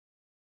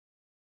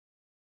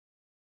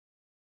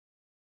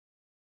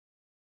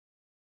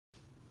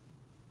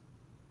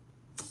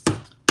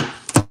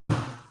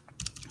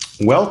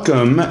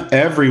Welcome,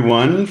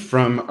 everyone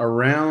from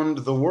around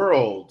the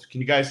world.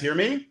 Can you guys hear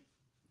me?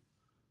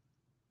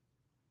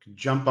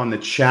 Jump on the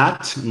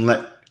chat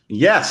and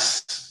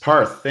yes,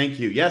 Parth, thank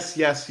you. Yes,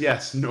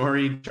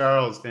 Nori,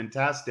 Charles,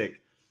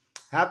 fantastic.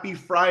 Happy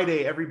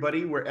Friday,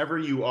 everybody, wherever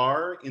you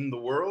are in the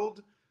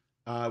world.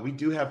 We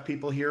do have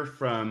people here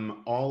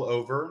from all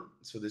over,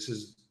 so this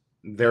is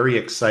very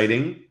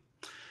exciting.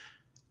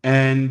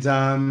 And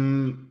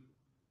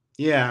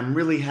yeah, I'm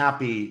really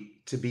happy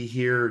to be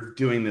here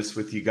doing this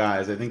with you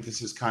guys. I think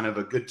this is kind of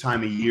a good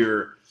time of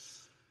year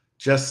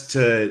just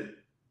to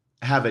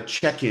have a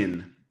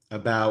check-in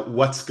about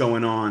what's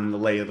going on, the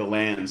lay of the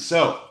land.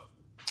 So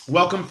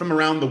welcome from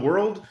around the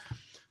world.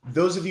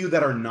 Those of you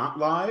that are not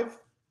live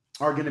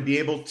are going to be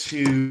able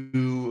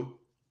to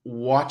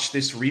watch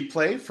this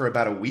replay for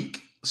about a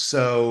week.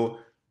 So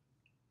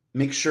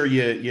make sure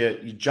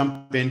you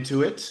jump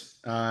into it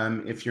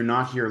if you're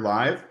not here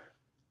live.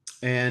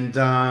 And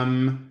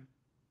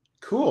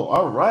cool.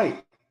 All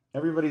right.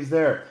 Everybody's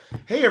there.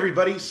 Hey,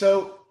 everybody.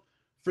 So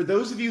for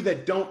those of you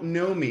that don't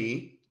know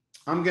me,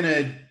 I'm going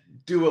to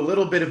do a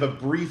little bit of a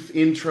brief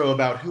intro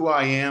about who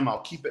I am.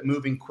 I'll keep it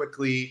moving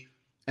quickly,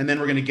 and then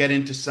we're going to get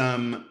into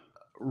some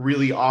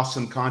really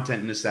awesome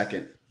content in a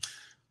second.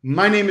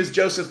 My name is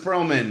Joseph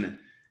Pearlman,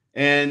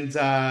 and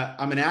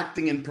I'm an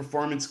acting and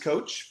performance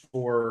coach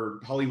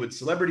for Hollywood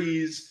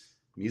celebrities,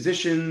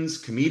 musicians,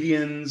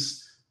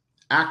 comedians,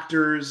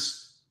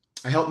 actors.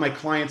 I help my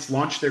clients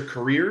launch their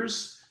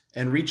careers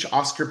and reach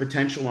Oscar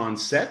potential on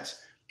set.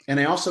 And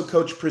I also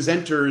coach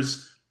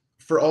presenters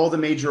for all the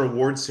major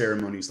award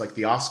ceremonies like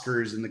the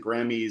Oscars and the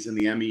Grammys and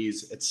the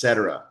Emmys,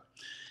 etc.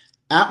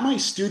 At my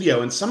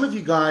studio, and some of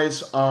you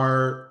guys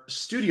are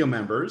studio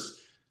members,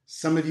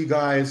 some of you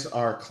guys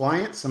are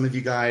clients, some of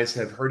you guys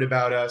have heard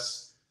about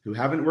us who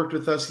haven't worked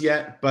with us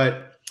yet,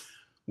 but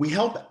we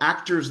help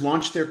actors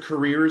launch their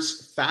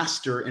careers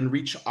faster and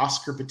reach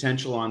Oscar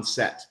potential on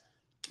set.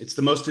 It's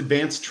the most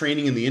advanced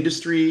training in the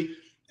industry,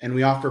 and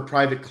we offer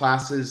private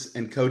classes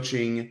and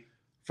coaching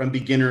from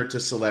beginner to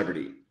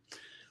celebrity.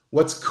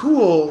 What's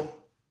cool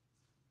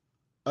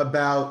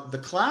about the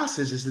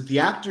classes is that the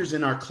actors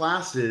in our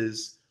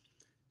classes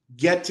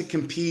get to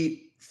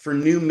compete for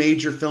new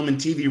major film and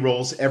TV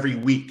roles every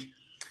week.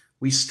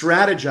 We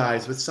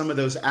strategize with some of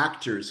those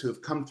actors who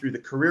have come through the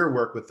career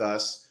work with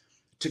us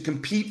to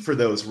compete for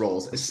those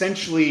roles,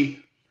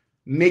 essentially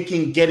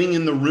making getting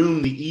in the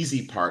room the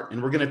easy part.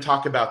 And we're going to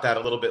talk about that a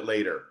little bit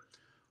later.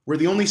 We're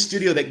the only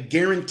studio that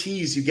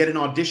guarantees you get an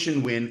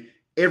audition win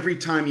every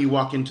time you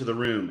walk into the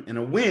room. And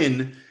a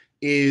win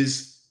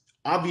is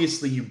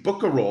obviously you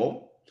book a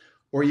role,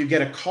 or you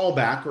get a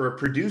callback or a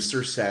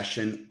producer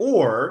session,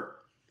 or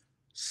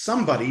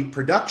somebody,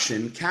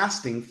 production,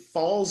 casting,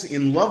 falls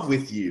in love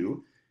with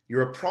you.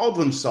 You're a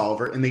problem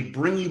solver, and they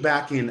bring you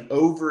back in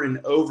over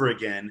and over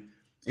again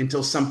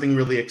until something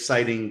really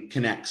exciting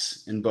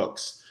connects and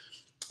books.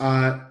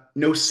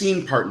 No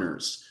scene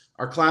partners.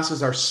 Our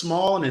classes are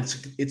small, and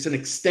it's an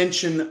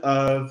extension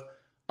of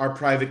our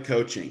private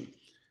coaching.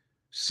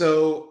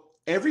 So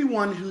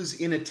everyone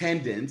who's in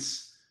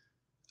attendance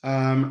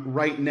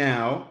right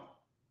now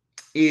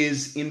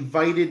is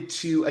invited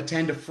to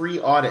attend a free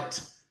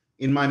audit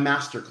in my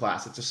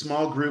masterclass. It's a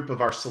small group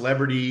of our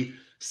celebrity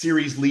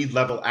series lead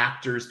level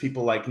actors,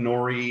 people like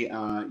Nori,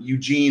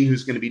 Eugene,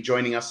 who's going to be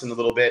joining us in a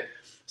little bit.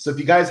 So if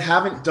you guys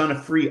haven't done a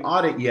free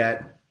audit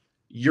yet,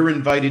 you're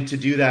invited to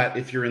do that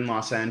if you're in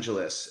Los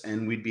Angeles,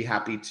 and we'd be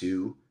happy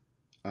to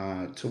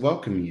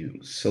welcome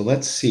you. So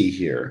let's see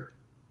here.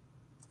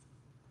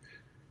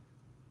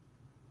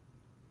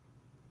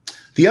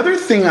 The other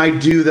thing I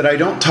do that I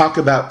don't talk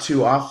about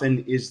too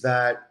often is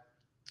that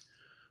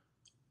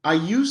I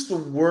use the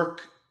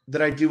work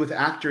that I do with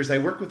actors. I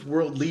work with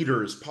world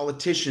leaders,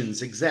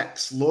 politicians,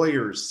 execs,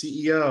 lawyers,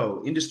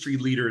 CEO, industry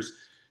leaders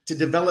to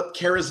develop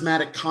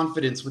charismatic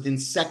confidence within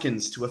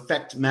seconds to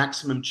affect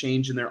maximum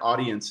change in their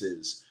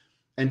audiences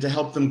and to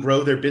help them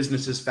grow their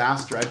businesses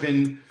faster. I've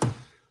been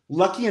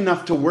lucky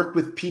enough to work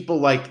with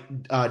people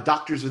like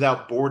Doctors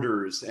Without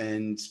Borders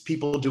and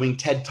people doing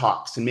TED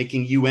Talks and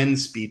making UN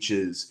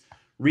speeches.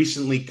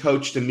 Recently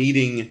coached a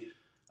meeting,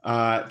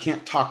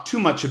 can't talk too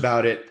much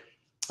about it,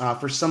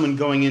 for someone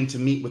going in to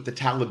meet with the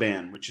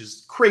Taliban, which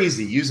is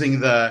crazy, using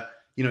the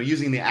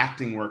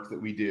acting work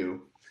that we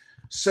do.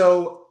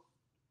 So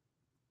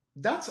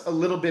that's a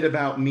little bit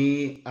about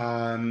me.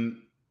 I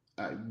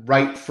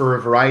write for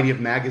a variety of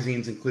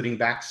magazines, including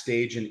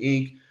Backstage and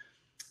Ink.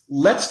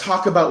 Let's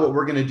talk about what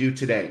we're going to do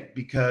today,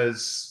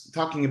 because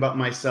talking about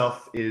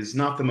myself is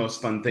not the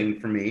most fun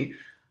thing for me.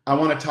 I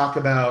want to talk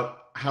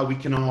about how we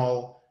can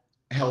all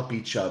help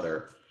each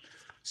other.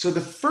 So the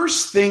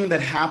first thing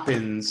that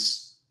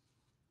happens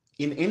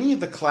in any of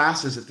the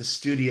classes at the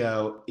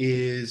studio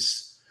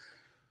is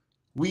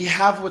we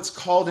have what's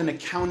called an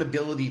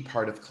accountability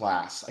part of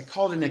class. I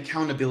call it an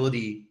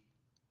accountability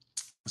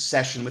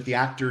session with the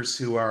actors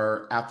who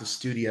are at the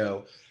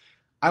studio.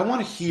 I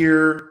want to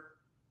hear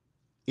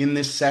in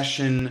this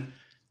session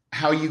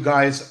how you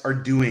guys are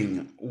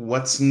doing,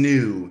 what's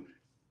new.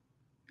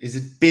 Is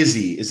it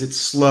busy? Is it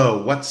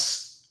slow?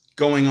 What's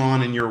going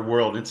on in your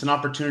world. It's an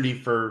opportunity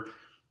for,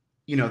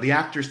 the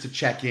actors to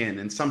check in.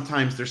 And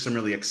sometimes there's some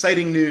really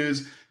exciting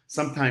news.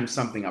 Sometimes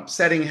something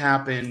upsetting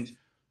happened.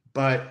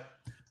 But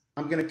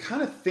I'm going to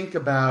kind of think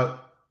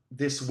about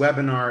this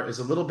webinar as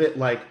a little bit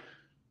like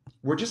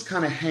we're just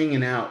kind of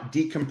hanging out,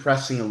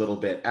 decompressing a little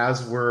bit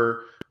as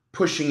we're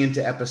pushing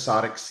into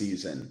episodic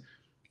season.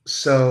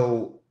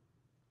 So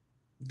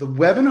the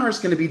webinar is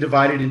going to be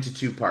divided into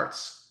two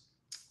parts.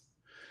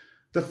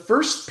 The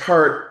first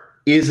part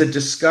is a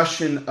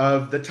discussion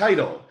of the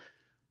title,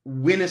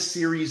 Win a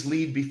Series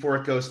Lead Before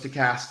It Goes to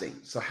Casting.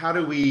 So how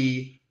do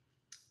we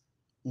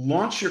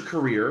launch your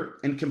career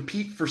and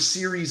compete for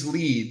series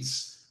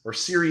leads or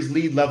series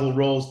lead level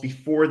roles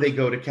before they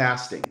go to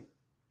casting?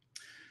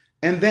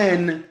 And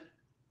then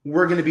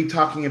we're going to be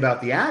talking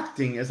about the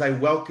acting as I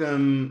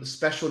welcome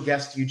special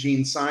guest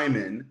Eugene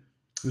Simon,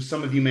 who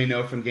some of you may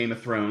know from Game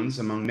of Thrones,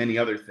 among many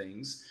other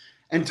things,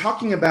 and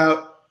talking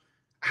about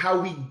how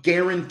we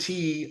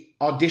guarantee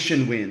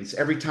audition wins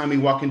every time we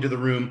walk into the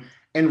room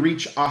and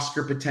reach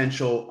Oscar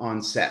potential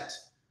on set.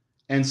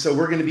 And so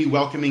we're going to be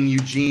welcoming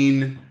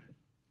Eugene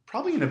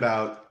probably in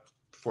about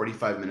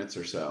 45 minutes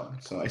or so.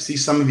 So I see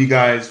some of you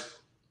guys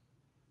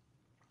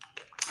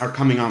are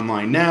coming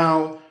online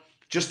now.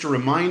 Just a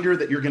reminder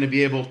that you're going to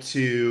be able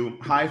to,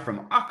 hi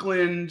from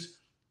Auckland,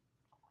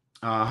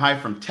 hi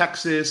from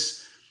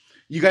Texas.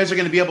 You guys are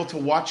going to be able to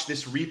watch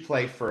this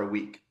replay for a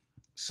week.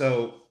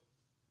 So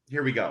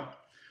here we go.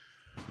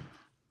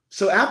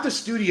 So at the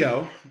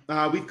studio,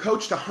 we've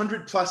coached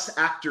 100+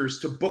 actors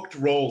to booked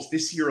roles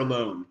this year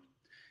alone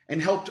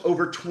and helped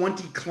over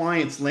 20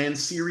 clients land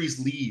series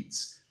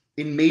leads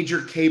in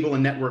major cable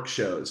and network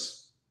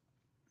shows.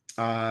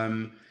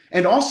 And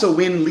also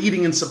win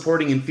leading and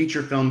supporting in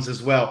feature films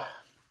as well,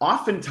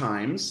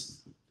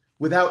 oftentimes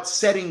without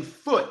setting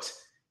foot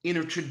in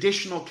a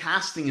traditional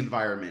casting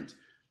environment,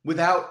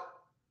 without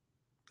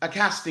a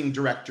casting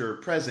director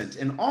present,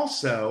 and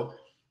also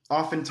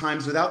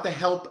oftentimes without the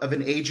help of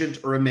an agent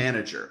or a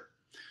manager.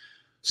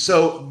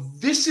 So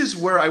this is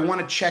where I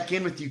want to check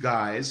in with you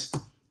guys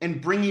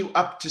and bring you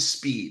up to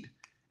speed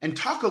and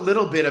talk a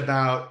little bit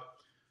about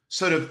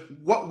sort of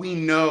what we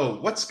know,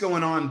 what's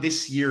going on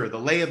this year, the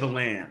lay of the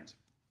land,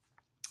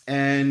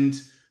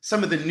 and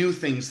some of the new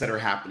things that are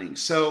happening.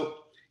 So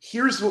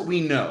here's what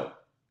we know.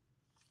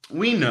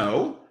 We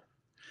know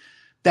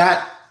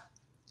that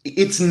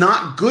it's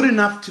not good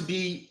enough to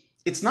be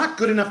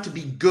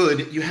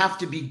good, you have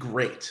to be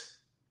great.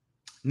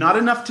 Not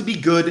enough to be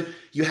good,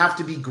 you have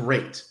to be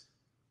great.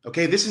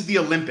 Okay, this is the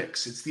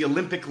Olympics. It's the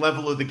Olympic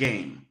level of the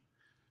game.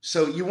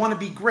 So you want to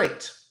be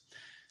great.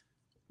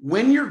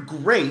 When you're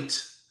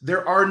great,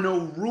 there are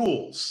no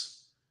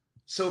rules.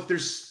 So if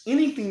there's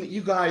anything that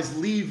you guys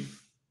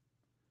leave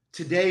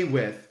today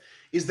with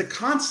is the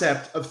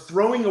concept of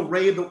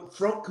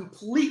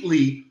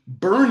completely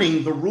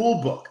burning the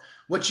rule book.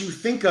 What you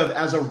think of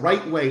as a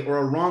right way or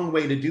a wrong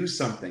way to do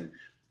something,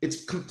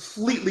 it's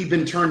completely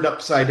been turned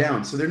upside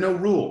down. So there are no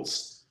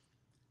rules.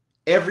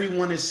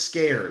 Everyone is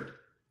scared,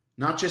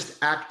 not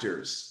just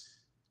actors,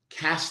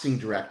 casting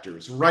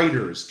directors,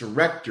 writers,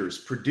 directors,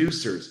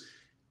 producers.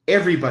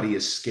 Everybody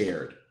is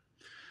scared,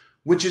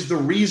 which is the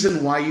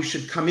reason why you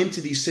should come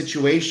into these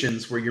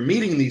situations where you're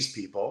meeting these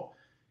people,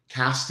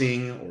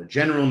 casting or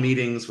general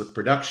meetings with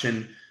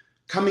production,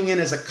 coming in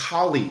as a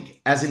colleague,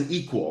 as an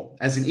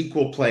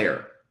equal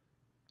player.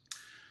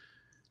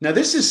 Now,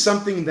 this is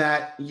something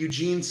that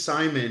Eugene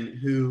Simon,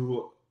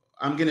 who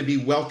I'm going to be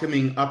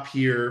welcoming up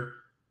here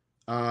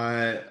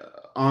on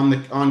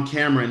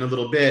camera in a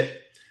little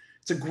bit,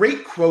 it's a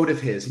great quote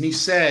of his. And he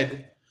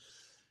said,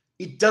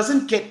 "It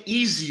doesn't get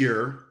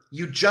easier,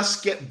 you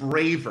just get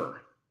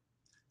braver.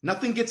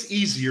 Nothing gets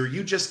easier,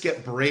 you just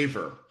get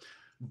braver.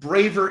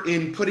 Braver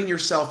in putting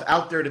yourself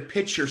out there to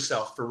pitch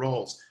yourself for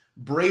roles.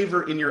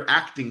 Braver in your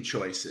acting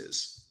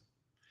choices."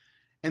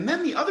 And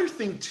then the other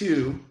thing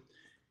too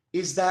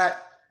is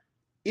that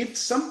if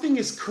something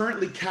is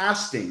currently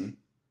casting,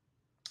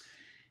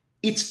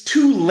 it's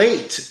too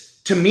late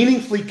to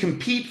meaningfully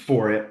compete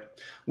for it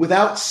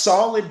without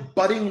solid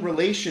budding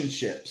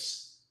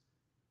relationships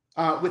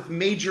with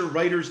major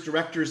writers,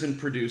 directors, and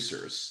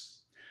producers.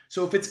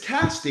 So if it's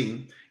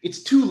casting,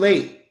 it's too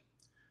late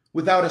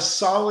without a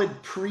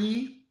solid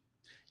pre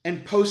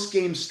and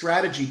post-game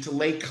strategy to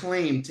lay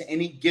claim to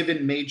any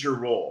given major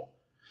role.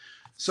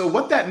 So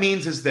what that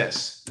means is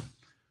this.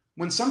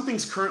 When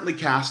something's currently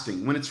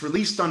casting, when it's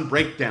released on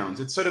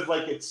breakdowns, it's sort of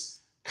like it's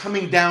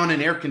coming down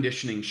an air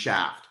conditioning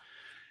shaft.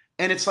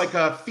 And it's like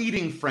a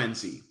feeding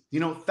frenzy.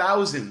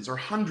 Thousands or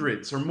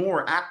hundreds or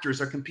more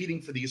actors are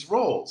competing for these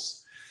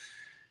roles.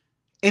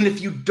 And if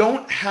you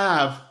don't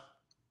have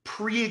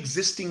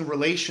pre-existing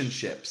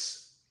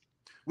relationships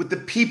with the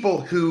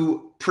people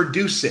who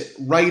produce it,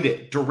 write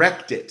it,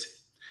 direct it,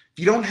 if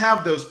you don't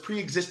have those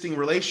pre-existing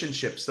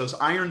relationships, those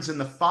irons in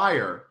the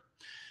fire,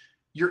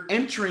 you're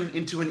entering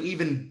into an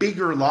even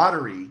bigger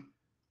lottery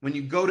when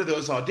you go to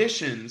those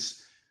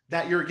auditions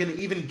that you're going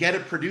to even get a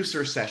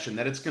producer session,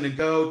 that it's going to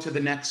go to the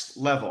next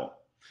level.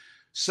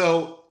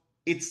 So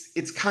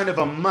it's kind of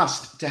a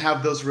must to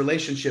have those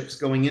relationships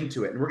going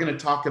into it. And we're going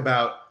to talk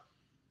about,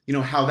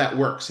 how that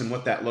works and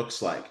what that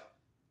looks like.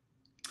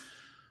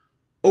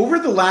 Over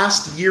the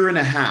last year and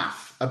a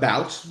half,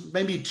 about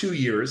maybe 2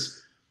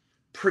 years,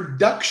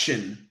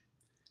 production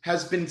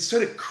has been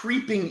sort of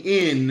creeping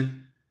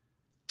in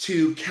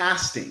to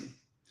casting,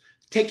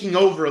 taking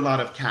over a lot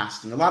of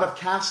casting. A lot of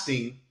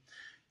casting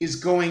is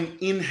going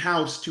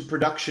in-house to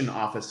production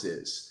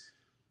offices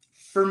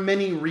for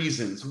many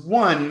reasons.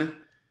 One,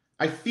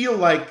 I feel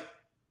like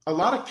a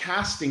lot of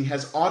casting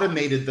has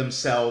automated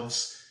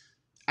themselves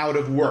out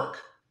of work,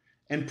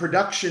 and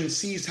production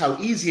sees how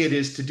easy it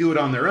is to do it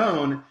on their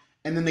own,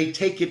 and then they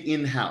take it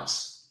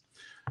in-house.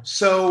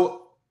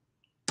 So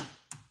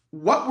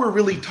what we're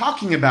really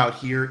talking about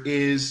here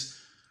is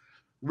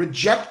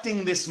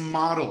rejecting this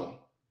model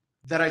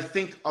that I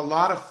think a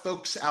lot of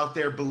folks out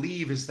there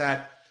believe is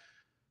that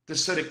the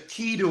sort of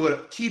key to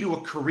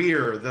a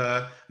career,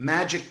 the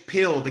magic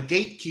pill, the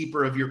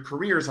gatekeeper of your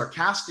careers are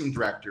casting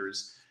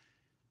directors,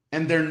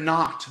 and they're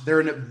not.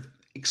 They're an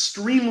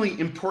extremely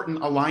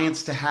important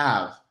alliance to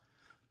have,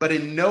 but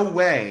in no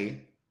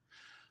way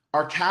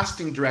are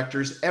casting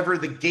directors ever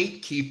the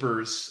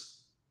gatekeepers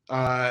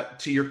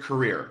to your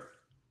career.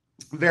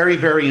 Very,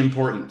 very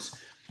important.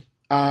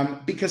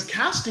 Because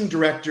casting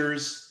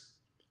directors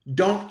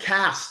don't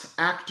cast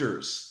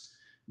actors.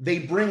 They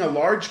bring a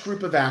large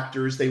group of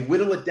actors, they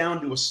whittle it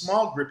down to a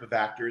small group of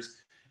actors,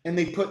 and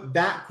they put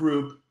that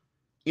group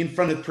in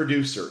front of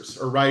producers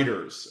or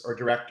writers or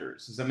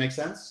directors. Does that make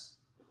sense?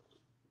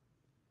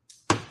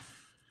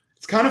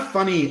 It's kind of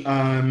funny,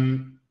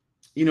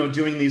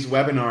 doing these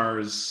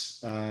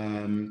webinars,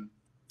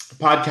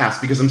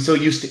 podcasts, because I'm so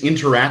used to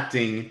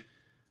interacting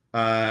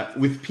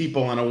with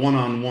people on a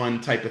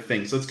one-on-one type of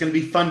thing. So it's going to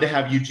be fun to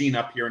have Eugene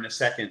up here in a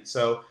second.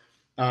 So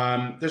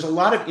there's a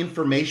lot of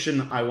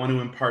information I want to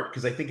impart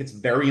because I think it's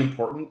very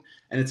important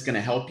and it's going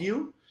to help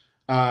you.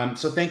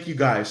 So thank you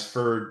guys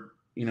for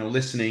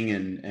listening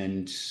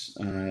and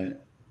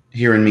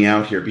hearing me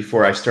out here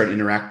before I start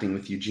interacting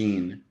with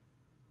Eugene.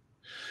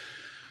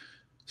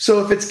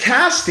 So if it's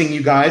casting,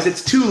 you guys,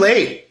 it's too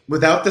late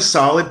without the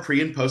solid pre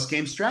and post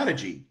game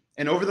strategy.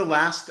 And over the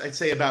last, I'd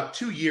say about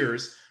 2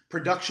 years,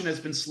 production has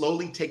been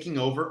slowly taking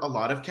over a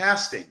lot of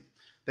casting.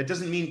 That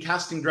doesn't mean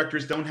casting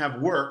directors don't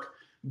have work.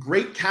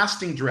 Great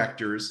casting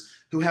directors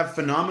who have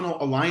phenomenal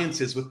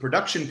alliances with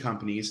production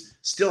companies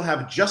still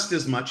have just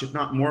as much, if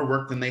not more,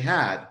 work than they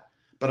had.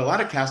 But a lot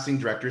of casting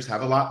directors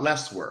have a lot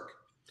less work.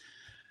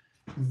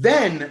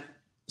 Then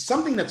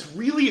something that's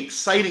really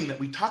exciting that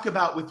we talk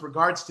about with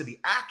regards to the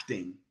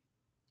acting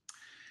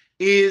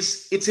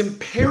is it's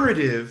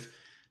imperative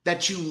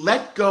that you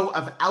let go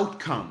of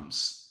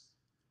outcomes.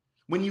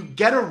 When you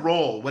get a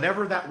role,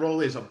 whatever that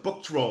role is, a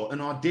booked role, an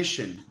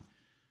audition,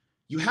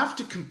 you have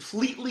to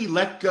completely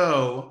let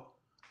go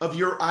of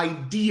your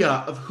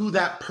idea of who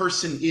that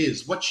person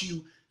is, what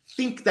you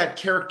think that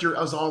character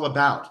is all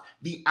about,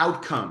 the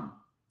outcome.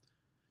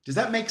 Does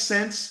that make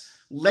sense?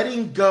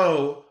 Letting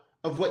go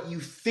of what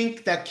you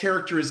think that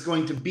character is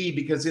going to be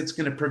because it's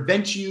going to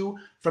prevent you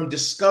from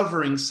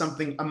discovering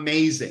something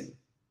amazing.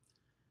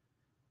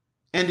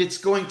 And it's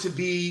going to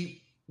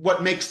be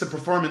what makes the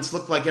performance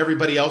look like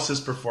everybody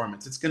else's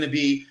performance. It's going to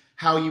be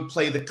how you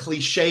play the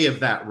cliche of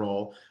that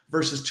role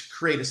versus to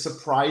create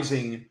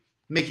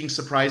making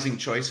surprising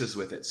choices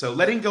with it. So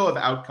letting go of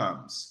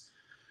outcomes.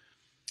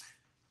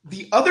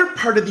 The other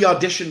part of the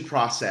audition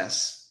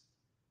process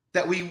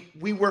that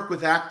we work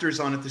with actors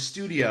on at the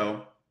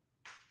studio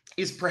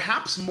is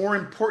perhaps more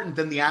important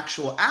than the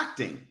actual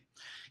acting.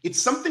 It's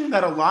something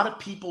that a lot of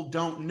people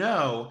don't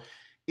know,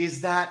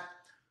 is that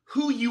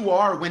who you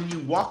are when you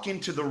walk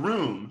into the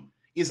room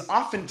is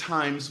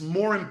oftentimes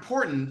more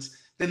important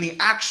than the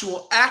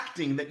actual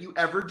acting that you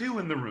ever do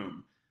in the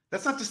room.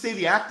 That's not to say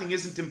the acting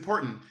isn't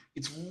important.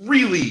 It's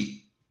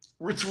really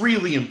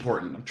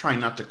important. I'm trying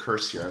not to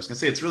curse here. I was gonna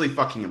say it's really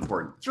fucking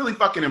important. It's really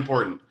fucking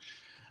important.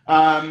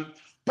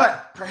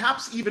 But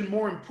perhaps even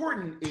more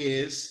important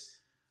is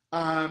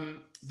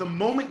the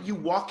moment you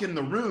walk in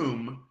the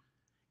room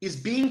is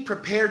being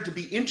prepared to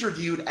be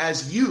interviewed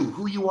as you,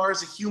 who you are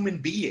as a human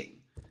being.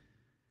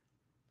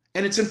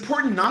 And it's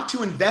important not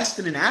to invest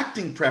in an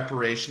acting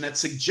preparation that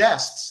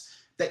suggests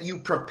that you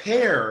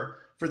prepare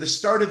for the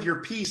start of your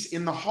piece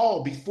in the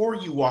hall before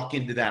you walk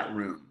into that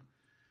room.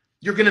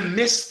 You're going to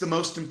miss the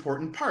most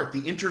important part,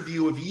 the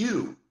interview of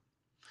you.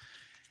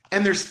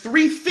 And there's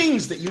 3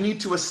 things that you need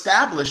to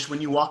establish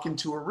when you walk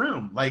into a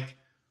room. Like,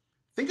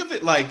 think of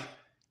it like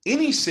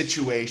any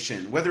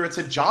situation, whether it's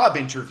a job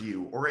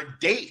interview or a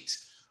date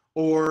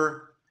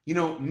or,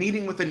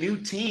 meeting with a new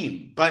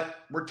team. But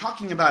we're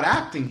talking about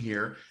acting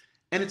here.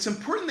 And it's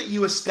important that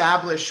you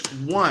establish,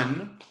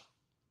 1,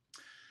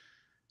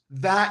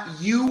 that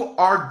you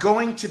are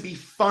going to be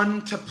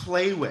fun to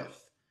play with,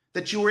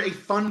 that you are a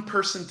fun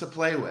person to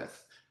play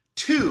with.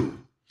 2,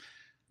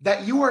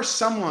 that you are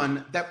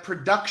someone that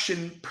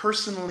production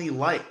personally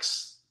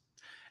likes.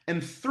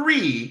 And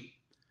 3,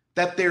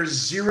 that there's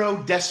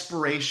zero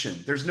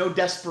desperation. There's no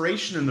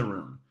desperation in the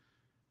room.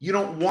 You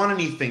don't want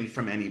anything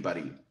from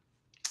anybody.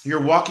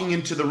 You're walking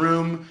into the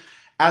room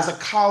as a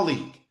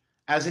colleague,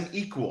 as an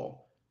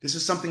equal. This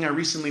is something I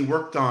recently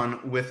worked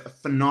on with a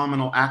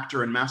phenomenal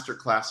actor and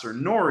masterclasser,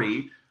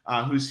 Nori,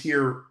 who's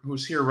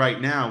here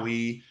right now.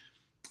 We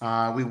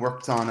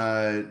worked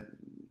on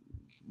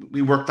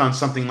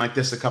something like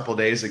this a couple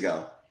days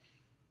ago.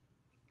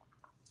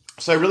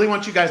 So I really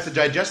want you guys to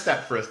digest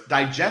that for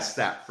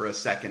a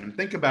second and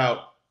think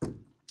about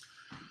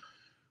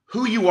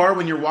who you are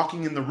when you're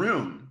walking in the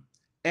room,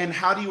 and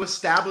how do you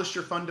establish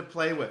you're fun to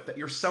play with, that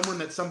you're someone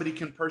that somebody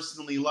can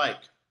personally like.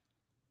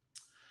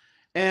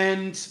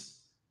 And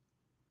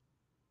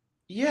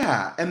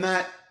yeah, and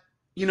that,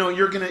 you know,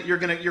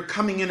 you're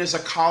coming in as a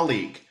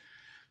colleague.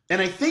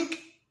 And I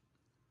think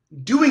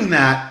doing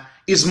that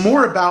is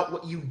more about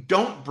what you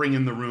don't bring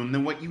in the room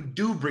than what you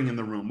do bring in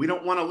the room. We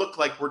don't want to look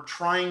like we're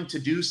trying to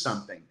do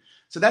something.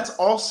 So that's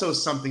also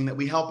something that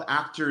we help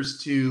actors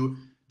to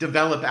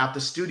develop at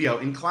the studio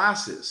in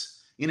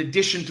classes. In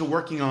addition to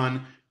working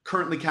on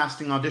currently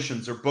casting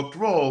auditions or booked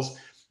roles,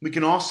 we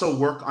can also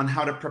work on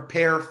how to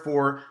prepare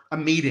for a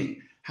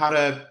meeting, how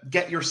to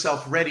get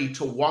yourself ready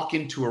to walk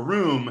into a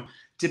room,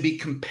 to be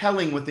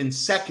compelling within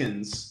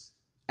seconds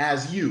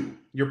as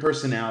your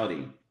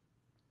personality.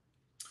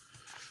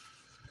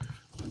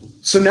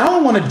 So now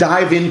I want to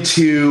dive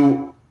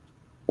into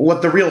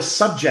what the real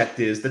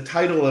subject is, the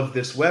title of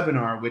this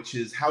webinar, which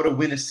is how to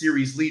win a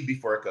series lead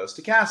before it goes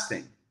to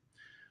casting.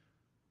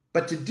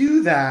 But to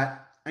do that,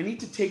 I need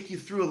to take you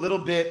through a little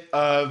bit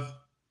of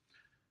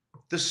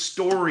the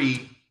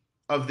story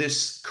of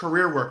this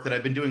career work that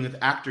I've been doing with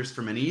actors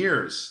for many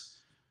years.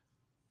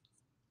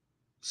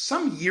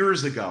 Some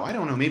years ago, I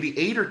don't know, maybe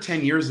 8 or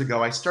 10 years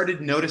ago, I started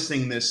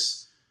noticing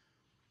this.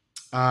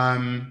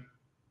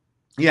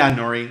 Yeah,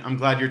 Nori, I'm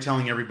glad you're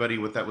telling everybody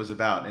what that was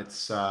about.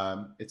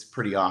 It's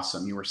pretty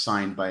awesome. You were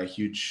signed by a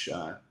huge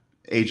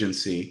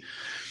agency.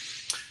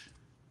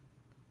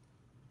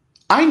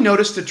 I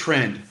noticed a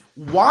trend.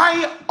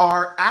 Why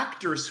are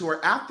actors who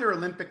are at their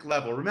Olympic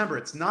level, remember,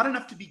 it's not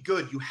enough to be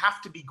good, you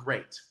have to be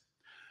great.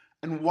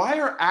 And why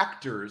are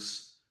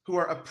actors who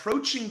are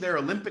approaching their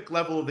Olympic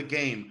level of the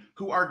game,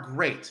 who are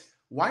great,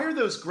 why are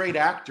those great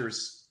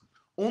actors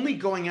only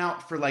going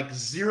out for like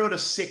 0 to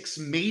 6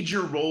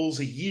 major roles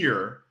a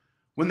year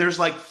when there's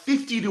like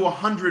 50 to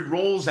 100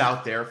 roles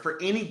out there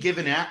for any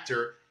given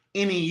actor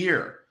in a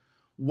year?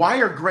 Why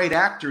are great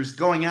actors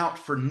going out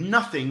for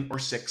nothing or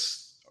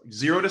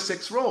 0 to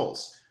 6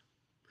 roles?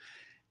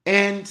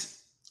 And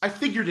I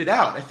figured it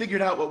out. I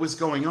figured out what was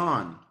going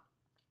on.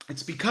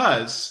 It's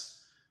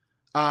because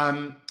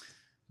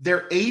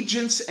their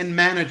agents and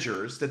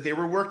managers that they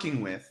were working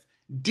with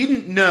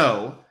didn't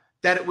know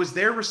that it was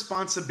their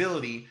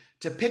responsibility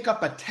to pick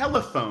up a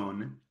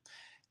telephone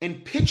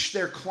and pitch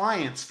their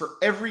clients for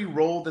every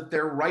role that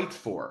they're right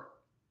for,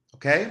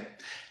 okay?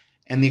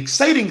 And the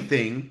exciting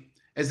thing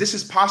is this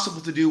is possible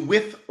to do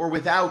with or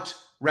without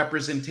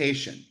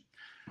representation.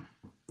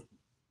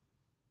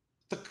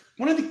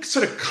 One of the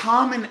sort of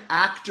common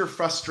actor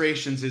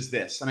frustrations is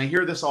this, and I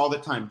hear this all the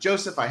time.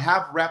 Joseph, I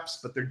have reps,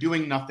 but they're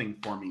doing nothing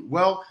for me.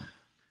 Well,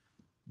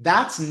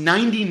 that's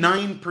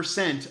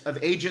 99%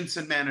 of agents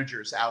and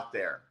managers out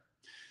there.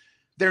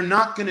 They're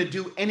not going to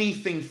do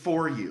anything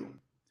for you,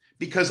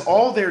 because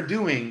all they're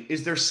doing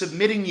is they're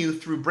submitting you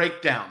through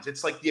breakdowns.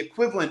 It's like the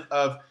equivalent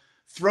of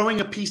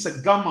throwing a piece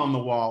of gum on the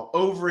wall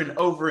over and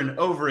over and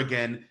over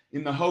again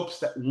in the hopes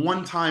that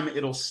one time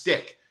it'll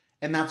stick.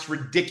 And that's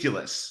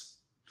ridiculous.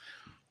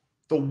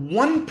 The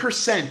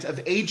 1%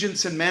 of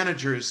agents and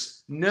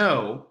managers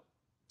know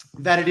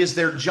that it is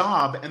their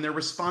job and their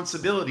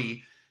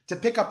responsibility to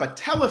pick up a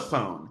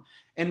telephone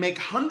and make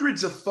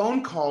hundreds of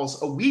phone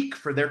calls a week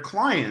for their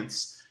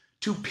clients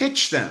to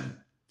pitch them.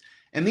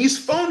 And these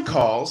phone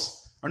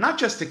calls are not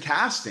just to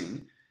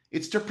casting,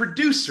 it's to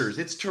producers,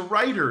 it's to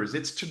writers,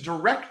 it's to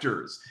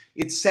directors,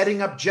 it's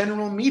setting up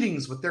general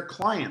meetings with their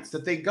clients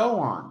that they go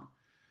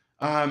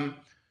on.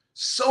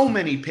 So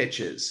many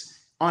pitches.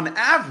 On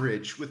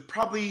average, with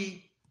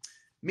probably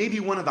maybe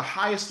one of the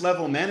highest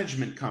level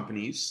management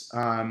companies,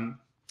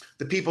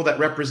 the people that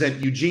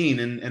represent Eugene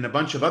and a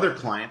bunch of other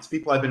clients,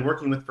 people I've been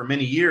working with for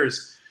many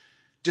years,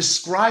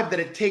 describe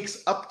that it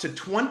takes up to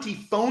 20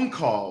 phone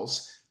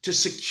calls to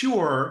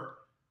secure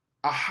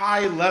a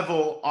high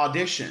level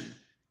audition.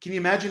 Can you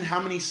imagine how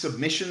many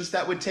submissions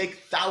that would take?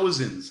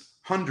 Thousands,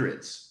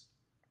 hundreds.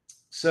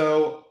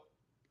 So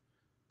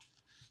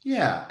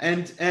yeah,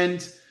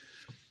 and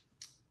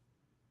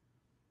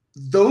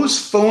those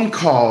phone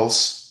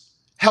calls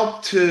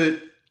help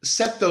to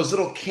set those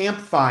little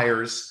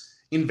campfires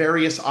in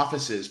various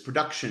offices,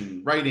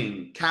 production,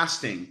 writing,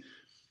 casting,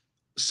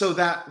 so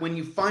that when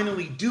you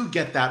finally do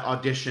get that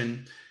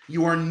audition,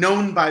 you are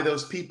known by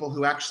those people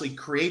who actually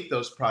create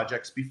those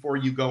projects before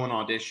you go and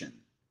audition.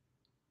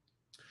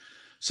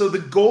 So the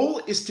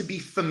goal is to be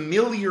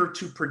familiar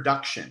to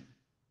production.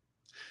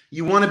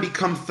 You want to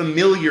become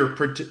familiar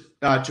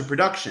to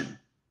production.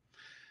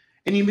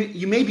 And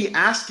you may be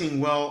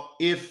asking, well,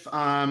 if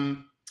I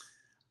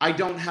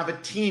don't have a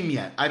team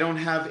yet, I don't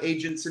have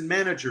agents and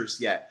managers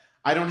yet,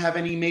 I don't have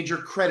any major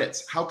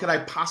credits, how could I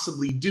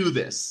possibly do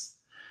this?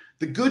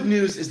 The good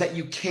news is that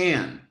you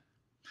can.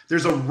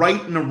 There's a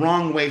right and a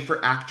wrong way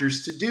for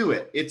actors to do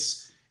it.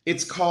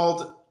 It's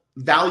called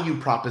value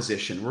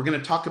proposition. We're going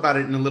to talk about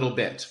it in a little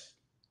bit.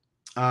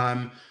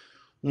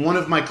 One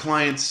of my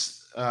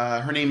clients,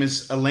 her name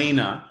is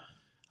Elena.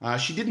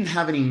 She didn't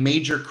have any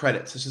major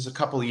credits. This is a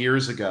couple of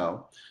years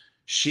ago.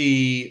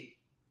 She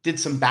did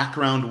some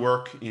background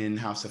work in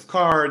House of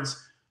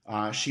Cards.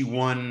 She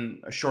won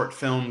a short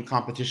film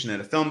competition at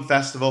a film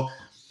festival.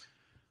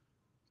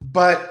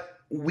 But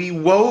we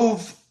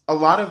wove a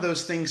lot of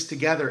those things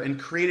together and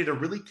created a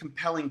really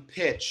compelling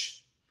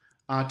pitch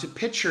to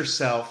pitch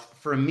herself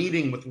for a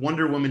meeting with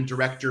Wonder Woman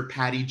director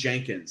Patty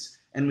Jenkins.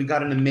 And we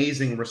got an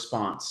amazing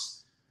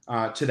response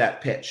to that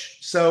pitch.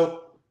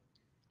 So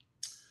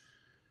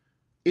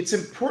it's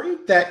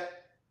important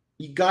that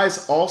you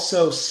guys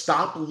also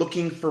stop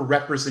looking for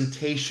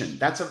representation.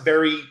 That's a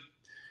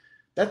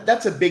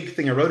big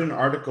thing. I wrote an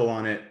article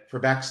on it for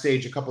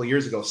Backstage a couple of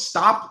years ago.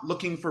 Stop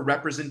looking for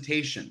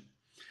representation.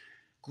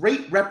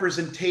 Great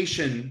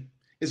representation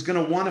is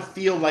going to want to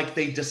feel like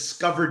they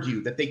discovered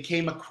you, that they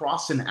came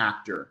across an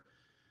actor.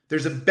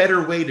 There's a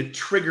better way to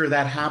trigger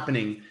that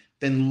happening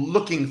than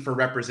looking for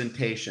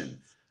representation.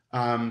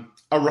 A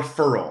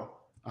referral,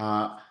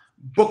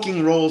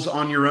 booking roles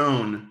on your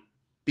own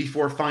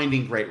before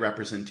finding great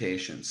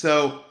representation.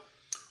 So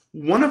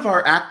one of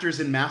our actors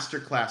in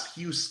Masterclass,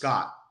 Hugh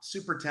Scott,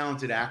 super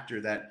talented actor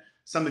that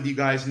some of you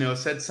guys know,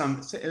 said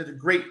a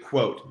great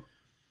quote.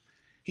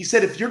 He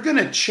said, if you're going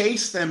to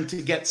chase them to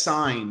get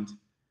signed,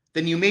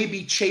 then you may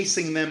be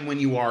chasing them when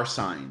you are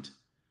signed.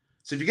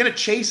 So if you're going to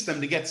chase them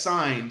to get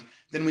signed,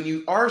 then when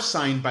you are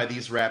signed by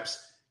these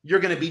reps, you're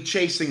going to be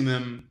chasing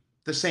them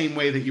the same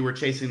way that you were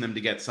chasing them to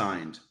get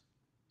signed.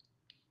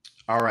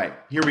 All right,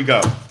 here we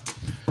go.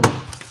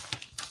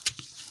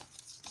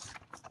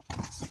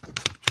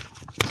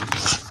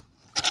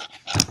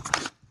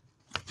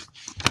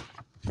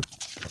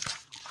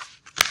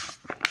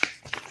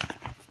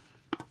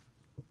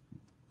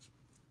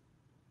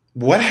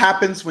 What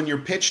happens when you're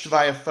pitched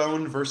via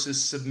phone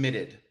versus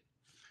submitted?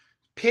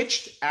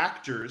 Pitched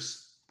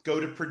actors go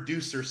to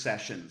producer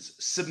sessions.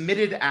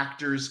 Submitted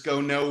actors go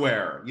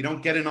nowhere. You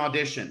don't get an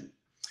audition.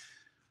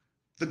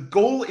 The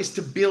goal is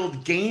to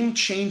build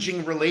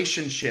game-changing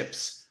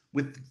relationships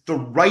with the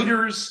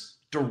writers,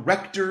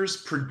 directors,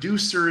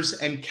 producers,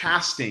 and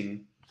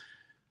casting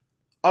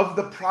of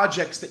the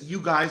projects that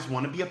you guys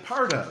want to be a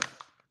part of.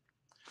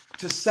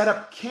 To set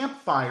up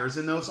campfires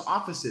in those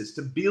offices,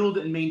 to build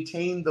and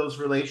maintain those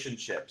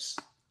relationships.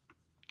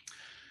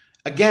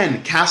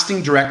 Again,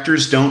 casting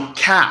directors don't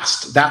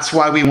cast. That's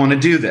why we want to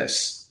do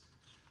this.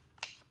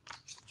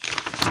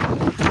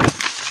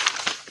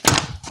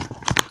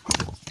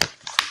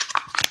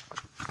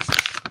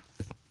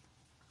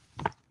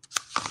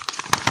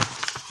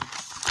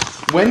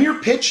 When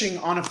you're pitching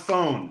on a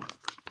phone,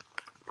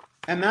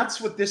 and that's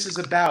what this is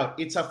about,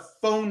 it's a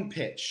phone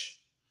pitch.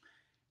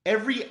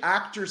 Every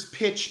actor's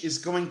pitch is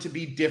going to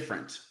be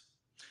different.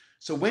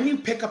 So when you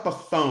pick up a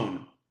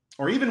phone,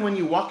 or even when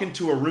you walk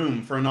into a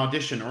room for an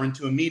audition or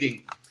into a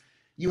meeting,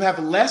 you have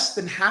less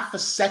than half a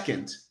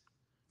second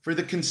for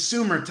the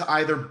consumer to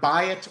either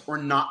buy it or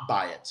not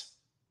buy it.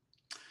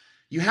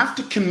 You have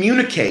to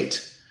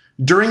communicate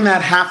during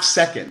that half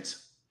second.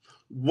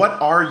 What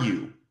are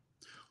you?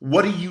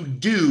 What do you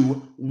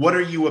do? What are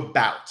you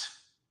about?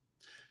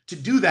 To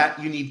do that,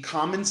 you need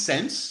common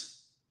sense.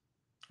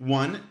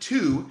 1,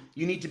 2,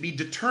 you need to be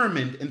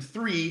determined. And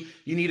 3,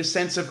 you need a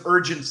sense of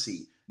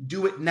urgency.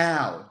 Do it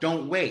now.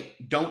 Don't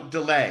wait. Don't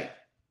delay.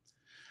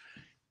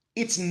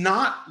 It's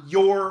not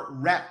your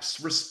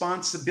rep's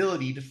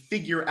responsibility to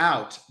figure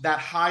out that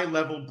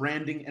high-level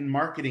branding and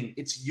marketing.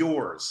 It's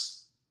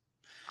yours.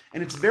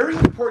 And it's very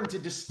important to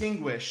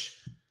distinguish.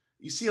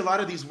 You see a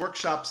lot of these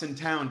workshops in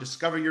town,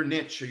 discover your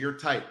niche or your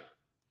type.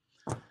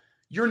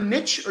 Your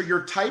niche or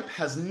your type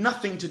has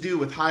nothing to do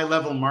with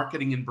high-level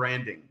marketing and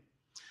branding.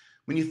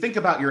 When you think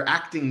about your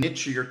acting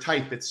niche or your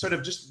type, it's sort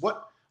of just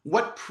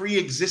what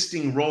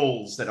pre-existing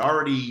roles that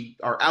already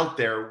are out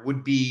there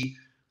would be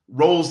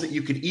roles that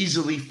you could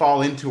easily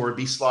fall into or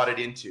be slotted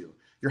into.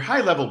 Your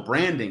high-level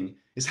branding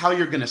is how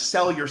you're going to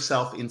sell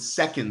yourself in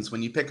seconds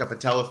when you pick up a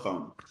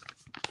telephone.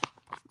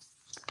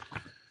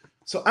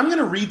 So I'm going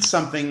to read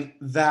something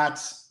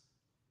that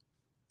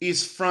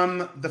is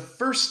from the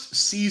first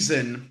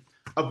season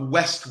of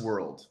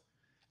Westworld,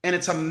 and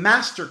it's a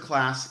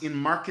masterclass in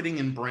marketing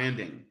and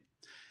branding.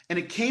 And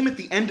it came at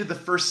the end of the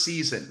first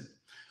season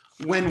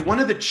when one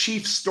of the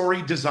chief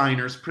story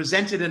designers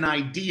presented an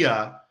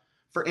idea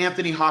for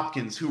Anthony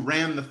Hopkins, who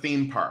ran the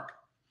theme park.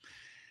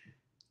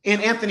 And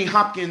Anthony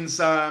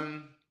Hopkins,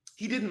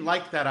 he didn't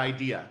like that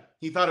idea.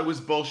 He thought it was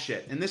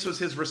bullshit. And this was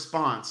his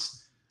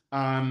response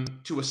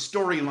to a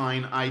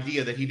storyline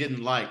idea that he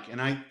didn't like.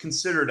 And I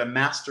consider it a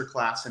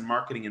masterclass in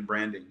marketing and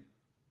branding.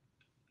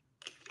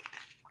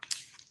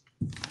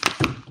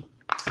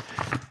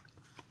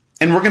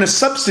 And we're going to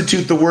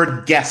substitute the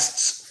word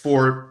guests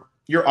for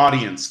your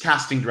audience,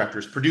 casting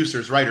directors,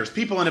 producers, writers,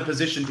 people in a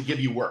position to give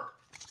you work.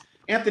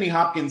 Anthony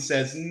Hopkins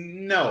says,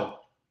 no,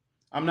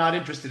 I'm not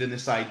interested in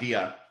this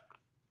idea.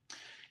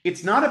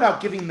 It's not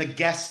about giving the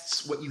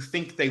guests what you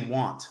think they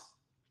want.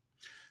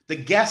 The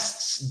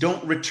guests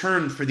don't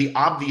return for the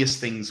obvious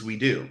things we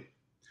do,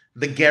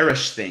 the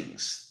garish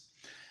things.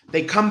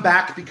 They come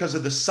back because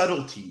of the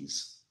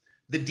subtleties,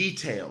 the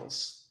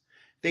details.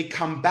 They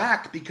come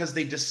back because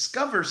they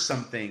discover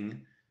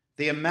something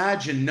they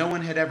imagine no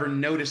one had ever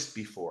noticed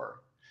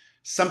before,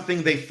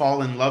 something they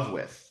fall in love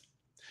with.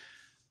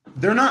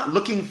 They're not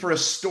looking for a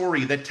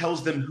story that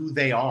tells them who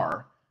they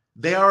are.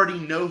 They already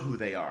know who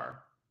they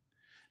are.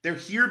 They're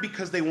here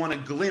because they want a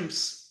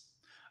glimpse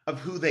of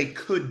who they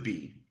could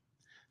be.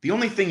 The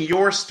only thing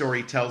your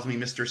story tells me,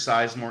 Mr.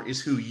 Sizemore,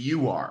 is who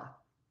you are.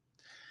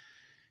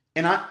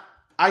 And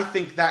I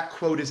think that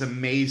quote is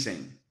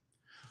amazing.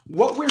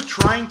 What we're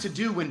trying to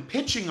do when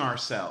pitching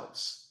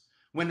ourselves,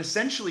 when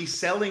essentially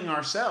selling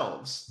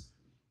ourselves,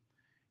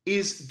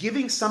 is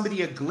giving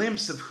somebody a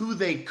glimpse of who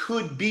they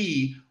could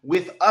be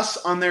with us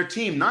on their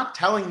team, not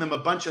telling them a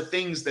bunch of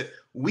things that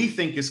we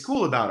think is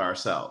cool about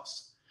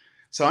ourselves.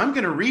 So I'm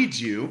going to read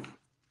you.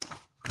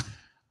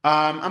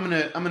 I'm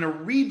going to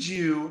read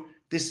you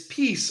this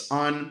piece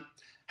on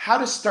how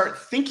to start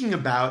thinking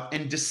about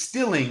and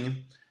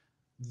distilling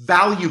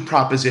value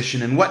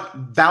proposition and what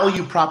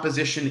value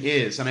proposition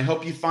is. And I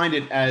hope you find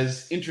it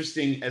as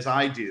interesting as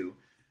I do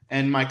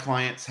and my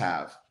clients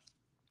have.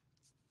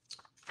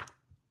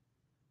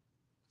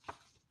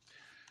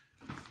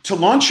 To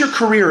launch your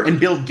career and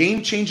build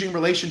game-changing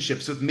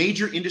relationships with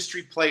major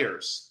industry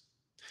players,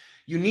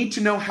 you need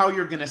to know how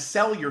you're going to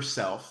sell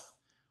yourself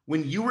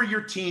when you or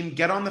your team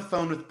get on the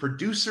phone with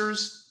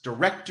producers,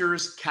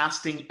 directors,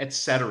 casting,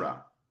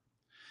 etc.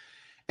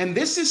 And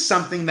this is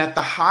something that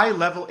the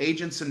high-level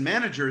agents and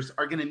managers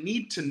are going to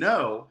need to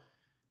know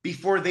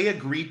before they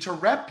agree to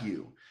rep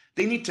you.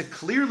 They need to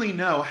clearly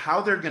know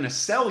how they're going to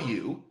sell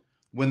you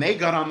when they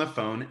got on the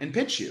phone and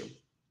pitch you.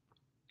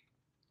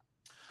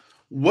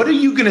 What are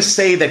you going to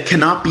say that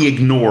cannot be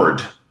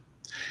ignored?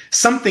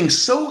 Something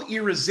so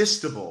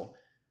irresistible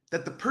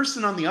that the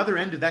person on the other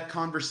end of that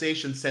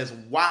conversation says,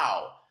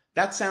 wow,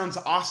 that sounds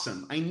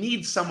awesome. I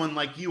need someone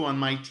like you on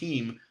my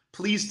team.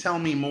 Please tell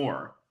me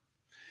more.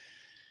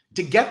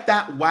 To get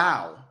that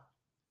wow,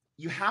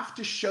 you have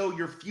to show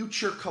your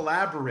future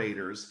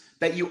collaborators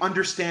that you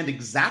understand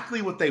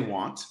exactly what they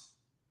want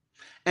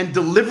and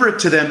deliver it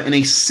to them in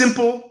a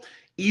simple,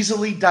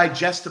 easily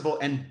digestible,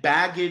 and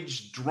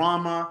baggage,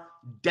 drama,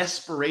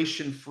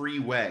 desperation-free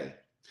way.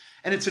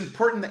 And it's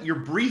important that you're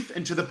brief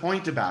and to the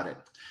point about it.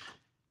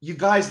 You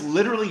guys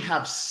literally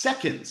have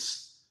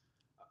seconds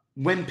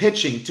when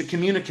pitching to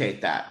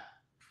communicate that.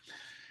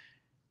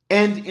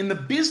 And in the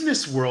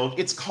business world,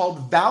 it's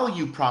called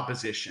value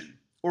proposition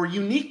or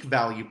unique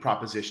value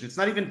proposition. It's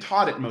not even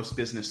taught at most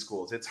business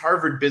schools. It's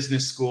Harvard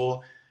Business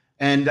School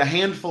and a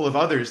handful of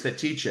others that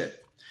teach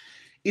it.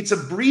 It's a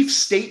brief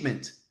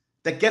statement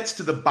that gets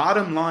to the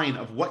bottom line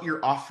of what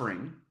you're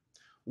offering,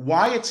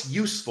 why it's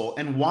useful,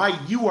 and why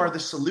you are the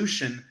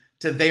solution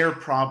to their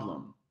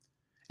problem.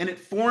 And it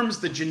forms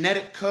the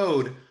genetic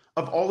code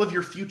of all of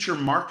your future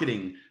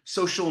marketing,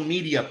 social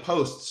media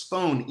posts,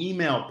 phone,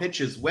 email,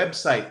 pitches,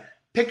 website,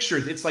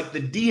 pictures. It's like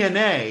the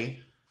DNA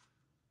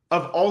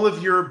of all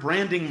of your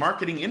branding,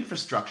 marketing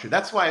infrastructure.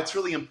 That's why it's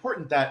really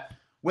important that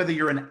whether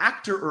you're an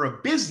actor or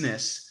a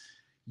business,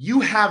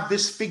 you have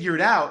this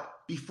figured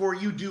out before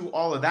you do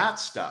all of that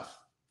stuff.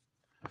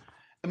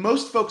 And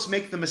most folks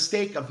make the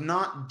mistake of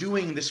not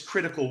doing this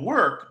critical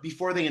work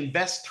before they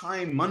invest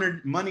time,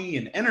 money,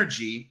 and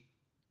energy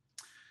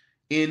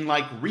in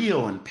like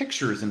reel and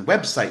pictures and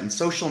website and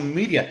social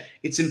media.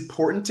 It's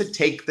important to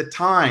take the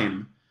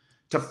time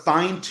to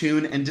fine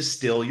tune and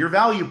distill your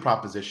value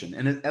proposition.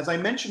 And as I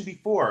mentioned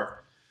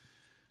before,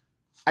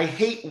 I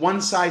hate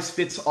one size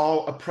fits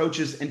all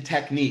approaches and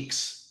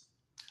techniques.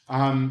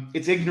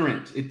 It's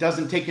ignorant. It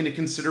doesn't take into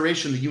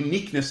consideration the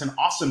uniqueness and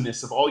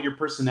awesomeness of all your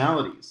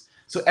personalities.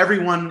 So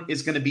everyone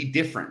is going to be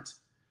different.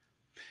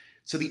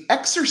 So the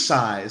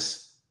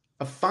exercise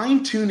of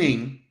fine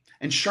tuning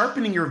and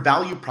sharpening your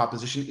value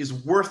proposition is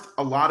worth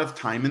a lot of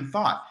time and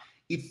thought.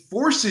 It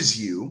forces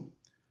you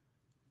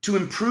to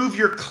improve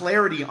your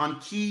clarity on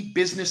key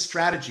business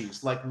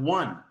strategies like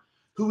 1,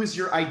 who is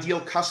your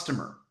ideal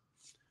customer?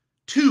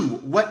 2,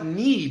 what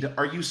need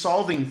are you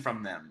solving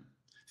from them?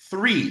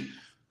 3,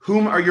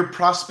 whom are your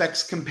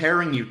prospects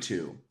comparing you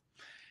to?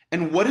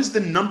 And what is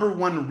the number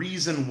one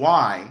reason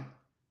why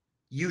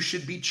you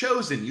should be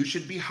chosen, you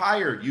should be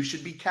hired, you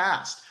should be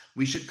cast,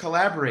 we should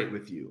collaborate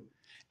with you?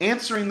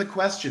 Answering the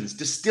questions,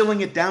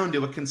 distilling it down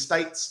to a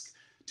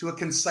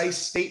concise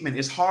statement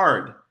is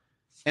hard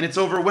and it's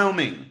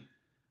overwhelming.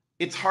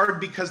 It's hard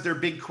because they're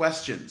big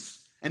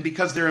questions and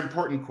because they're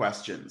important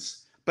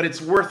questions, but it's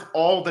worth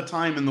all the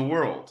time in the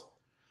world.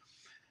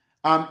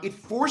 It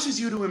forces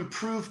you to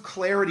improve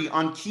clarity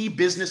on key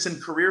business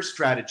and career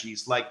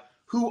strategies like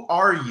who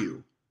are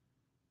you?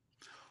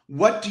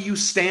 What do you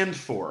stand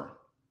for?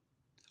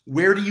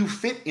 Where do you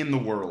fit in the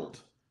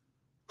world?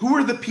 Who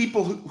are the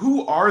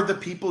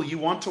people you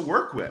want to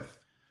work with?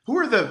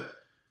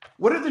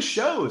 What are the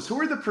shows? Who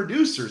are the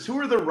producers? Who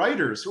are the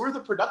writers? Who are the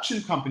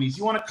production companies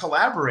you want to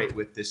collaborate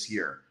with this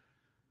year?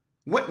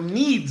 What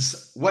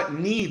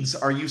needs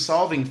are you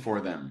solving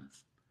for them?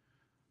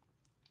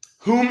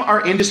 Whom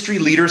are industry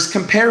leaders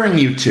comparing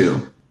you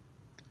to?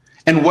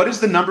 And what is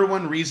the number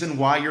one reason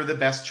why you're the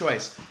best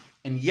choice?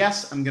 And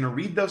yes, I'm going to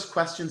read those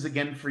questions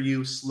again for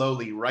you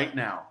slowly right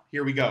now.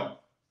 Here we go.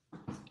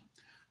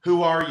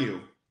 Who are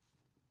you?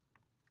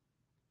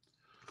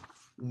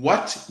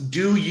 What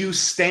do you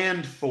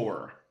stand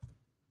for?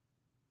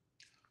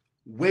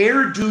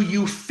 Where do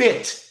you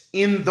fit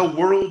in the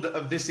world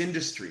of this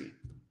industry?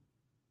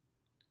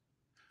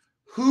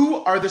 Who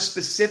are the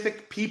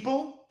specific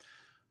people,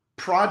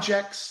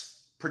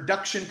 projects,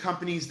 production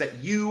companies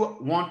that you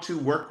want to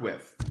work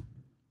with?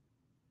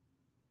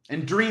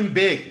 And dream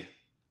big.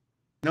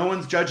 No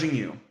one's judging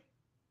you.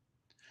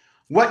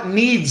 What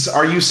needs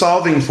are you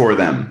solving for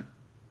them?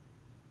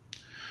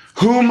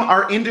 Whom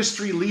are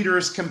industry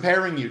leaders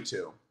comparing you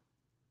to?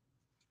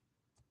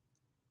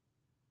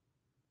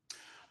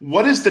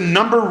 What is the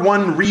number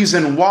one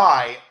reason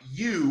why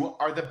you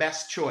are the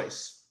best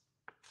choice?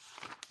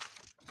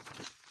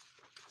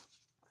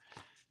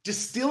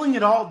 Distilling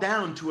it all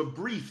down to a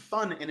brief,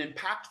 fun, and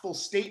impactful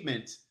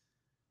statement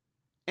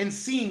and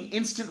seeing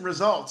instant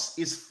results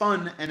is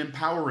fun and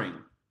empowering.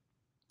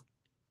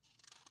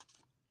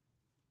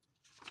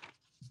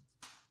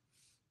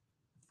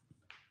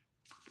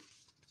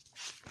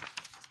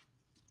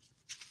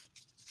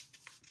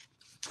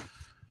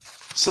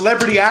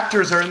 Celebrity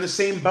actors are in the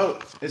same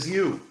boat as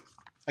you.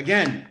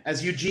 Again,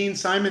 as Eugene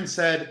Simon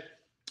said,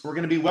 we're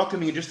going to be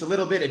welcoming in just a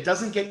little bit. It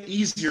doesn't get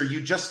easier,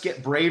 you just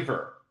get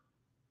braver.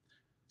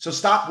 So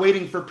stop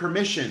waiting for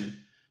permission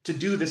to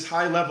do this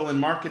high level in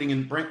marketing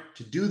and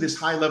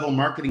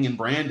marketing and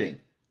branding.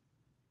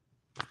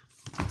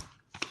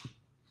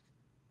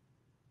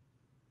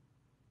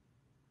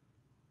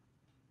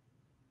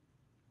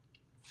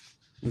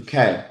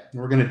 Okay,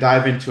 we're going to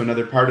dive into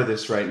another part of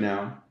this right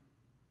now.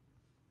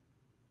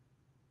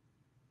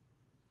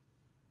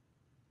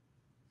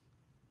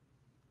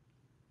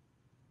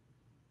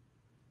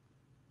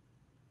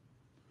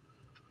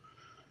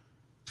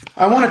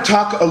 I want to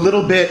talk a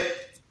little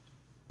bit,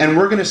 and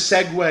we're going to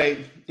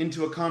segue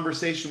into a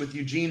conversation with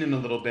Eugene in a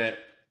little bit.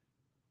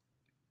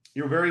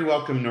 You're very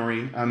welcome,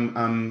 Nori.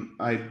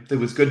 It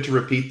was good to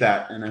repeat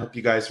that, and I hope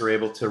you guys were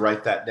able to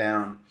write that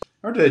down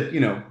or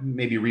to,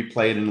 maybe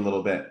replay it in a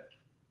little bit.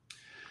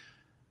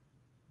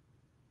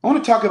 I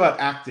want to talk about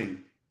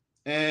acting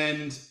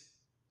and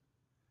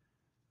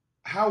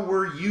how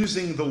we're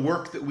using the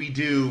work that we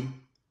do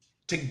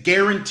to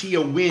guarantee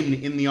a win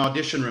in the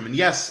audition room. And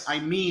yes, I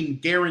mean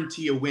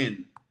guarantee a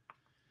win.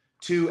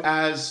 To,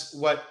 as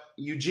what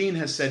Eugene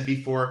has said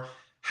before,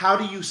 how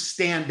do you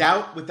stand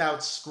out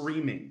without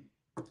screaming?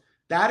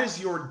 That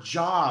is your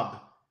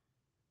job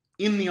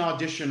in the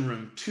audition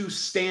room, to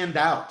stand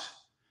out,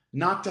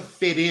 not to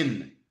fit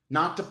in,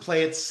 not to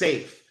play it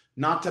safe,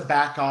 not to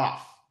back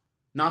off,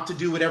 not to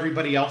do what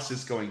everybody else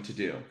is going to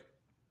do.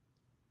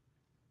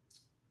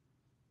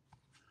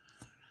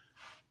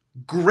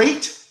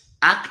 Great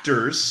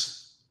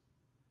actors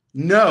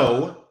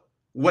know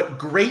what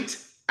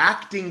great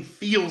acting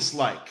feels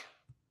like.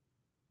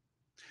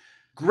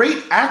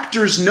 Great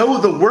actors know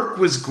the work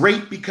was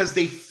great because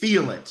they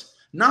feel it,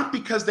 not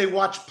because they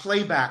watch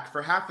playback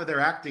for half of their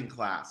acting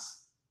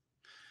class.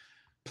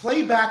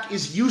 Playback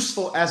is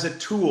useful as a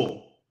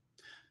tool,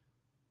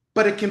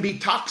 but it can be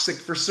toxic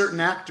for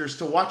certain actors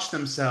to watch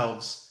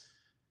themselves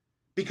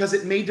because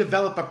it may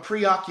develop a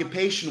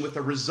preoccupation with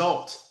a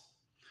result.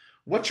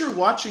 What you're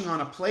watching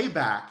on a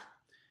playback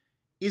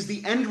is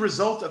the end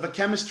result of a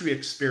chemistry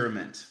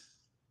experiment.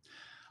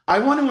 I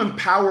want to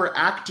empower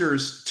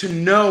actors to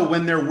know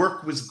when their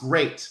work was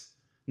great,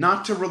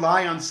 not to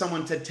rely on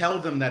someone to tell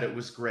them that it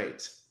was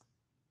great.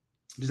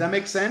 Does that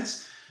make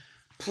sense?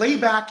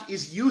 Playback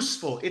is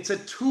useful. It's a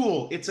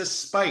tool. It's a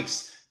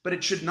spice, but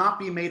it should not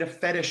be made a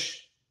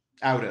fetish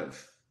out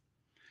of.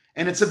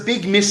 And it's a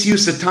big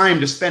misuse of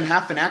time to spend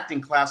half an acting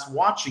class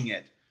watching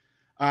it,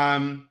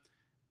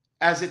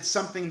 as it's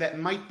something that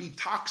might be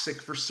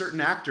toxic for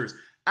certain actors.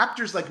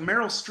 Actors like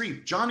Meryl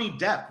Streep, Johnny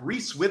Depp,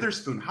 Reese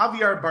Witherspoon,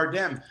 Javier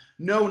Bardem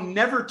know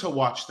never to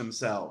watch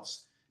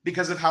themselves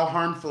because of how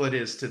harmful it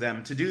is to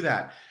them to do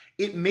that.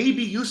 It may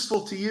be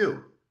useful to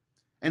you,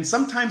 and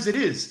sometimes it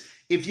is.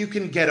 If you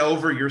can get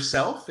over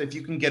yourself, if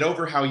you can get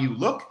over how you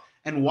look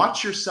and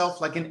watch yourself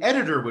like an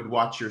editor would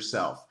watch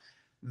yourself,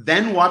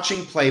 then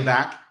watching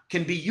playback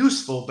can be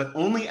useful, but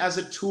only as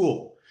a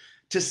tool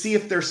to see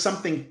if there's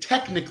something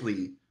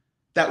technically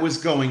that was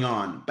going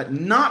on, but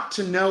not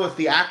to know if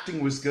the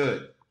acting was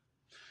good.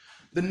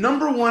 The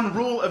number one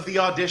rule of the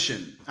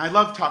audition, I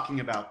love talking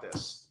about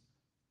this.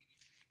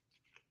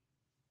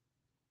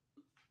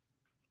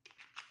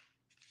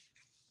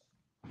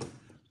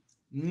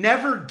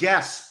 Never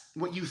guess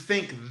what you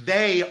think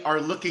they are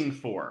looking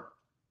for.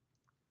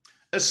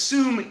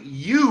 Assume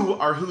you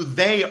are who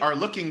they are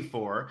looking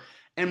for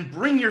and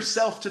bring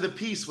yourself to the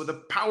piece with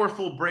a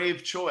powerful,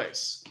 brave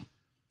choice.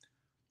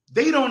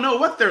 They don't know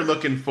what they're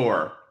looking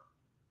for.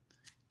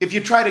 If you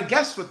try to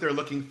guess what they're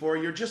looking for,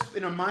 you're just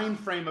in a mind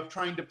frame of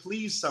trying to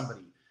please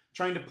somebody,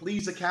 trying to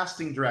please a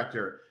casting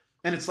director,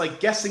 And it's like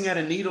guessing at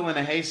a needle in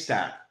a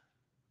haystack.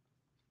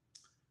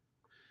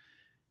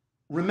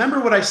 Remember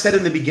what I said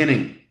in the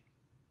beginning.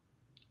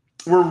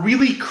 We're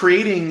really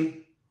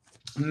creating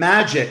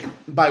magic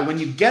by when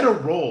you get a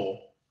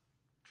role,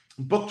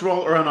 booked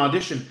role or an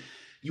audition,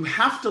 you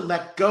have to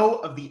let go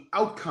of the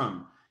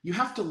outcome. You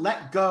have to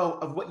let go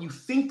of what you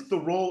think the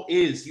role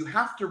is. You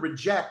have to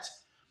reject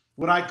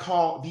what I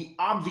call the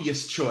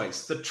obvious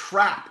choice, the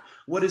trap.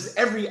 What is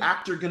every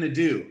actor going to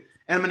do?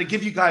 And I'm going to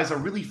give you guys a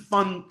really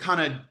fun,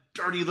 kind of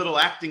dirty little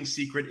acting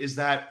secret is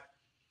that,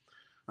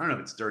 I don't know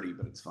if it's dirty,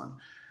 but it's fun.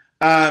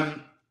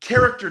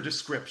 Character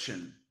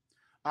description,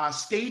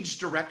 stage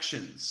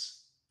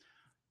directions.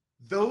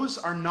 Those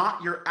are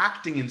not your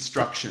acting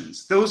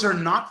instructions. Those are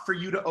not for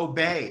you to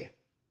obey.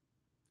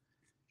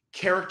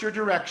 Character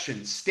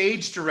directions,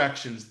 stage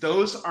directions,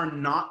 those are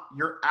not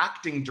your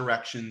acting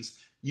directions.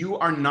 You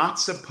are not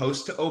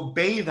supposed to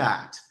obey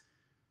that.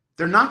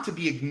 They're not to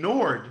be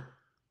ignored,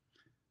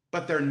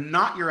 but they're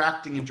not your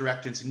acting and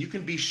directions. And you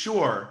can be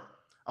sure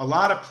a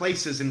lot of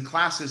places and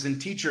classes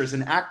and teachers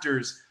and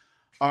actors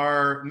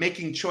are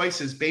making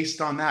choices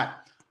based on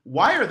that.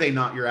 Why are they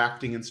not your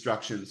acting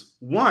instructions?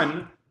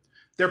 One,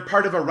 they're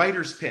part of a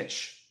writer's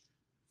pitch.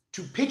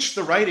 To pitch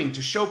the writing,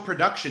 to show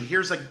production.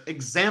 Here's an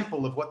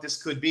example of what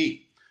this could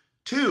be.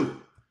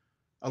 Two,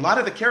 a lot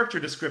of the character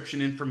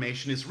description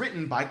information is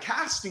written by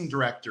casting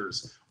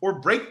directors or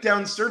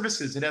breakdown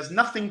services. It has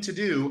nothing to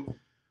do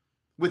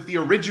with the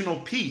original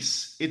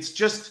piece. It's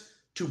just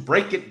to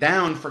break it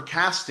down for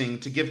casting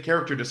to give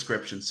character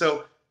description.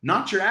 So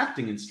not your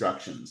acting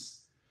instructions.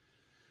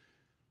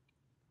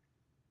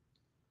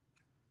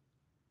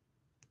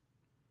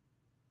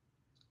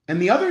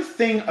 And the other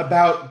thing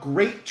about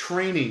great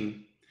training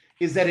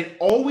is that it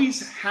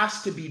always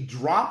has to be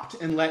dropped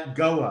and let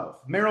go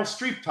of. Meryl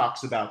Streep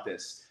talks about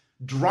this.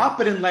 Drop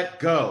it and let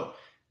go.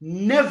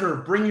 Never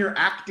bring your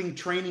acting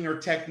training or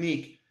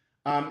technique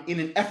in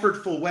an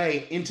effortful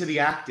way into the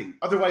acting.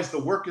 Otherwise,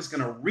 the work is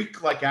going to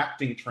reek like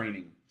acting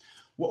training.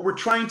 What we're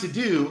trying to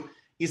do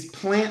is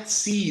plant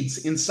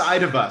seeds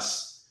inside of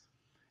us,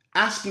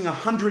 asking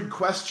 100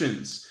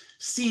 questions,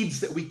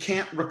 seeds that we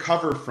can't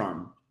recover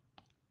from.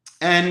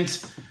 And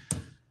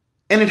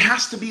it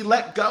has to be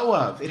let go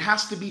of. It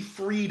has to be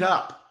freed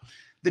up.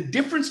 The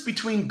difference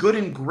between good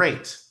and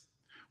great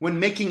when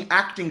making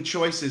acting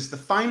choices, the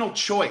final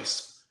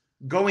choice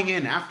going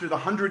in after the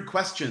 100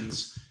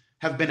 questions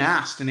have been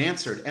asked and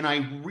answered. And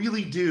I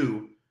really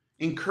do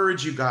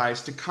encourage you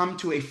guys to come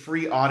to a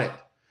free audit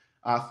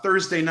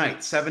Thursday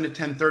night, 7 to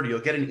 10:30. You'll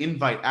get an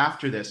invite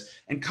after this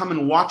and come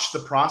and watch the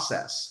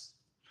process.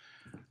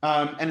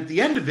 And at the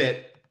end of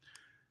it,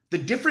 the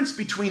difference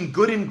between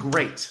good and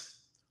great,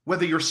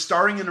 whether you're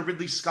starring in a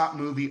Ridley Scott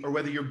movie or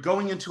whether you're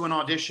going into an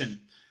audition,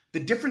 the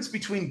difference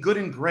between good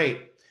and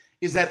great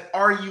is that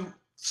are you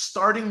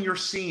starting your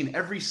scene,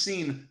 every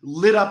scene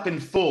lit up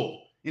and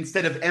full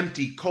instead of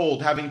empty,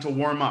 cold, having to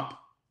warm up?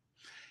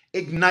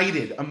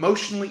 Ignited,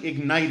 emotionally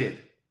ignited.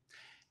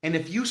 And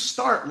if you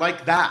start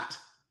like that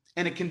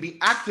and it can be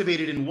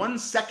activated in 1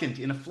 second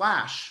in a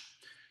flash,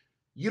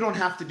 you don't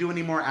have to do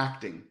any more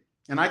acting.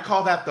 And I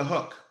call that the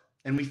hook.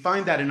 And we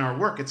find that in our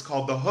work. It's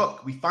called the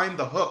hook. We find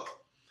the hook.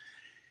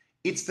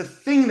 It's the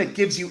thing that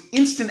gives you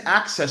instant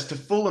access to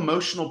full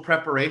emotional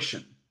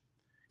preparation.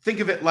 Think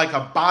of it like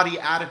a body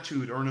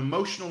attitude or an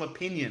emotional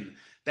opinion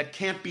that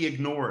can't be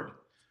ignored.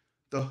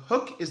 The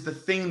hook is the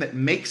thing that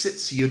makes it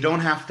so you don't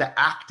have to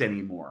act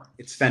anymore.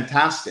 It's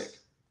fantastic.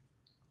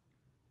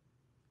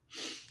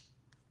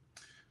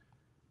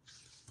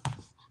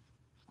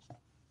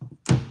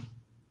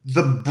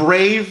 The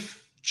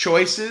brave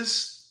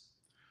choices,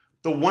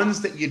 the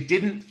ones that you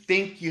didn't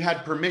think you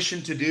had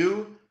permission to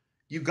do,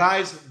 you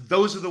guys,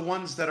 those are the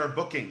ones that are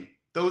booking.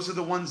 Those are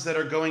the ones that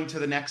are going to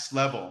the next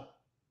level.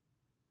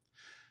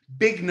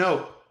 Big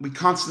note we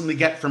constantly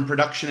get from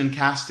production and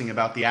casting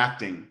about the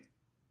acting.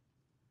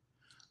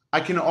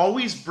 I can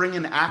always bring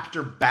an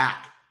actor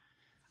back.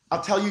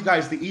 I'll tell you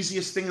guys, the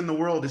easiest thing in the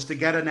world is to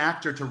get an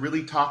actor to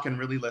really talk and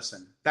really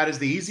listen. That is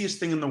the easiest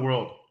thing in the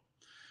world.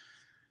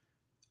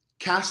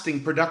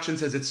 Casting, production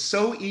says it's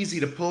so easy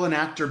to pull an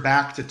actor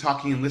back to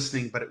talking and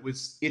listening, but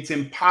it's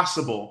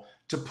impossible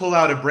to pull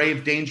out a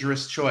brave,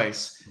 dangerous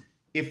choice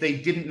if they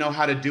didn't know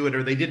how to do it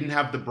or they didn't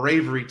have the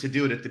bravery to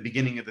do it at the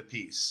beginning of the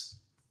piece.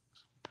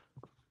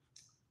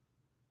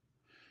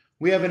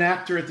 We have an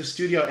actor at the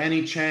studio,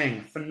 Annie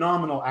Chang,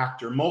 phenomenal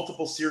actor,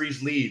 multiple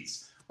series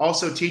leads,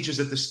 also teaches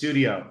at the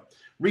studio.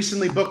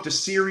 Recently booked a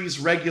series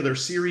regular,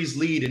 series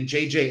lead in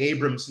J.J.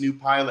 Abrams' new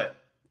pilot.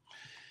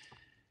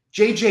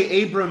 J.J.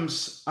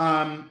 Abrams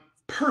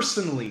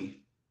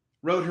personally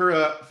wrote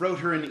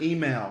her an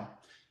email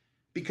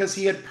because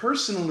he had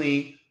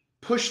personally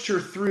pushed her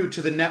through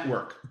to the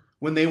network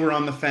when they were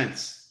on the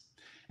fence.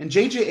 And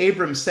J.J.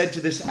 Abrams said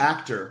to this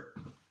actor,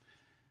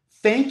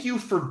 "Thank you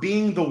for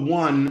being the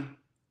one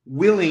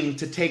willing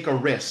to take a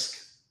risk.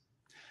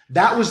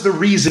 That was the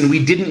reason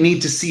we didn't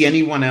need to see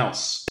anyone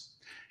else.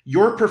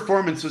 Your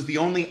performance was the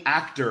only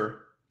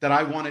actor that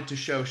I wanted to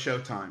show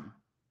Showtime."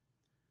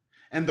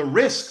 And the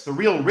risk, the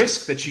real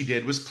risk that she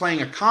did was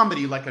playing a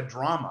comedy like a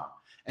drama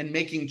and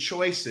making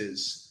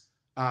choices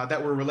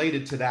that were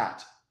related to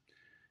that.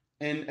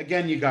 And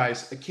again, you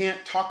guys, I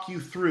can't talk you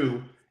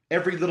through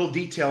every little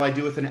detail I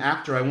do with an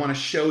actor. I want to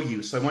show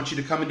you. So I want you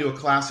to come into a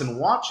class and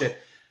watch it.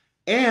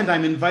 And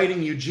I'm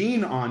inviting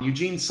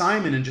Eugene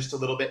Simon, in just a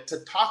little bit to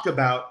talk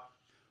about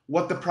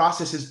what the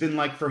process has been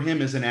like for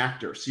him as an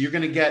actor. So you're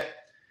going to get,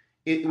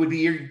 it would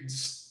be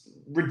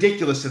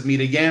ridiculous of me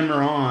to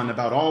yammer on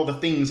about all the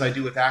things I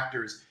do with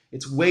actors.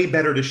 It's way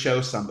better to show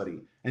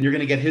somebody, and you're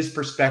going to get his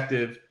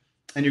perspective,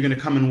 and you're going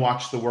to come and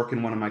watch the work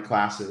in one of my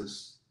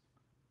classes.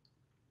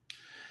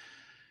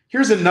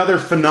 Here's another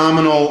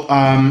phenomenal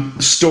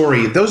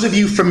story. Those of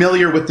you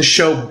familiar with the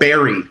show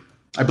Barry,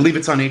 I believe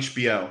it's on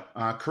HBO.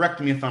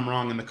 Correct me if I'm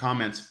wrong in the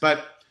comments,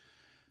 but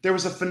there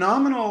was a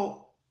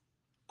phenomenal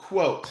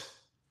quote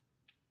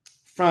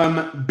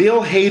from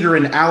Bill Hader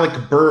and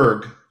Alec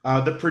Berg,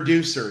 the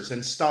producers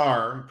and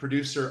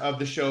producer of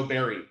the show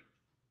Barry.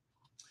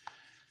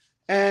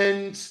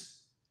 And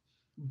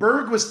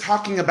Berg was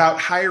talking about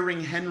hiring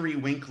Henry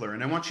Winkler,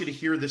 and I want you to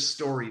hear this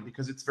story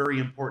because it's very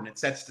important. It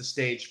sets the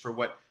stage for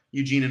what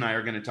Eugene and I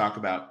are going to talk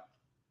about.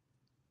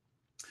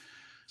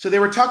 So they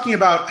were talking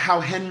about how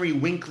Henry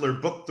Winkler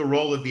booked the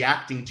role of the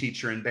acting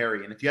teacher in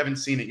Barry. And if you haven't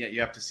seen it yet, you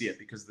have to see it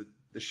because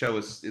the show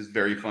is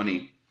very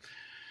funny.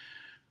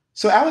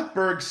 So Alec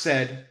Berg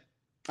said,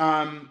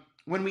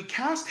 when we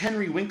cast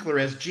Henry Winkler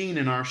as Gene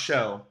in our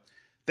show,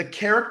 the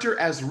character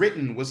as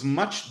written was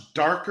much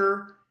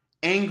darker,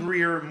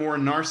 angrier, more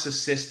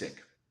narcissistic.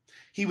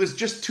 He was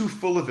just too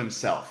full of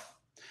himself.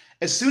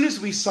 As soon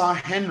as we saw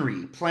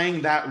Henry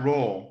playing that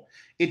role,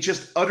 it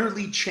just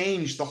utterly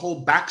changed the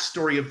whole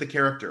backstory of the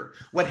character.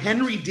 What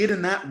Henry did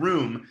in that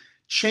room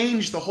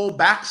changed the whole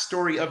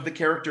backstory of the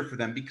character for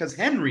them, because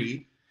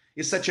Henry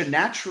is such a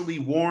naturally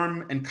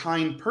warm and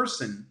kind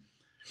person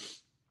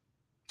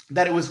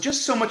that it was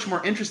just so much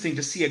more interesting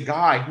to see a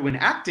guy who in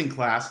acting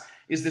class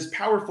is this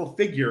powerful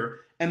figure,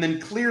 and then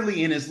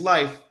clearly in his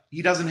life,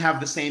 he doesn't have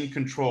the same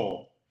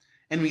control.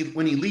 And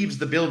when he leaves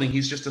the building,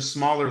 he's just a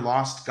smaller,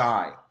 lost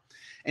guy.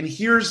 And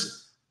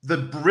here's the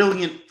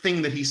brilliant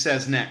thing that he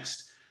says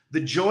next. The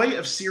joy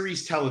of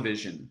series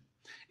television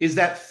is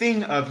that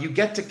thing of you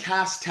get to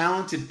cast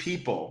talented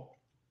people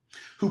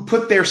who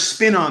put their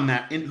spin on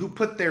that and who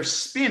put their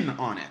spin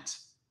on it.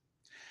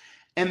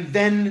 And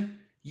then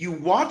you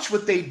watch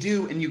what they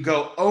do and you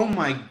go, oh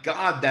my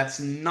God,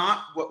 that's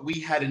not what we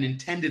had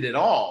intended at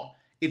all.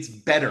 It's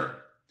better.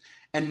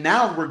 And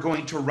now we're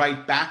going to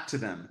write back to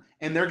them,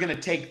 and they're going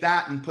to take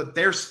that and put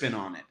their spin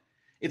on it.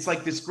 It's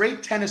like this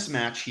great tennis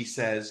match, he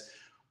says,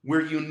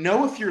 where you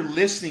know if you're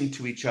listening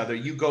to each other,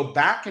 you go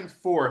back and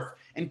forth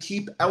and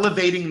keep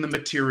elevating the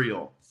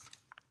material.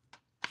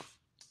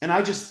 And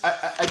I just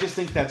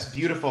think that's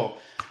beautiful.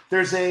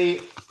 There's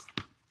a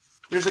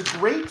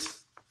great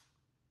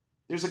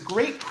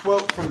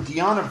quote from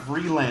Deanna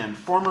Vreeland,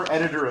 former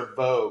editor of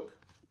Vogue.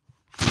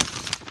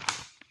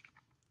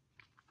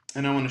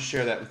 And I want to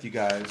share that with you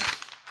guys.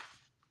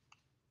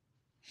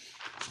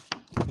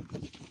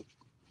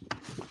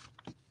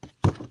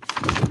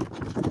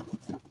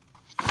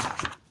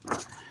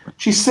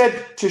 She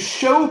said to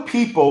show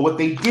people what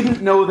they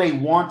didn't know they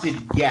wanted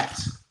yet.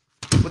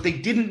 What they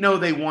didn't know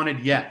they wanted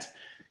yet.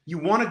 You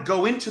want to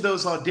go into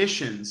those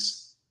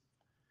auditions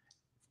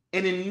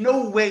and in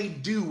no way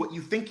do what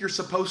you think you're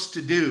supposed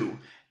to do.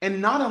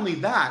 And not only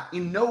that,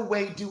 in no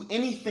way do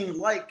anything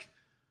like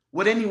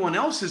what anyone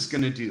else is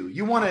going to do.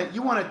 You want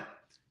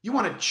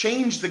to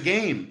change the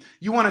game.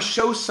 You want to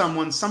show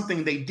someone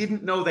something they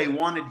didn't know they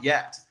wanted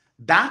yet.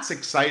 That's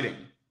exciting.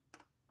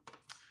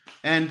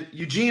 And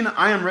Eugene,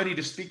 I am ready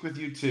to speak with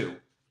you too.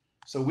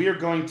 So I'm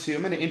going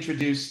to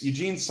introduce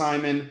Eugene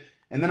Simon,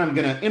 and then I'm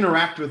going to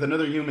interact with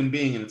another human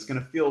being, and it's going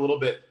to feel a little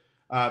bit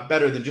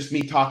better than just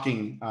me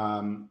talking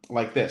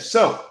like this.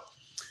 So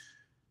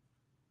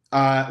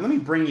let me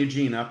bring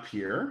Eugene up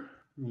here.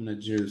 I'm going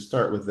to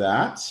start with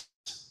that.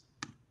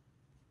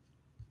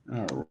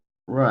 All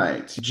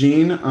right,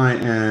 Eugene, I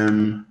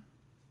am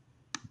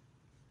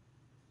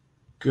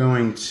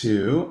going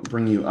to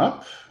bring you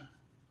up.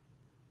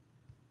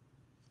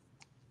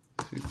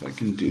 See if I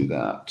can do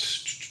that.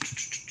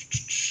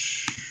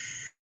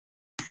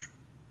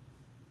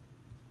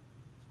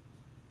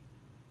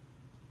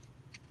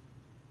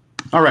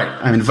 All right,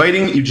 I'm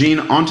inviting Eugene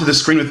onto the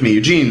screen with me.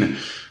 Eugene,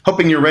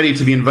 hoping you're ready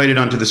to be invited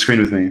onto the screen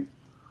with me.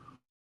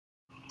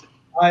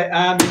 I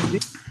am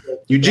indeed.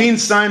 Eugene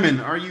Simon,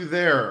 are you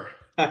there?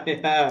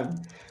 I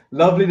am.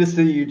 Lovely to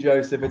see you,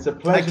 Joseph. It's a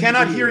pleasure. I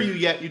cannot hear you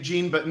yet,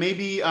 Eugene, but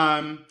maybe,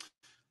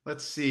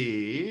 let's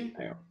see.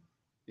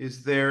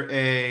 Is there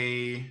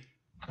a...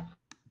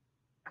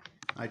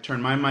 I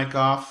turn my mic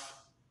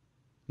off.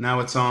 Now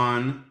it's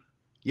on.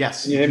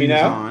 Yes, can you hear me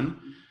now?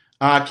 On.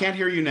 Can't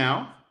hear you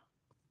now.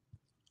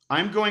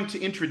 I'm going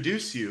to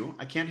introduce you.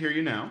 I can't hear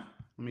you now.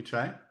 Let me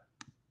try.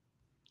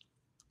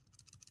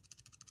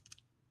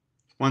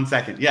 1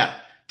 second. Yeah,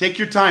 take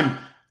your time.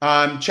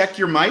 Check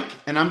your mic,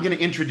 and I'm going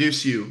to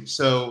introduce you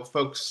so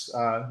folks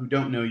who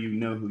don't know you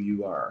know who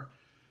you are.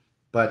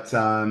 But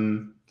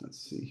Let's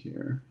see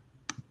here.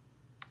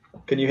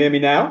 Can you hear me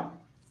now?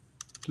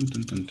 Dun,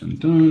 dun, dun, dun,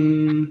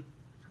 dun.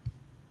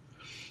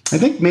 I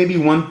think maybe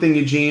one thing,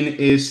 Eugene,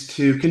 is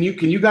to can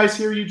you guys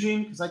hear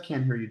Eugene? Because I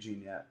can't hear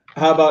Eugene yet.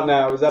 How about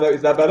now? Is that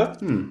better?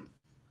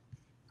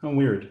 How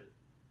weird.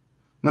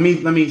 Let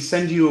me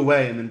send you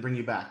away and then bring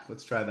you back.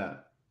 Let's try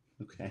that.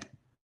 Okay.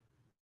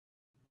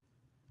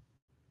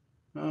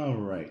 All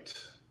right.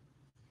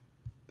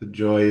 The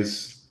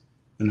joys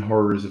and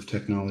horrors of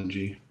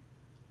technology.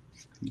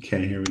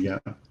 Okay, here we go.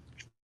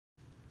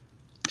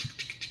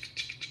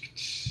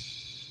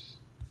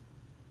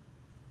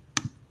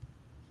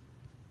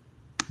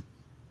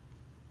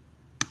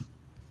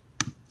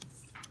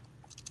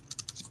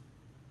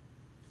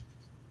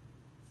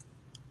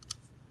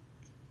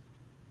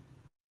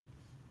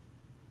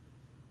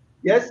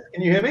 Yes,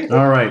 can you hear me?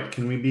 All right,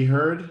 can we be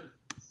heard?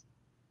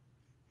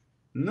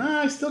 No,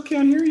 I still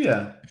can't hear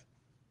you.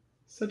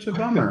 Such a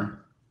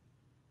bummer.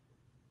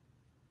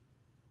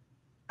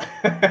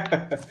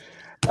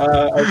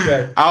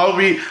 Okay.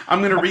 I'm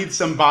going to read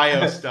some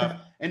bio stuff.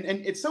 And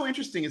it's so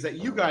interesting is that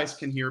you guys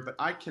can hear, but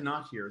I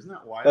cannot hear. Isn't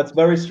that wild? That's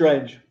very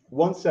strange.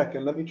 1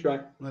 second, let me try.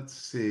 Let's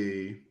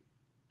see.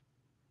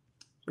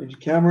 Change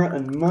camera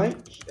and mic.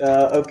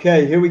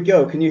 Okay, here we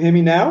go. Can you hear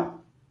me now?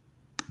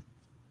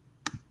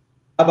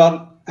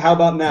 How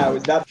about now?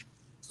 Is that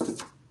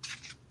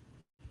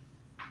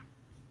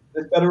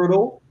better at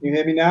all? Can you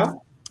hear me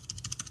now?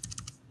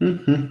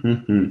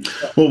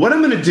 Well, what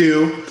I'm going to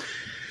do.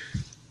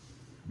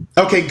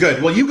 Okay,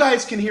 good. Well, you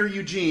guys can hear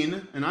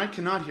Eugene, and I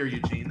cannot hear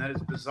Eugene. That is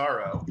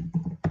bizarro.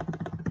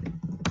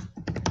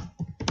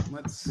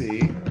 Let's see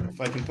if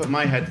I can put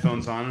my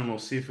headphones on, and we'll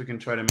see if we can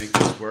try to make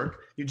this work.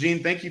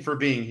 Eugene, thank you for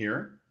being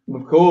here.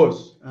 Of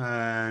course.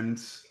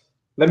 And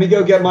let me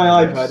go get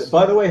my iPad.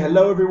 By the way,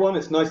 hello everyone.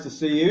 It's nice to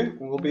see you.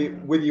 We'll be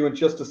with you in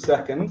just a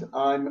second.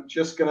 I'm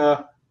just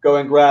gonna go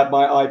and grab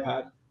my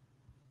iPad.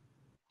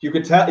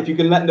 If you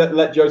can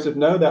let Joseph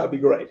know, that would be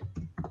great.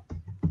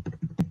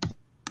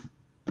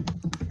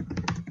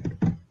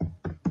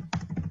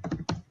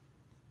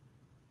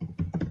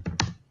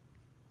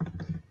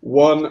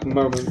 One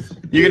moment.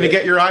 You're going to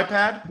get your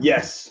iPad?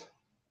 Yes.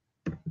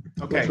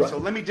 Okay, right. So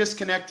let me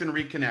disconnect and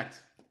reconnect.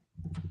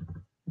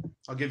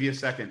 I'll give you a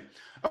second.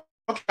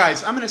 Okay,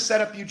 guys, I'm going to set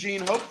up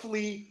Eugene.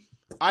 Hopefully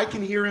I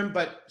can hear him,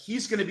 but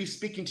he's going to be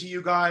speaking to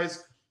you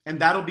guys, and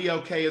that'll be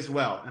okay as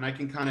well. And I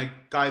can kind of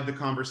guide the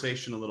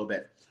conversation a little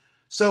bit.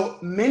 So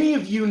many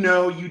of you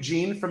know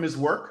Eugene from his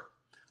work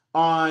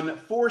on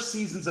 4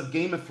 seasons of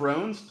Game of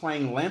Thrones,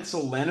 playing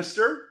Lancel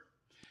Lannister.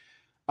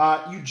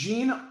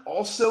 Eugene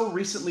also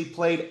recently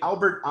played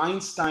Albert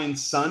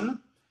Einstein's son,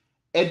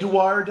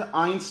 Edward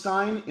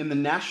Einstein, in the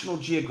National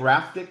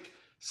Geographic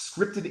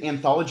scripted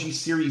anthology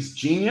series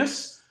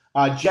Genius.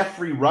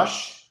 Jeffrey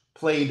Rush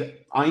played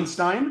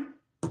Einstein.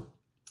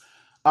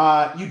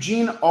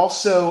 Eugene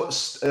also,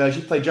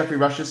 he played Jeffrey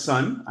Rush's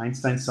son,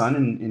 Einstein's son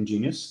in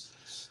Genius.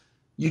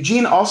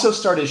 Eugene also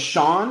starred as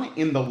Sean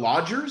in The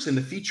Lodgers, in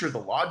the feature The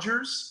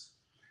Lodgers.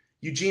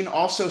 Eugene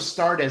also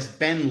starred as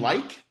Ben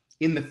Like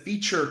in the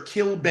feature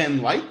Kill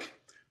Ben Like,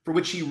 for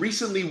which he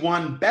recently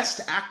won Best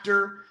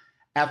Actor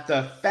at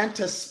the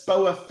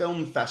Fantaspoa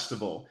Film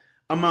Festival,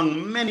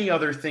 among many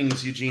other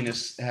things Eugene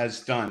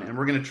has done. And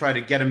we're going to try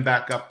to get him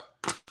back up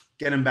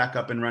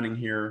and running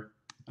here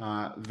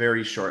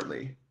very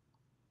shortly.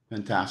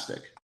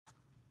 Fantastic.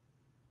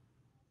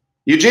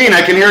 Eugene,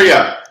 I can hear you.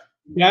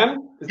 Yeah?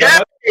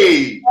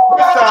 Yay!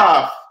 What's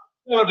up?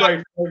 It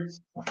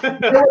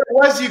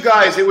was, you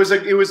guys. It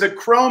was a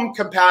Chrome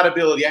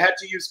compatibility. I had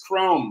to use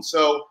Chrome,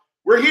 so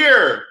we're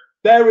here.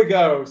 There we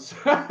go.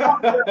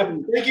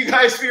 Thank you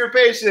guys for your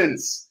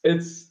patience.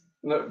 Dude,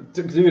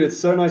 it's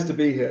so nice to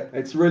be here.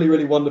 It's really,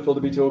 really wonderful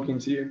to be talking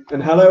to you.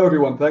 And hello,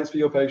 everyone. Thanks for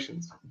your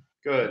patience.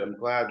 Good. I'm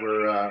glad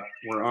we're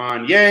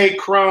on. Yay,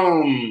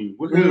 Chrome!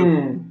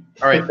 Woohoo!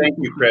 All right. Thank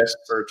you, Chris,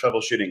 for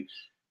troubleshooting.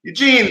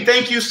 Eugene,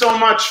 thank you so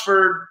much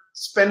for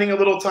spending a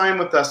little time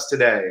with us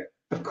today.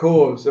 Of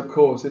course, of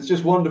course. It's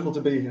just wonderful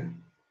to be here.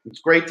 It's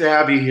great to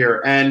have you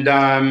here. And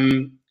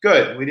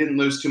good. We didn't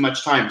lose too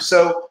much time.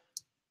 So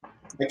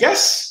I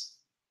guess,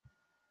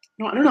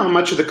 I don't know how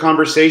much of the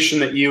conversation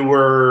that you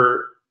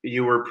were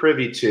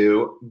privy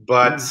to,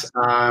 but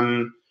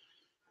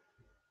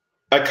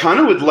I kind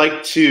of would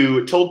like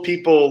to, told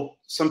people,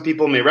 some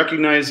people may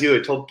recognize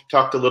you.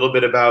 Talked a little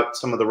bit about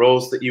some of the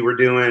roles that you were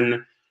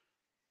doing.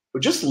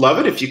 Would just love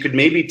it if you could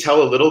maybe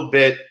tell a little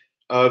bit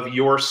of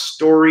your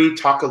story,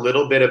 talk a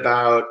little bit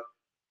about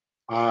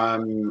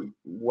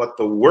what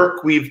the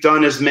work we've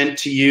done has meant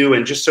to you,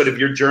 and just sort of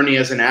your journey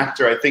as an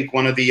actor. I think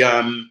one of the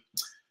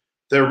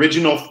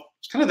original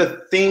kind of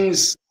the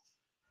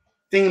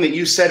thing that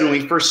you said when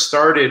we first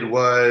started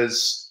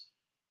was,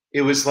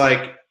 it was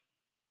like,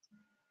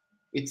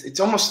 it's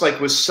almost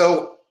like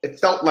it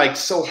felt like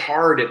so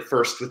hard at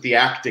first with the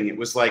acting. It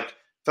was like,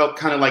 felt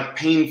kind of like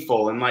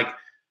painful, and like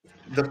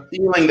the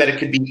feeling that it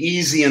could be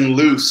easy and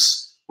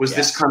loose was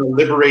this kind of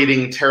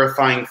liberating,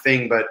 terrifying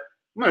thing. But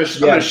I'm gonna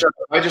shut up.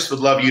 I just would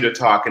love you to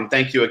talk, and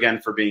thank you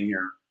again for being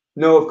here.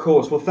 No, of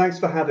course. Well, thanks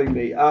for having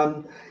me.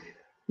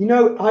 You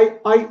know,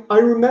 I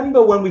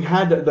remember when we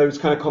had those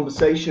kind of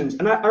conversations,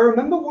 and I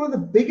remember one of the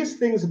biggest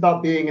things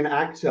about being an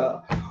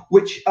actor,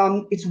 which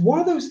it's one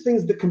of those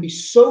things that can be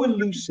so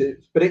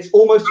elusive, but it's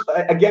almost,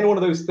 again, one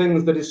of those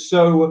things that is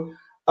so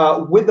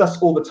with us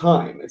all the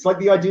time. It's like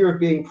the idea of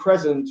being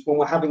present when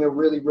we're having a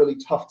really, really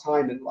tough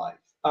time in life.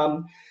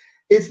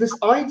 It's this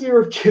idea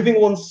of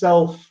giving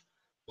oneself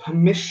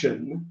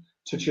permission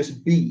to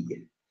just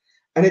be.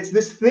 And it's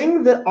this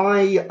thing that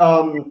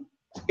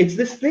it's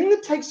this thing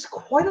that takes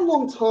quite a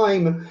long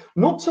time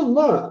not to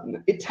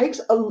learn. It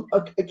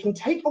can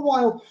take a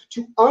while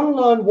to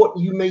unlearn what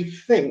you may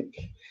think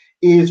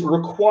is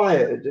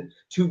required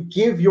to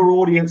give your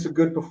audience a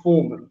good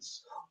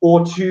performance,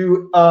 or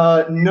to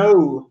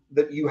know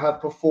that you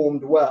have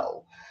performed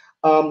well.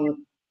 And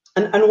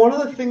one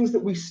of the things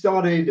that we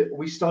started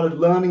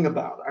learning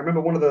about, I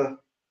remember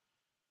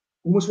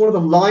almost one of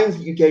the lines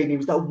that you gave me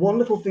was that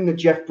wonderful thing that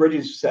Jeff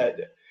Bridges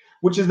said,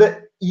 which is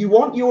that you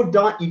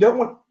don't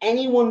want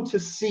anyone to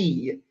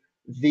see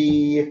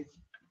you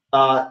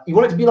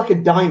want it to be like a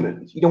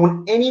diamond. You don't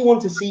want anyone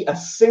to see a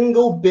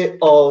single bit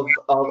of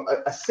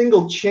a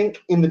single chink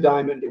in the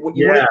diamond. You want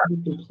it to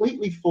be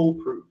completely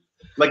foolproof.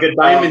 Like a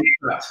diamond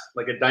cut.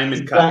 Like a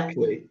diamond cut.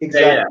 Exactly.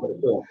 Yeah.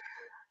 Cool.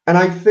 And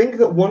I think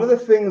that one of the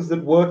things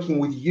that working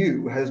with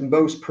you has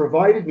most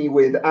provided me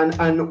with,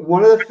 and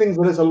one of the things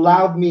that has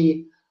allowed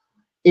me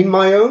in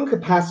my own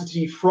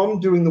capacity from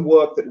doing the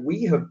work that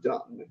we have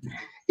done,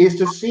 is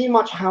to see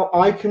much how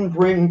I can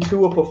bring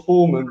to a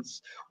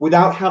performance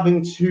without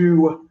having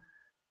to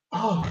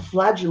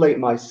flagellate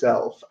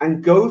myself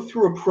and go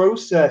through a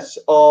process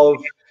of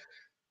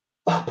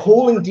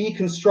appalling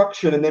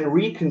deconstruction and then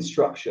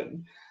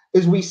reconstruction.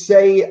 As we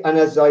say, and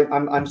as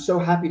I'm so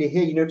happy to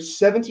hear,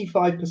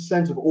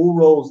 75% of all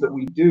roles that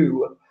we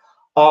do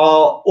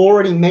are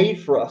already made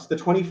for us. And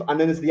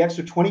then there's the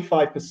extra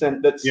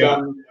 25% that's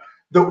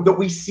that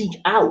we seek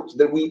out,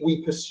 that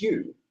we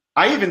pursue.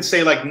 I even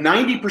say like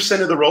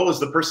 90% of the role is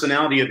the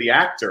personality of the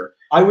actor.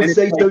 I would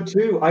say so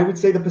too. I would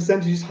say the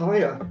percentage is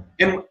higher.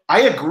 And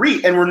I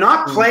agree. And we're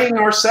not playing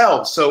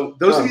ourselves. So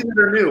those of you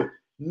that are new,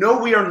 no,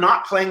 we are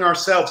not playing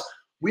ourselves.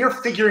 We are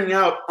figuring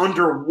out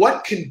under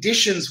what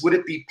conditions would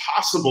it be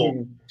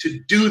possible to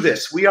do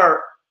this. We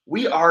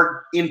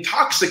are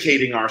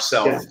intoxicating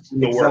ourselves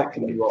in the work.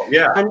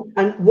 Yeah.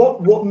 And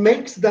what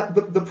makes that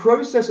the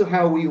process of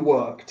how we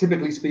work,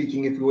 typically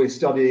speaking, if we're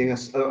studying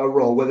a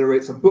role, whether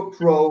it's a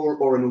booked role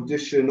or an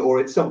audition, or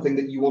it's something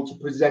that you want to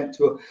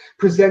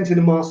present in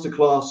a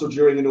masterclass or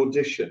during an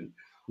audition,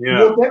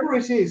 whatever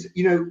it is,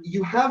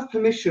 you have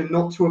permission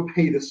not to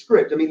obey the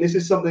script. I mean, this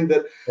is something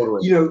that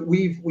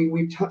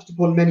we've touched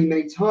upon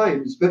many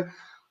times, but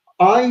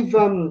I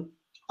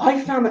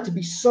found that to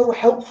be so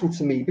helpful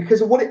to me,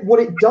 because what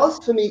it does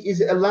for me is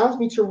it allows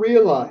me to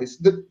realize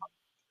that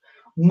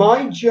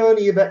my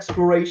journey of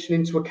exploration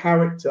into a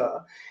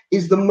character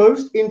is the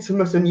most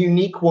intimate and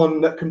unique one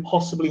that can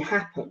possibly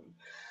happen.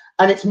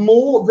 And it's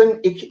more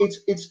than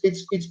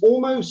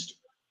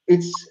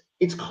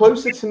it's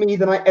closer to me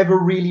than I ever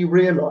really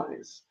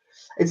realized.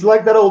 It's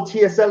like that old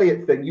T.S.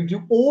 Eliot thing. You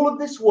do all of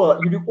this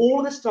work, you do all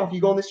of this stuff,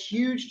 you go on this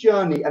huge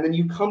journey, and then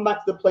you come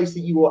back to the place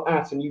that you were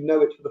at and you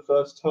know it for the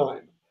first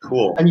time.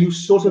 Cool. And you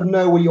sort of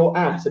know where you're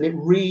at, and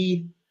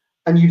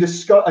you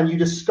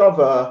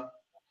discover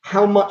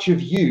how much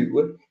of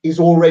you is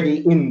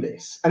already in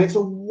this, and it's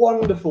a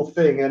wonderful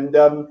thing, and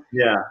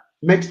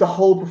makes the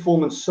whole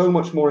performance so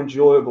much more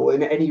enjoyable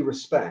in any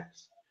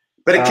respect.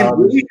 But it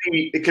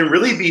can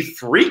really be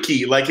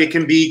freaky. Like, it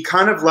can be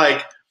kind of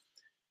like,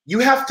 you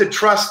have to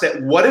trust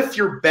that what if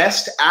your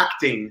best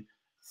acting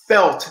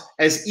felt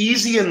as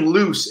easy and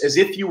loose as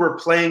if you were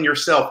playing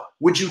yourself?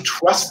 Would you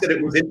trust that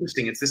it was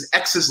interesting? It's this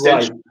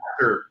existential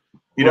factor,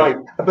 you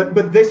know?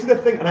 But this is the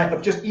thing, and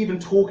I'm just even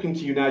talking to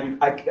you now,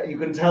 you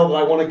can tell that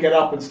I want to get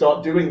up and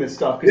start doing this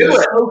stuff.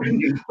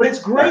 But it's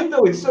great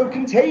though. It's so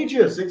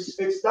contagious.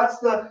 That's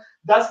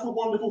the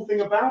wonderful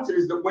thing about it,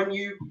 is that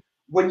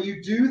when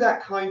you do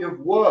that kind of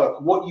work,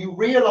 what you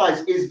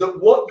realize is that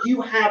what you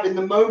have in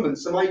the moment,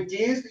 some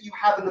ideas that you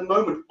have in the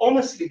moment,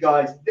 honestly,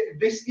 guys,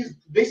 this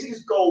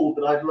is gold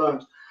that I've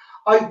learned.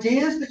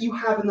 Ideas that you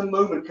have in the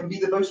moment can be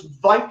the most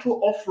vital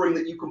offering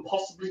that you can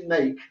possibly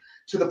make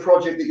to the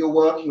project that you're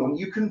working on.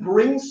 You can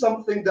bring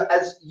something that,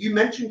 as you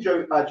mentioned,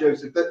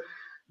 Joseph,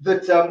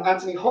 that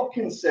Anthony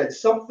Hopkins said,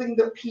 something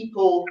that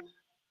people...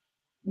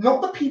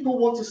 Not that people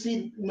want to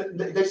see,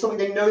 there's something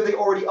they know they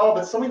already are,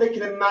 but something they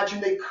can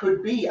imagine they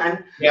could be.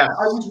 And I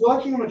was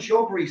working on a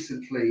job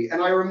recently,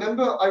 and I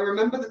remember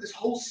that this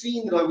whole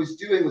scene that I was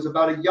doing was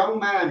about a young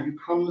man who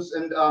comes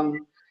and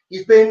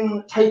he's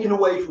been taken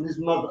away from his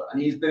mother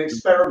and he's been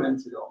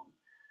experimented on.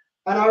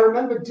 And I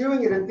remember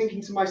doing it and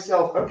thinking to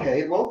myself,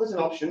 okay, well, there's an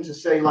option to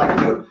say, like,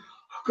 oh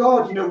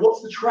God,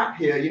 what's the trap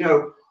here?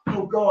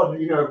 Oh God,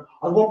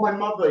 I want my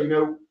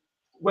mother,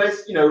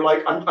 where's,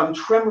 like, I'm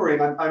tremoring,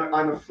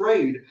 I'm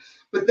afraid.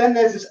 But then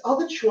there's this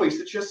other choice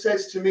that just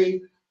says to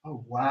me,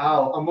 oh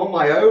wow, I'm on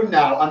my own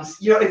now.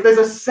 If there's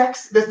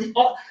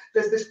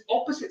there's this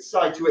opposite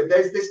side to it.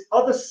 There's this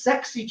other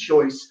sexy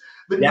choice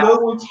that no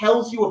one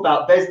tells you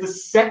about. There's the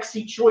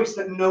sexy choice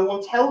that no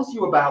one tells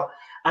you about.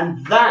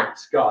 And that,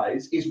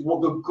 guys, is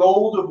what the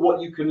gold of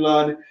what you can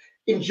learn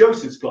in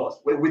Joseph's class,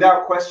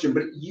 without question.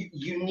 But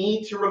you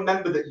need to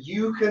remember that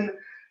you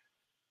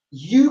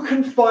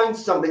can find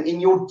something in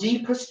your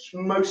deepest,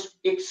 most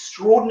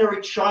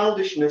extraordinary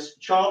childishness,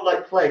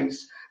 childlike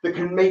place that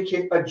can make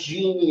it a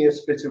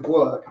genius bit of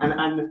work.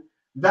 And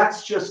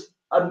that's just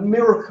a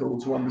miracle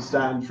to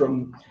understand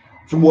from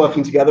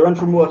working together and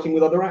from working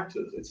with other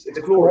actors. It's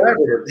glorious.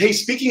 Hey,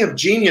 speaking of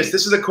genius,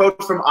 this is a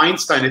quote from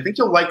Einstein. I think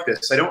you'll like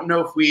this. I don't know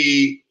if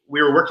we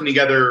were working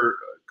together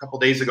a couple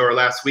days ago or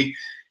last week.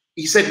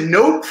 He said,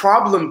 no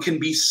problem can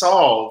be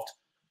solved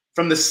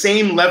from the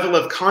same level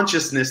of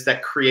consciousness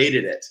that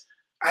created it.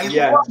 I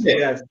love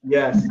it.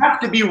 Yes. You have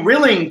to be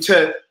willing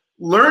to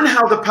learn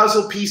how the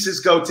puzzle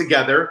pieces go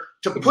together,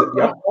 to put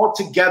them all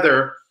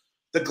together,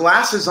 the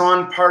glasses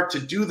on part, to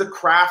do the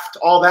craft,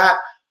 all that.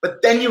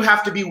 But then you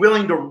have to be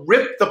willing to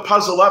rip the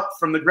puzzle up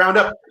from the ground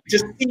up to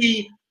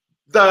see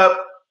the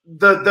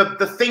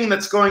thing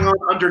that's going on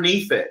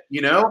underneath it,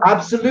 you know?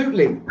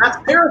 Absolutely. That's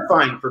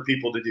terrifying for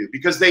people to do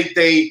because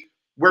they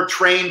were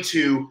trained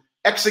to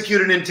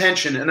execute an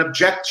intention, an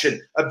objective,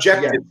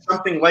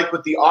 something like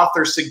what the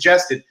author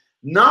suggested,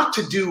 not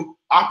to do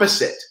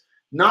opposite,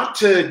 not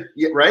to,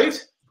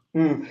 right?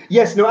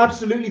 Yes, no,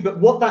 absolutely. But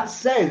what that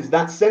says,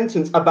 that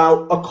sentence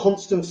about a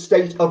constant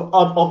state of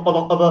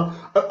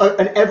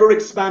an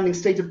ever-expanding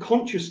state of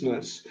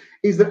consciousness,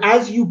 is that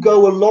as you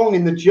go along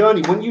in the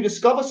journey, when you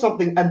discover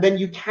something and then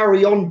you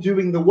carry on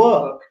doing the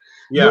work,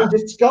 you'll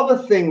discover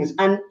things.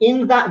 And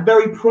in that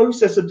very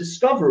process of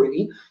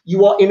discovery,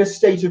 you are in a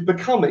state of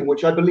becoming,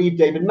 which I believe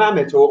David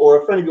Mamet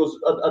or a friend of yours,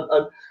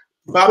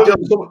 Bob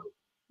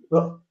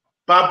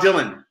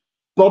Dylan.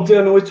 Bob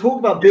Dylan always talked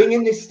about being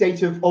in this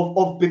state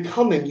of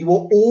becoming. You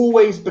are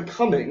always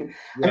becoming.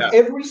 And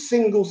every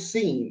single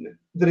scene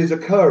that is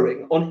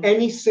occurring on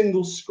any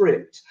single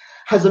script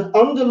has an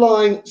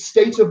underlying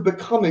state of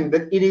becoming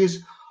that it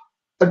is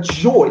a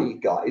joy,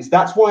 guys.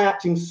 That's why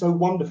acting's so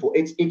wonderful.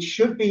 It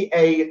should be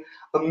a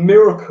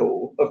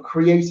miracle of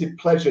creative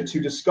pleasure to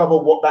discover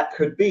what that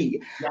could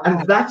be.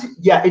 And that,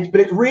 but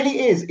it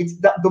really is. It's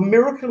that the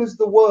miracle is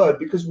the word,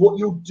 because what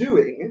you're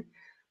doing.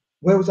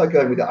 Where was I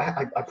going with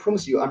that? I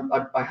promise you,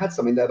 I had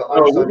something there.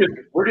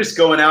 That we're just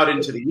going out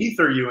into the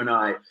ether, you and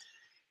I.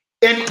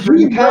 And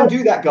you can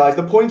do that, guys.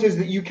 The point is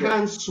that you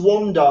can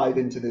swan dive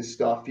into this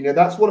stuff. You know,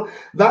 that's what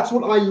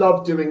I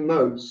love doing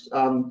most.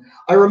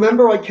 I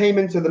remember I came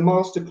into the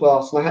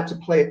masterclass and I had to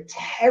play a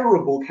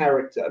terrible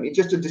character. I mean,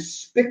 just a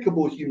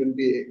despicable human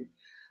being.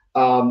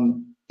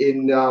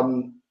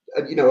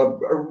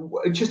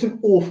 Just an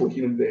awful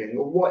human being,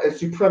 a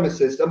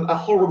supremacist, a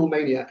horrible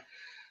maniac.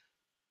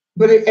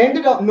 But it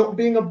ended up not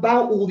being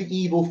about all the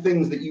evil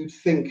things that you'd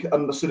think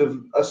a sort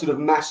of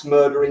mass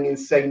murdering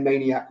insane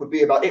maniac would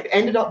be about. It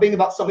ended up being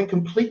about something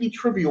completely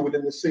trivial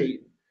within the scene.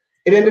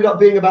 It ended up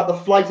being about the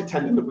flight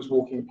attendant that was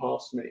walking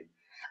past me.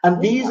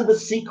 And these are the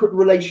secret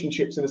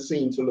relationships in a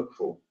scene to look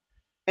for.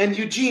 And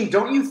Eugene,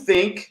 don't you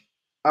think?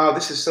 Oh,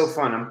 this is so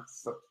fun! I'm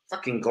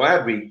fucking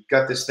glad we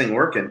got this thing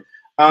working.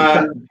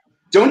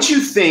 Don't you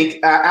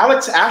think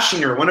Alex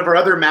Ashinger, one of our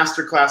other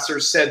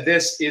masterclassers, said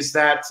this? Is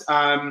that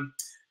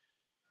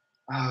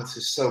oh, this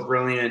is so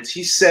brilliant.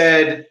 He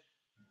said,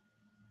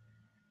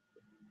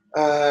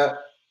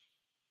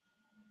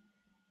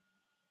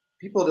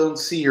 people don't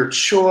see your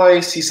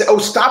choice. He said, oh,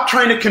 stop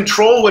trying to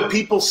control what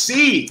people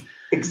see.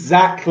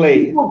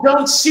 Exactly. People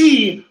don't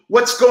see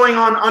what's going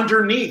on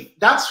underneath.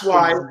 That's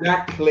why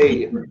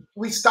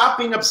we stop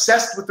being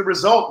obsessed with the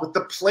result, with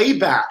the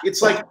playback.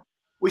 It's like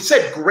we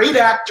said, great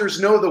actors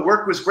know the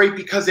work was great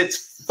because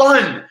it's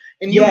fun.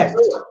 And you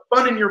feel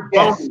fun in your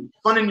bones,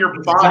 fun in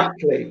your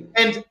body.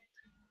 And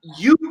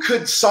you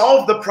could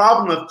solve the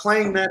problem of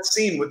playing that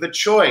scene with a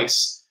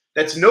choice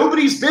that's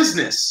nobody's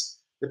business.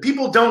 The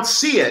people don't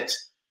see it,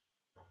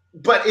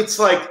 but it's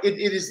like it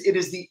is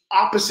the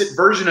opposite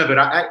version of it.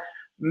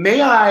 May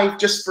I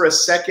just for a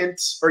second,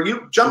 or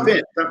you jump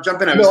in?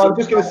 Jump in. No, I'm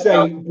just going to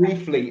say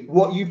briefly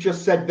what you've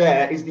just said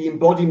there is the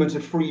embodiment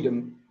of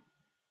freedom.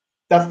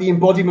 That's the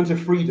embodiment of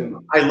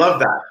freedom. I love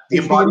that.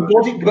 But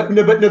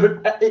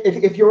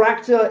if your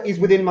actor is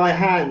within my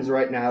hands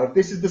right now, if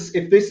this is the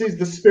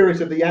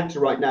spirit of the actor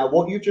right now,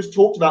 what you've just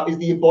talked about is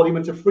the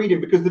embodiment of freedom.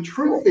 Because the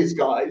truth is,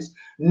 guys,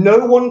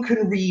 no one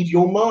can read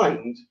your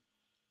mind.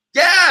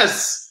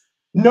 Yes.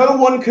 No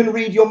one can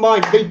read your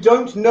mind. They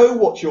don't know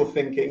what you're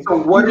thinking. So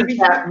what does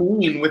that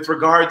mean with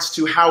regards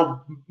to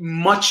how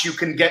much you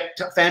can get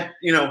to,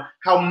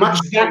 how much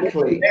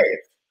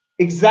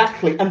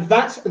Exactly, and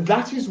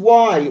that is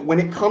why when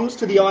it comes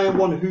to the I Am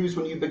One Who's,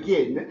 when you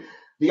begin,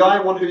 the I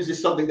Am One Who's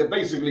is something that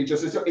basically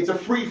just it's a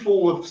free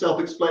form of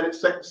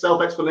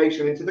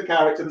self-explanation into the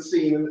character, the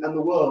scene, and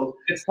the world.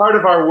 It's part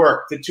of our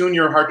work to tune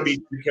your heartbeat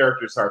to the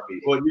character's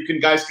heartbeat. Well,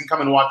 guys can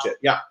come and watch it.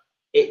 Yeah.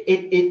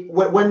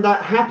 When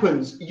that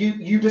happens,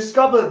 you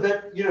discover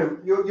that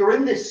you're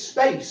in this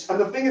space, and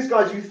the thing is,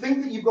 guys, you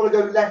think that you've got to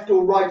go left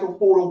or right or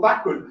forward or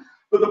backward,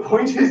 but the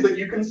point is that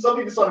you can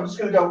suddenly decide I'm just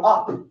going to go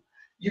up.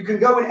 you can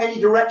go in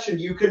any direction.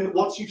 You can,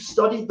 once you've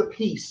studied the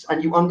piece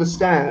and you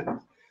understand,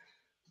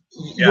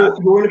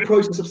 you're in a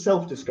process of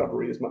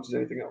self-discovery as much as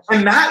anything else.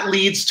 And that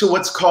leads to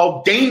what's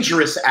called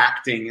dangerous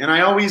acting. And I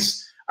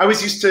always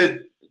used to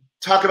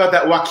talk about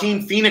that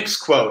Joaquin Phoenix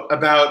quote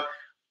about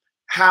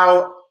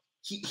how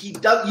he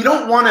does, you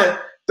don't want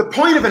to, the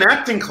point of an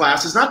acting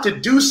class is not to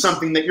do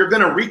something that you're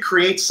going to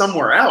recreate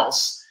somewhere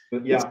else.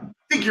 It's to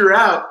figure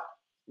out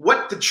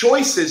what the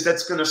choice is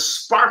that's going to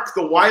spark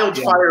the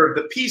wildfire of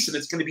the piece, and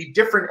it's going to be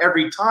different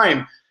every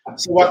time.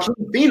 So Joaquin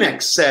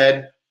Phoenix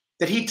said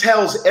that he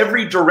tells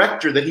every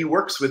director that he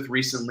works with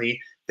recently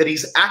that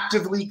he's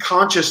actively,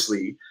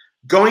 consciously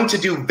going to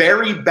do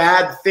very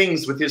bad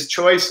things with his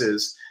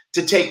choices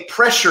to take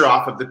pressure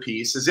off of the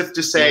piece, as if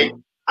to say,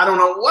 I don't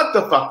know what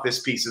the fuck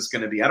this piece is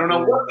going to be. I don't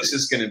know what this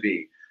is going to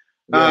be.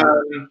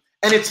 And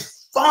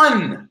it's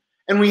fun.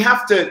 And we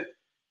have to,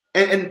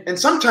 and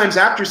sometimes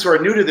actors who are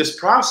new to this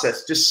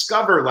process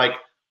discover like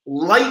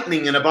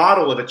lightning in a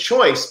bottle of a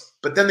choice,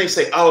 but then they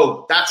say,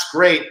 oh, that's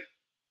great,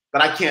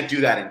 but I can't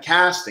do that in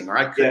casting, or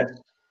I could.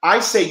 I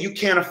say you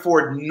can't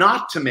afford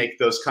not to make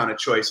those kind of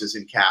choices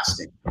in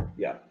casting.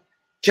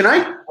 Can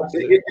I,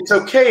 it's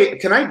okay,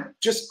 can I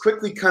just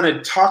quickly kind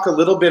of talk a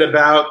little bit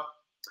about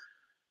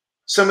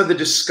some of the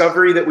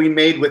discovery that we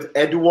made with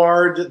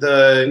Edward,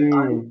 the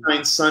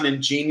Einstein's son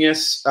and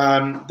genius?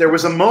 There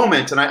was a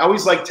moment, and I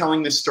always like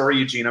telling this story,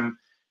 Eugene. I'm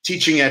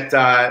teaching at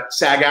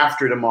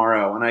SAG-AFTRA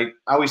tomorrow, and I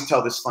always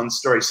tell this fun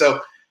story. So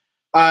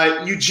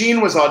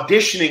Eugene was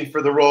auditioning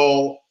for the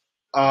role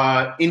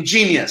in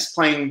Genius,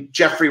 playing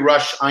Jeffrey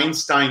Rush,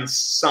 Einstein's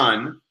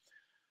son.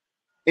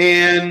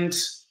 And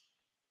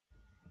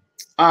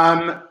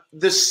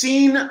the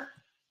scene,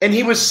 and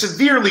he was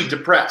severely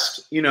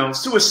depressed, you know,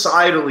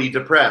 suicidally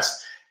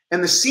depressed.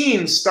 And the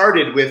scene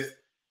started with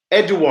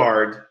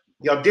Edward,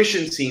 the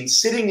audition scene,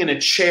 sitting in a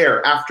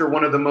chair after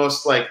one of the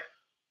most like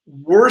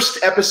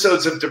worst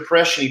episodes of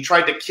depression. He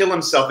tried to kill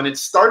himself, and it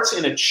starts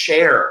in a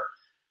chair,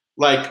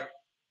 like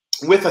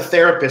with a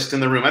therapist in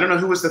the room. I don't know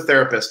who was the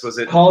therapist. Was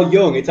it Carl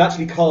Jung? It's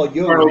actually Carl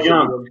Jung. Carl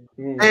Jung.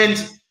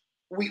 And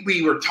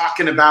we were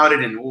talking about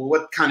it and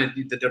what kind of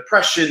the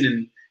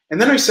depression,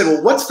 and then I said,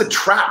 well, what's the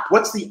trap?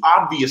 What's the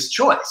obvious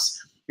choice?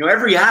 You know,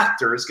 every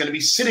actor is going to be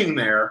sitting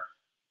there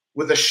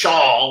with a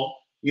shawl,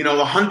 you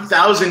know,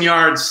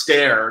 1,000-yard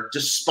stare,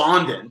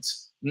 despondent,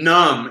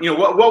 numb. You know,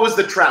 what was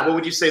the trap? What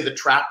would you say the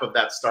trap of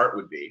that start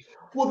would be?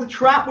 Well, the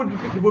trap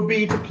would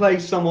be to play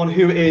someone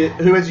who,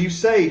 as you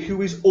say,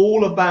 who is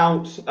all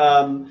about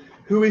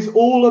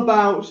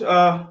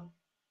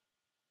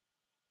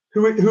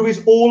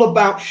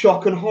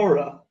shock and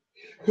horror,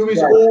 who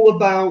is all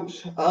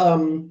about.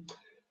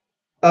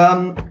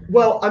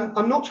 Well,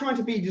 I'm not trying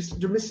to be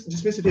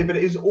dismissive here, but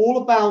it is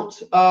all about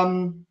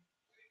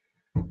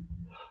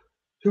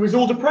who is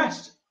all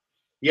depressed.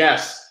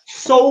 Yes.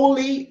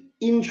 Solely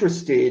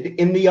interested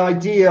in the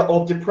idea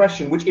of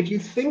depression, which, if you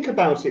think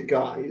about it,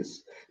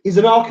 guys, is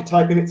an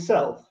archetype in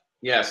itself.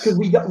 Yes. Because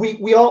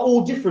we are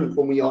all different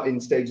when we are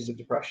in stages of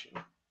depression.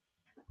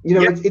 You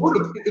know, it's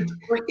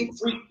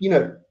you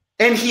know.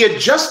 And he had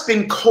just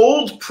been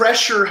cold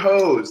pressure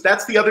hosed.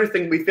 That's the other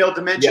thing we failed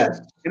to mention. Yes.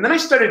 And then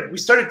we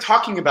started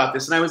talking about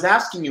this, and I was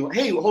asking you,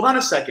 hey, hold on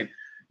a second.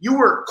 You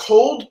were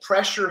cold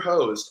pressure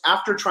hosed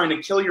after trying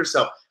to kill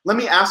yourself. Let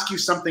me ask you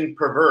something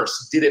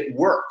perverse. Did it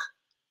work?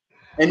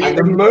 And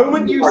the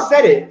moment you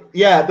said it,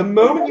 the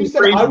moment you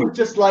said it, I was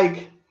just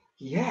like,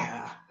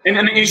 yeah. And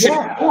then you said,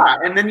 yeah.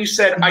 And then you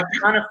said, I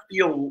kind of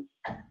feel,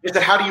 I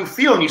said, how do you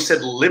feel? And you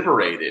said,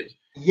 liberated.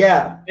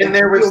 Yeah. And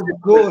there was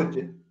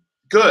good.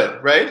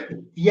 Good, right?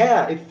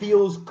 Yeah, it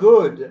feels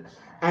good.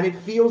 And it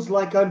feels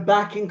like I'm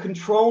back in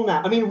control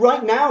now. I mean,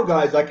 right now,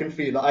 guys, I can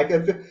feel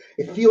it.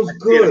 It feels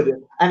good.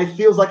 And it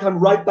feels like I'm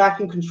right back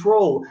in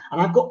control.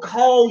 And I've got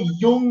Carl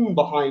Jung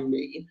behind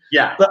me.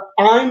 Yeah. But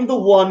I'm the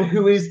one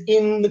who is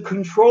in the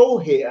control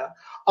here.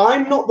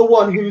 I'm not the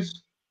one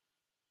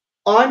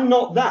I'm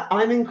not that.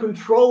 I'm in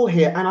control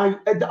here. And I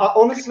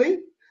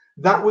honestly,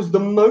 that was the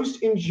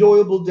most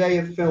enjoyable day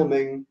of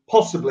filming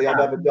possibly I've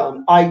ever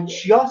done. I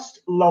just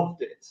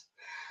loved it.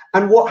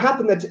 And what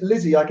happened there,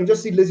 Lizzie, I can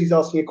just see Lizzie's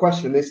asking a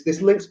question.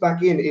 This links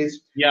back in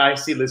is I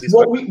see Lizzie's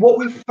what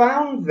we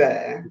found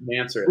there,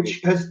 answer,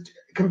 which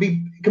can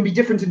be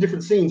different in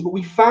different scenes, but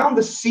we found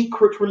the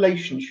secret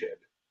relationship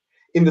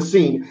in the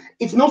scene.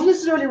 It's not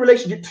necessarily a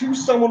relationship to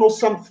someone or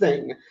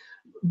something,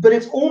 but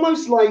it's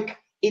almost like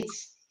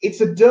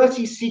it's a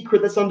dirty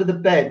secret that's under the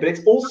bed, but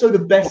it's also the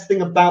best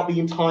thing about the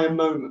entire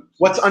moment.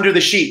 What's under the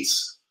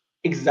sheets?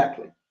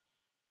 Exactly.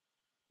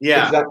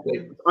 Yeah.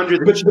 Exactly. Under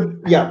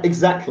the yeah,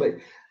 exactly.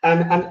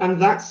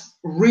 And that's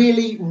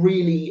really,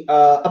 really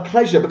a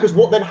pleasure, because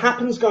what then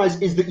happens, guys,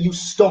 is that you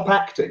stop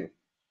acting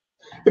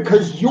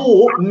because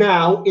you're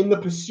now in the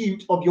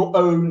pursuit of your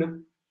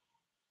own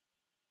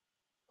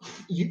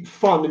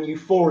fun and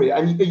euphoria.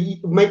 And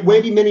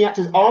maybe many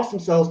actors ask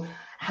themselves,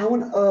 how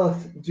on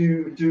earth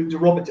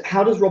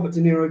how does Robert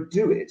De Niro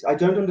do it? I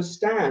don't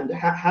understand.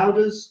 How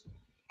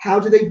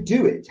do they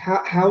do it?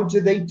 How do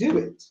they do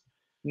it?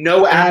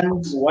 No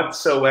acting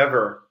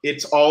whatsoever.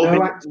 It's all No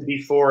been acting.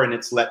 before and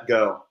it's let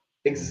go.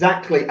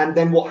 Exactly. And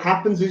then what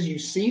happens is you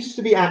cease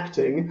to be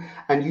acting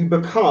and you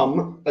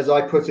become, as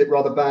I put it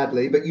rather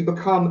badly, but you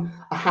become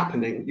a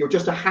happening. You're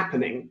just a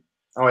happening.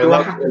 Oh, I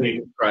love how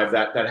you describe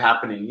that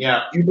happening.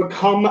 Yeah. You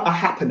become a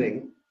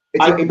happening.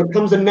 It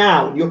becomes a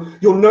noun.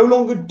 You're no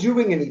longer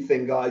doing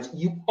anything, guys.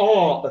 You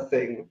are a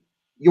thing.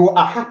 You're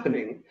a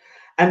happening.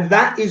 And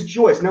that is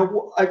joyous.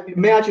 Now,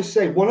 may I just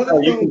say, one of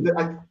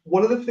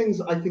the things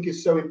I think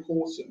is so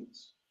important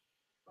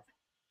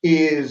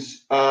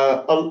is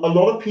a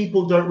lot of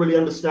people don't really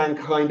understand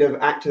kind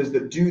of actors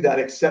that do that,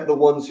 except the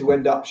ones who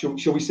end up,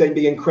 shall we say,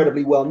 being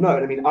incredibly well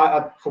known. I mean,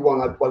 for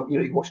one,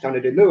 you watch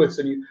Daniel Day-Lewis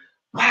and you,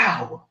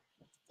 wow,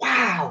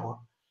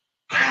 how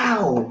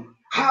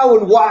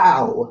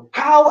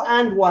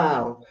and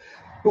wow.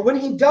 But when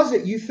he does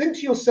it, you think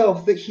to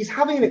yourself that he's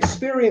having an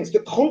experience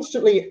that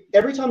constantly,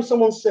 every time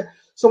someone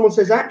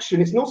says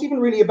action, it's not even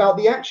really about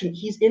the action.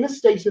 He's in a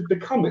state of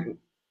becoming.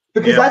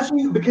 Because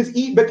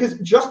because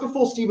just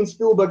before Steven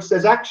Spielberg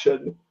says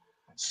action,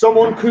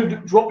 someone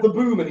could drop the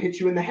boom and hit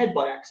you in the head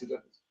by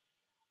accident,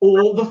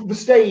 or the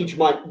stage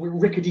might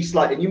rickety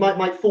slightly, and you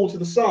might fall to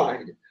the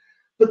side.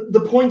 But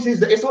the point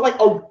is that it's not like,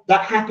 oh,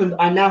 that happened,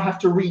 I now have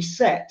to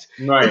reset.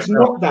 Right, it's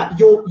not that.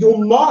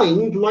 Your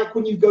mind, like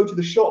when you go to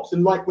the shops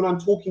and like when I'm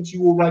talking to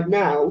you all right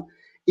now,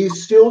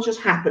 is still just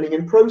happening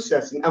and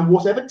processing, and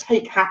whatever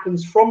take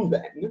happens from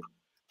then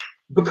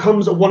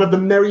becomes one of the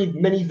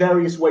many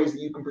various ways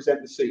that you can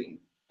present the scene,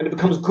 and it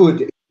becomes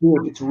good.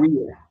 It's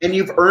real. And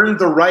you've earned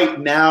the right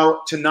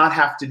now to not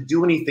have to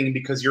do anything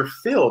because you're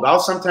filled.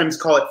 I'll sometimes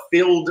call it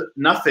filled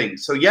nothing.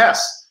 So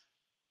yes,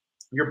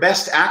 your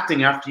best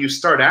acting after you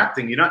start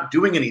acting, you're not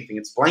doing anything.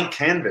 It's blank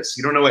canvas.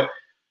 You don't know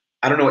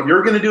I don't know what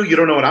you're going to do. You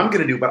don't know what I'm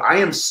going to do, but I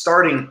am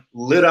starting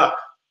lit up.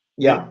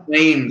 Yeah.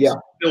 Flames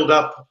filled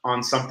up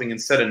on something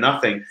instead of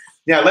nothing.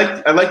 Yeah.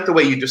 I like the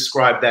way you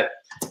described that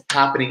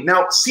happening.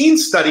 Now, scene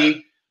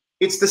study,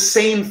 it's the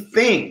same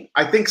thing.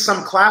 I think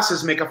some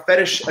classes make a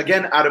fetish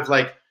again out of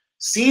like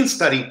scene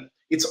study.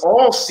 It's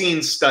all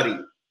scene study.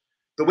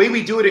 The way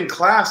we do it in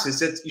class is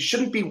that you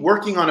shouldn't be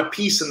working on a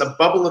piece in the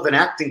bubble of an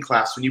acting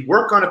class. When you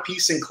work on a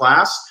piece in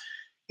class,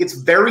 it's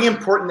very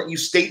important that you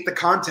state the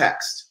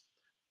context.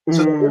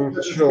 So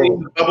sure. In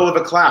the bubble of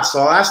a class.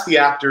 So I'll ask the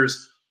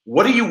actors,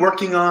 what are you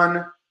working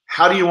on?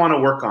 How do you want to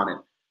work on it?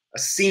 A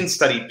scene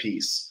study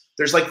piece.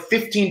 There's like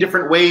 15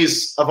 different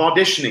ways of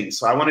auditioning.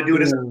 So I want to do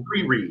it as a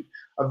pre-read,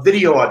 a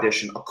video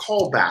audition, a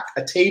callback,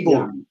 a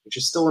table read, which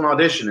is still an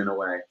audition in a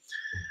way.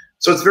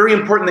 So it's very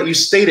important that you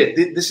state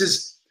it. This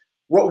is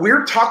what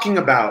we're talking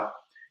about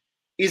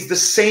is the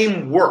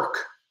same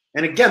work.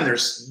 And again,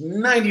 there's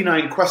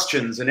 99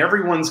 questions and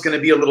everyone's going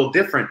to be a little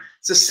different.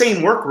 It's the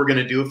same work we're going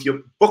to do if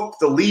you book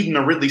the lead in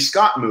a Ridley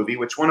Scott movie,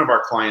 which one of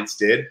our clients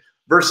did,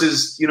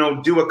 versus, you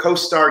know, do a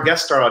co-star,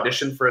 guest star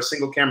audition for a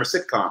single camera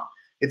sitcom.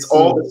 It's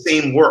all the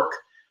same work.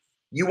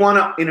 You want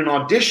to, in an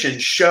audition,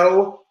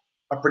 show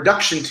a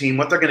production team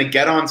what they're going to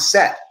get on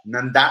set, and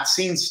then that's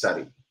scene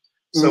study.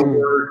 So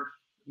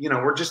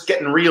we're just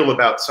getting real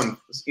about some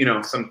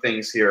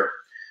things here.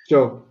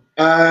 Sure.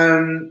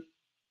 Yeah,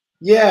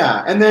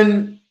 and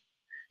then,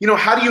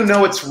 how do you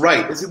know it's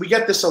right? We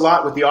get this a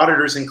lot with the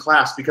auditors in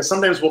class, because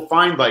sometimes we'll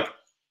find like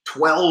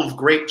 12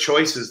 great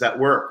choices that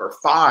work, or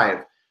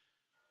 5.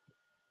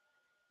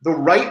 The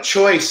right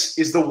choice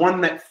is the one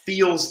that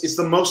is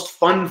the most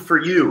fun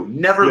for you,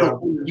 never the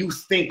one you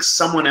think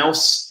someone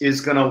else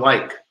is going to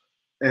like,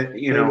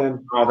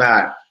 all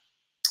that.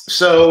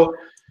 So,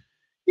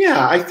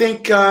 yeah, I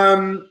think,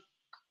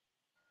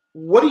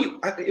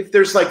 if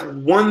there's like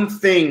one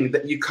thing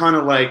that you kind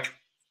of like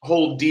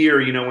hold dear,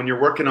 when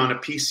you're working on a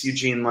piece,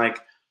 Eugene, like,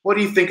 what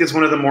do you think is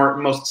one of the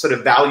most sort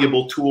of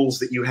valuable tools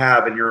that you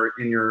have in your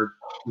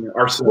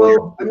arsenal?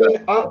 Well, I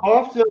mean,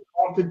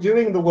 after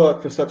doing the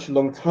work for such a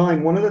long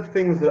time, one of the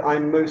things that I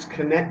most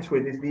connect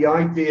with is the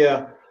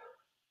idea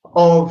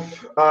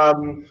of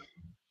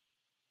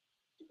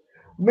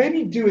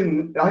maybe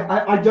doing.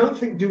 I don't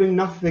think doing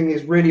nothing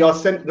is really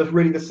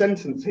the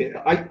sentence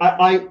here.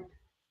 I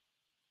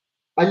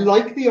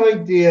like the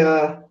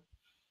idea.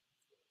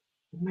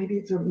 Maybe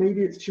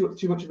it's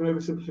too much of an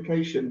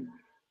oversimplification,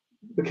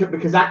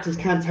 because actors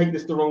can take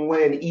this the wrong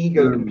way, and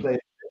ego can play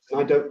it.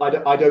 And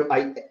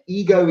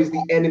ego is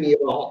the enemy of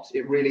art.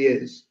 It really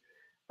is.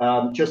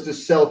 Just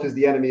as self is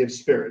the enemy of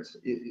spirit.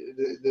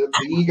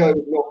 The ego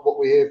is not what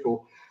we're here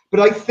for. But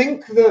I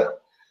think that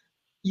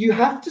you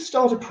have to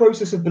start a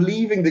process of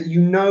believing that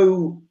you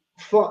know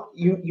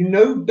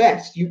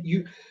best.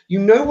 You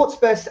know what's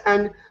best,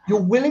 and you're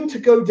willing to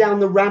go down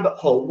the rabbit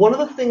hole. One of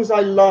the things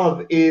I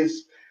love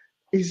is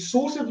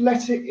sort of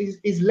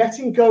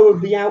letting go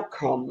of the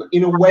outcome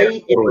in a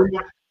way.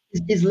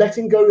 Is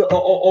letting go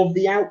of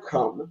the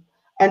outcome,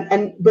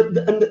 but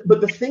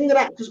the thing that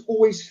actors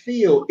always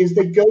feel is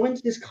they go into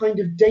this kind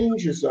of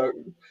danger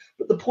zone.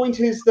 But the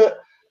point is that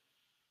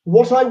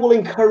what I will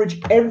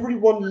encourage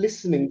everyone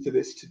listening to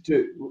this to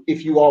do,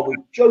 if you are with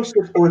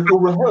Joseph or if you're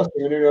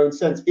rehearsing in your own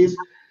sense, is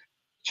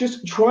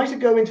just try to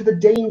go into the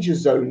danger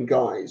zone,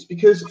 guys,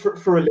 because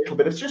for a little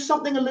bit, it's just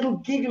something a little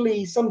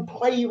giggly, some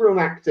playroom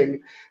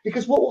acting,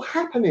 because what will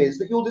happen is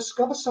that you'll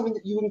discover something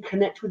that you can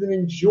connect with and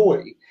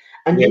enjoy,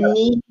 and you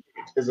need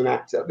it as an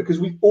actor, because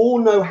we all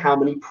know how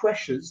many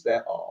pressures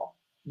there are.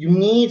 You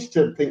need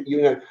to think,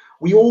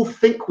 we all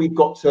think we've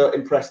got to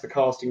impress the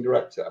casting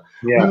director.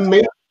 We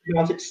make it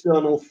about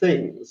external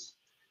things.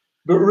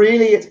 But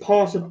really, it's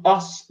part of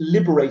us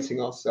liberating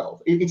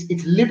ourselves.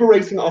 It's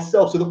liberating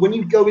ourselves so that when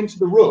you go into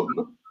the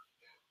room,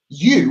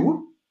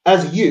 you,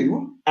 as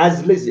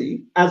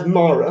Lizzie, as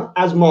Mara,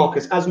 as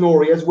Marcus, as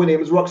Nori, as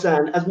William, as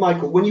Roxanne, as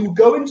Michael, when you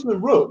go into the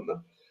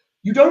room,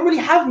 you don't really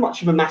have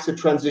much of a massive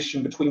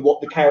transition between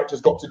what the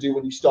character's got to do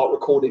when you start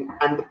recording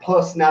and the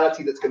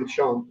personality that's going to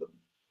charm them.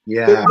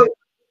 Yeah.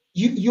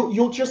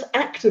 You'll just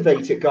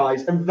activate it,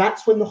 guys, and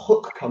that's when the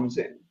hook comes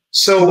in.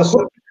 So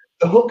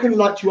the hook can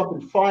light you up in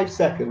 5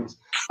 seconds.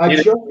 I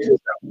just did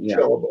a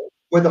job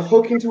where the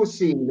hook into a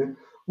scene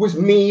was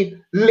me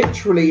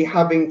literally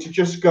having to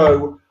just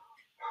go,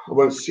 I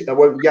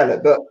won't yell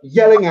it, but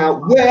yelling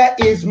out, "Where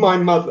is my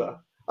mother?"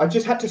 I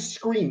just had to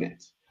scream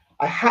it.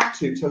 I had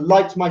to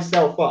light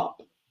myself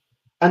up.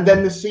 And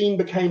then the scene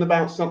became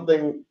about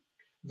something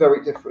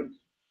very different.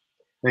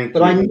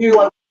 But I knew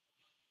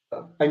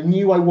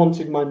I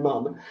wanted my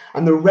mum,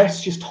 and the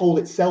rest just told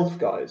itself,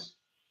 guys.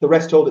 The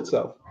rest told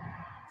itself.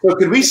 So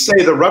could we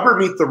say the rubber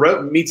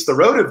meets the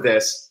road of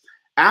this?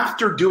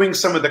 After doing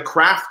some of the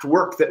craft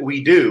work that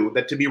we do,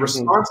 that to be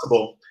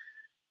responsible,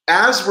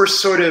 as we're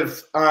sort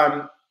of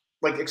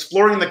like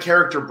exploring the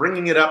character,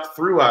 bringing it up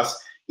through us,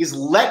 is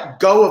let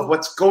go of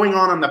what's going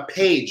on the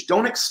page.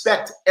 Don't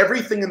expect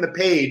everything in the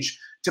page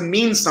to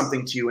mean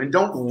something to you, and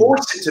don't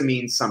force it to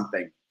mean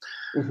something.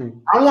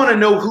 I want to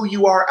know who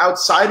you are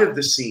outside of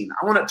the scene.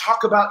 I want to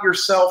talk about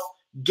yourself.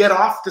 Get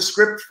off the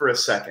script for a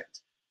second.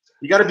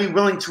 You got to be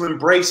willing to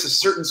embrace a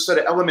certain sort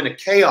of element of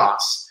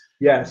chaos.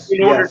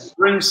 In order to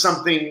bring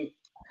something,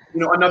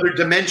 another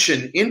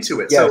dimension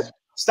into it. So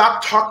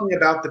stop talking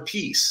about the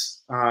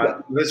piece.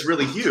 That's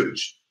really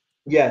huge.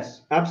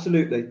 Yes,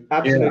 absolutely.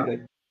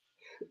 Absolutely.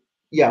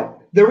 Yeah.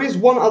 There is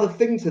one other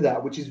thing to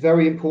that, which is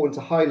very important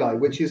to highlight,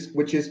 which is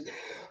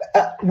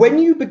when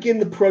you begin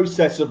the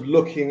process of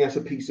looking at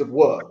a piece of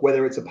work,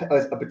 whether it's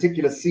a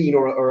particular scene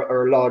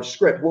or a large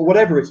script, or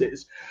whatever it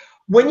is,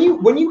 when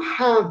you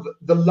have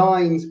the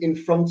lines in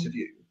front of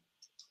you,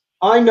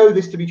 I know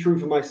this to be true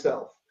for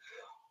myself.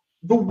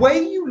 The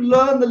way you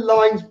learn the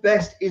lines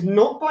best is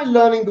not by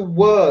learning the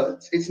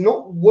words. It's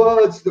not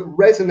words that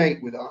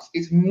resonate with us.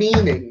 It's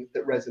meaning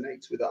that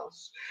resonates with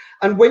us.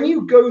 And when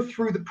you go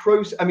through the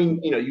process, I mean,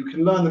 you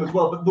can learn them as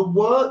well, but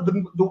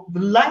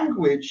the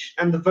language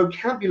and the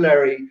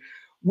vocabulary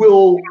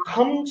will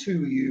come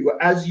to you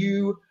as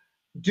you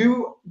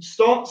do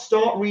start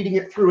reading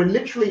it through. And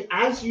literally,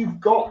 as you've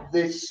got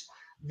this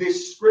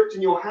script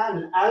in your hand,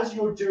 and as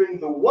you're doing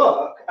the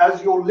work,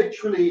 as you're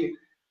literally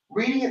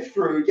reading it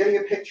through, getting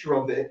a picture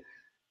of it,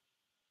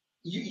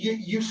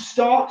 you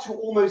start to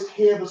almost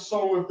hear the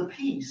song of the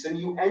piece, and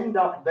you end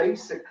up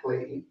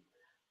basically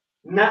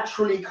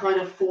naturally kind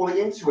of falling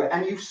into it.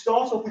 And you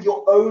start off with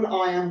your own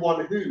I am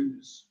one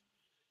who's.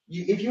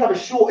 If you have a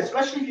short,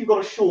 especially if you've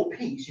got a short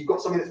piece, you've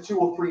got something that's 2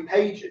 or 3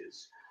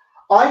 pages.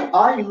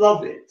 I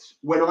love it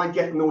when I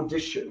get an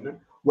audition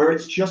where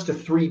it's just a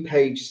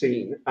 3-page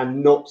scene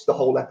and not the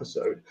whole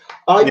episode.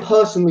 I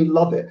personally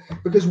love it,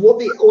 because what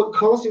the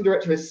casting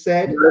director has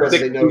said, whether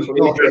they know it or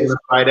not,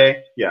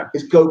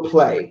 is go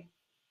play.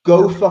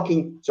 Go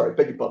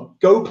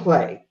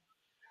play.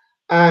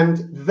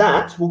 And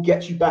that will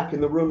get you back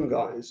in the room,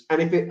 guys.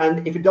 And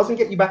if it doesn't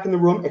get you back in the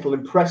room, it'll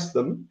impress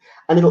them.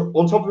 And it'll,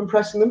 on top of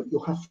impressing them,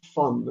 you'll have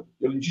fun.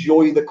 You'll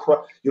enjoy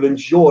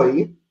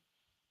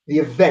the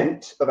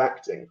event of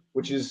acting,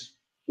 which is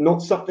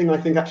not something I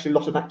think actually a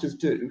lot of actors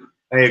do.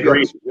 I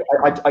agree.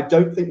 I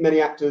don't think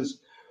many actors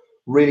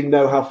really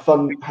know how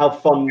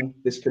fun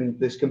this can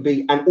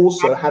be, and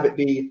also have it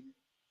be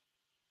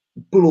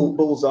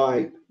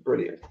bullseye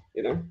brilliant.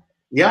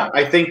 Yeah,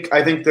 I think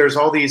there's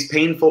all these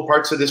painful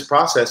parts of this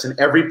process, and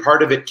every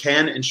part of it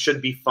can and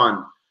should be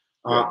fun.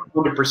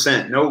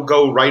 100%. No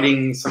go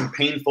writing some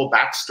painful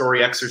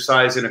backstory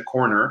exercise in a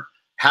corner.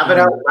 Have it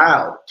out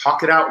loud.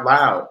 Talk it out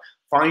loud.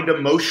 Find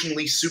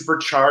emotionally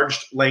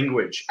supercharged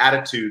language,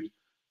 attitude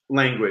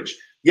language.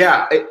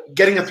 Yeah,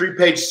 getting a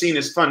 3-page scene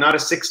is fun, not a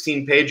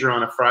 16-pager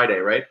on a Friday,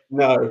 right?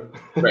 No.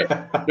 Right.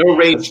 No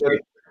rage taping.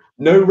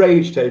 No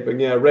rage taping.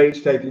 Yeah,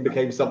 rage taping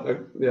became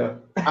something. Yeah.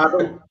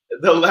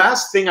 The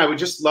last thing I would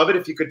just love it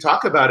if you could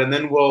talk about, and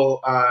then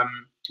we'll,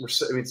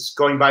 it's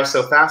going by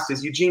so fast,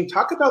 is Eugene,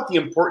 talk about the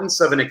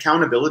importance of an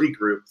accountability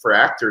group for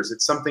actors.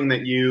 It's something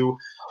that you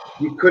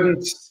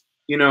couldn't,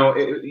 you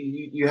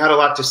had a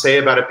lot to say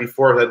about it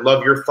before. I'd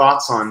love your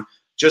thoughts on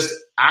just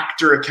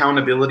actor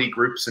accountability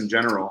groups in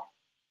general.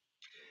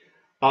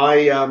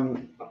 I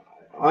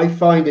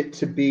find it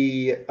to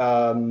be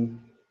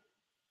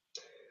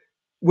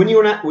when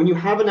you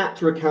have an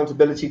actor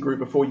accountability group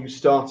before you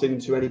start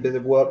into any bit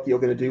of work that you're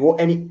going to do,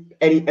 or in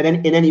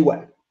any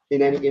way,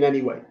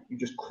 you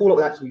just call up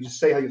the actor, you just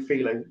say how you're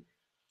feeling.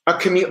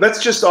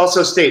 Let's just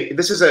also state,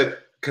 this is a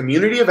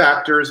community of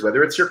actors,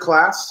 whether it's your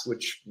class,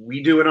 which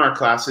we do in our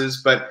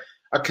classes, but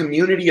a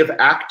community of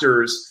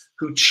actors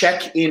who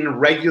check in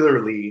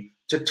regularly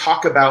to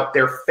talk about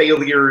their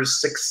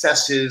failures,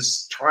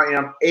 successes,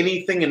 triumph,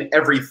 anything and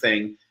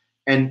everything.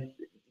 And,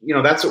 you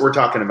know, that's what we're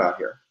talking about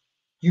here.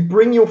 You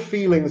bring your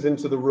feelings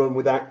into the room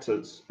with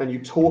actors and you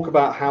talk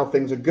about how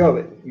things are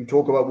going. You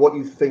talk about what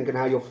you think and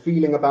how you're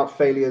feeling about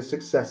failures,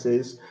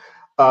 successes,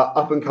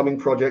 up and coming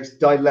projects,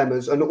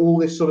 dilemmas, and all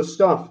this sort of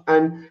stuff.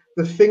 And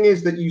the thing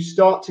is that you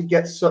start to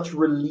get such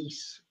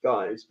release,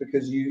 guys,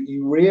 because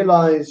you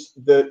realize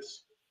that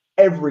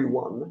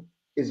everyone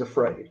is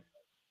afraid.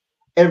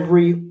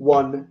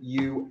 Everyone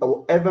you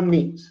will ever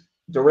meet,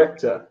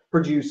 director,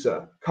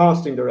 producer,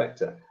 casting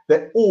director,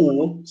 they're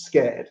all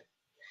scared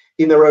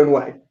in their own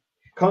way.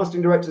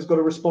 Casting director's got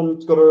to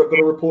respond, got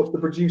to report to the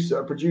producer,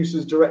 a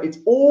producer's direct. It's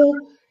all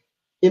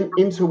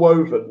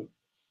interwoven.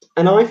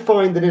 And I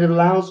find that it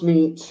allows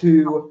me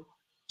to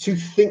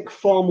think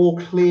far more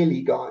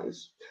clearly,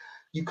 guys.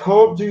 You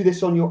can't do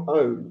this on your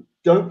own.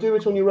 Don't do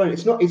it on your own.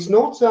 It's not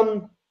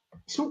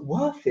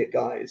worth it,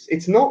 guys.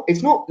 It's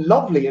not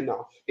lovely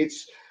enough.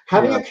 It's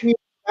having a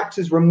community of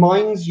actors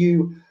reminds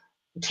you,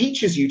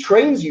 teaches you,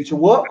 trains you to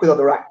work with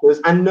other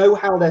actors and know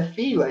how they're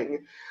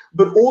feeling,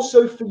 but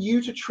also for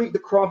you to treat the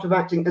craft of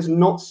acting as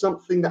not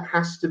something that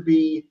has to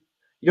be,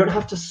 you don't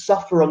have to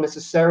suffer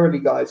unnecessarily,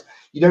 guys.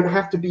 You don't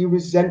have to be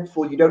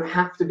resentful. You don't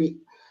have to be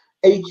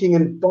aching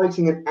and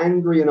biting and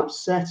angry and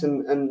upset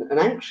and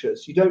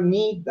anxious. You don't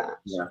need that.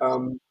 Yeah.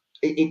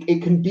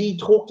 It can be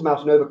talked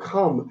about and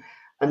overcome,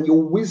 and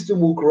your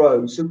wisdom will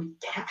grow. So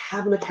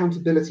have an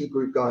accountability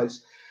group,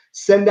 guys.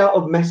 Send out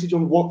a message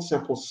on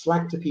WhatsApp or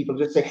Slack to people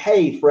and just say,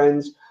 hey,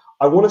 friends,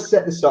 I want to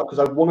set this up because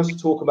I want us to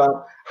talk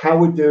about how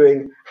we're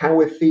doing, how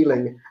we're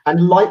feeling.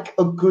 And like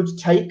a good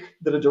take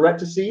that a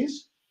director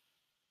sees,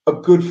 a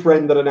good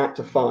friend that an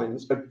actor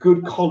finds, a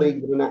good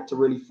colleague that an actor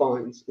really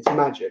finds. It's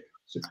magic.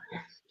 So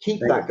keep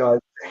that, guys.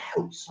 It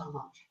helps so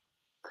much.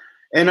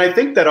 And I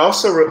think that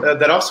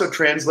also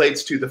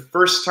translates to the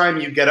first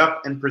time you get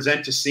up and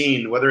present a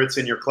scene, whether it's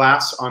in your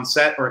class, on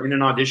set, or in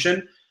an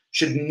audition,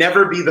 should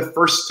never be the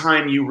first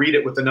time you read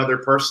it with another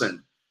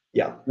person.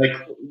 Yeah. Like,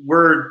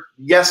 we're,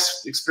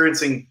 yes,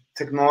 experiencing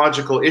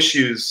technological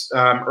issues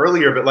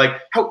earlier, but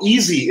like, how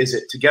easy is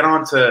it to get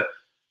onto,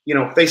 you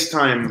know,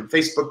 FaceTime,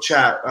 Facebook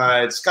chat,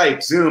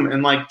 Skype, Zoom,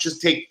 and like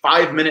just take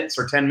 5 minutes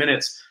or 10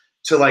 minutes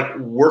to like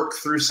work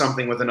through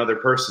something with another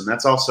person?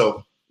 That's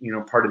also, you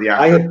know, part of the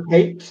actor. I have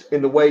hate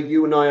in the way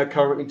you and I are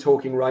currently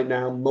talking right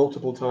now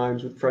multiple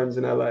times with friends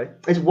in LA.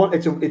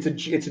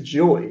 It's a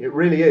joy. It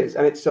really is,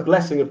 and it's a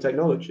blessing of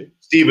technology.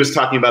 Steve was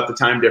talking about the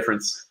time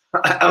difference.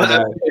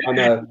 I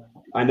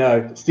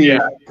know. Steve, yeah.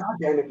 God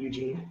damn it,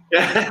 Eugene.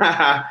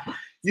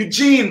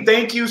 Eugene,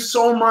 thank you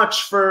so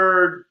much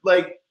for,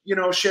 like, you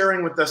know,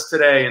 sharing with us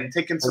today and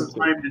taking some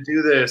time to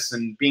do this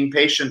and being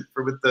patient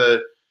with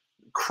the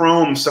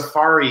Chrome,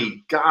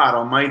 Safari. God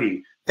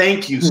Almighty,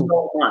 thank you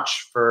so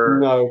much for.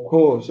 No, of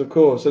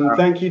course, and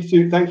thank you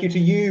to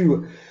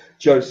you,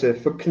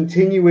 Joseph, for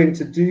continuing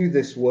to do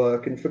this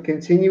work and for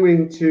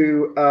continuing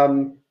to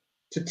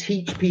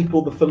teach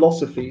people the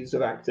philosophies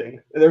of acting,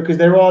 because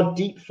there are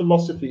deep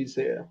philosophies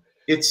here.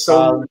 It's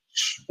so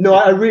no,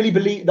 I really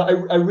believe that.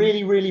 I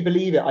really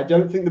believe it. I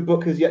don't think the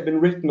book has yet been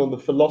written on the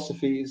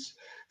philosophies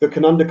that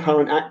can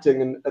undercurrent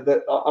acting and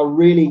that are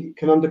really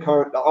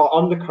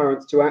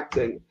undercurrents to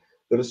acting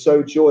that are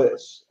so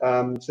joyous.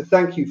 So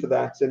thank you for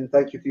that, and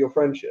thank you for your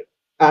friendship,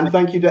 and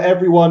thank you to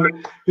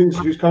everyone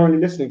who's currently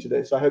listening to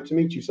this. I hope to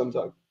meet you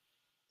sometime.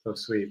 So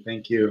sweet.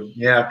 Thank you.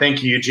 Yeah,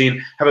 thank you,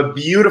 Eugene. Have a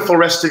beautiful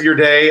rest of your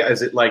day.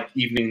 Is it like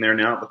evening there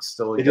now? It looks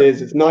still. It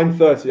is. It's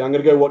 9:30. I'm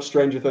going to go watch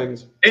Stranger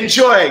Things.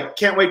 Enjoy.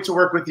 Can't wait to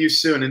work with you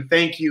soon. And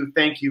thank you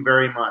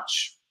very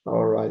much.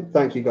 All right.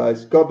 Thank you,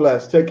 guys. God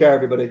bless. Take care,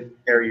 everybody.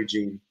 Take care,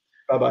 Eugene.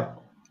 Bye-bye.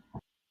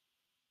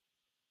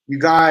 You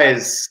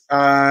guys,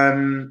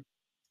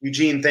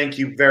 Eugene, thank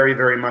you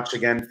very much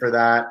again for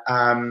that.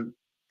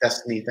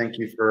 Destiny, thank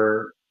you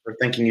for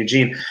thanking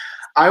Eugene.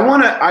 I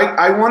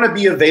want to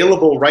be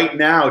available right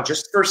now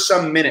just for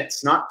some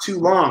minutes, not too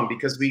long,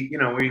 because we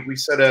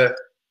sort of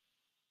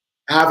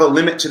have a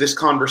limit to this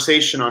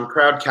conversation on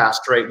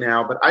Crowdcast right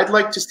now. But I'd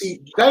like to see,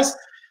 do you guys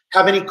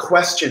have any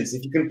questions?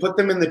 If you can put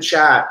them in the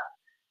chat.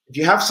 If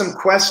you have some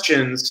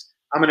questions,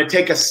 I'm going to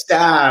take a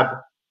stab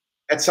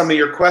at some of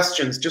your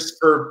questions just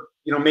for,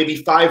 you know, maybe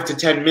 5 to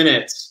 10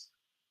 minutes.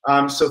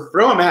 So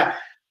throw them at.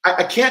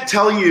 I can't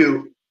tell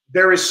you,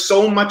 there is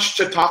so much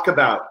to talk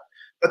about.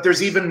 But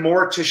there's even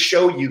more to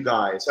show you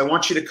guys. I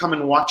want you to come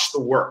and watch the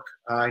work.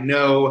 I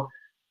know,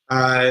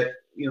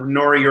 you know,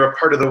 Nori, you're a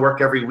part of the work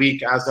every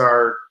week, as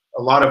are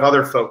a lot of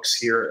other folks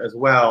here as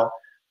well.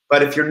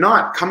 But if you're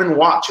not, come and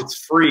watch. It's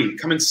free.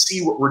 Come and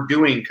see what we're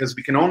doing, because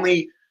we can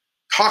only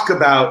talk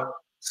about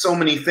so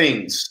many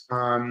things.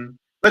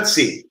 Let's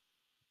see.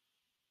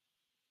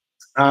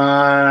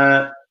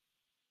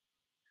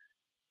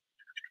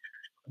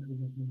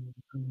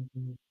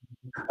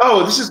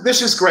 Oh,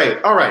 this is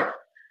great. All right.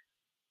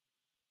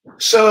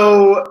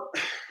 So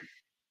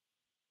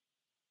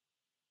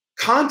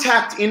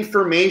Contact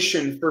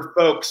information for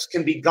folks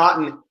can be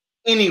gotten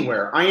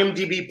anywhere.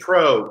 IMDb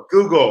Pro,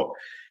 Google.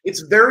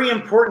 It's very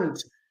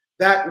important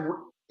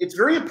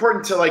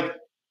to, like,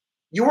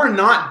 you are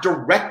not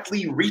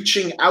directly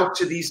reaching out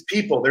to these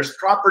people. There's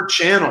proper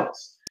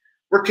channels.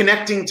 We're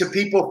connecting to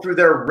people through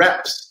their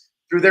reps,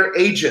 through their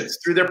agents,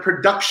 through their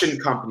production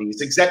companies,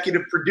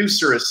 executive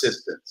producer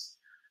assistants.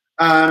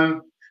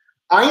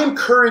 I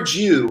encourage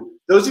you,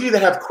 those of you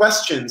that have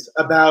questions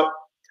about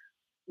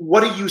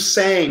what are you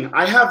saying,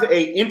 I have an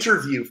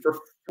interview for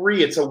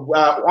free. It's a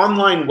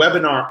online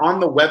webinar on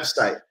the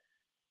website.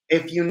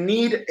 If you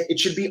need, it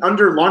should be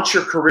under Launch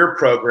Your Career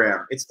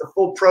program. It's the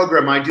full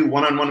program I do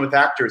one-on-one with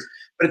actors,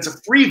 but it's a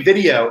free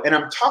video, and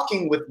I'm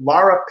talking with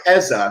Lara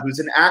Pezza, who's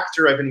an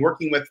actor I've been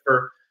working with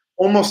for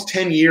almost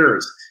 10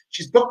 years.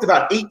 She's booked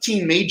about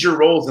 18 major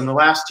roles in the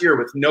last year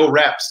with no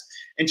reps,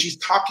 and she's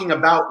talking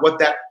about what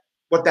that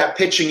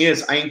pitching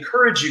is. I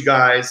encourage you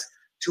guys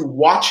to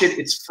watch it.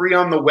 It's free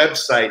on the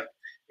website.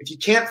 If you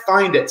can't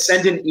find it,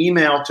 send an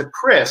email to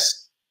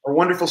Chris, our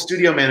wonderful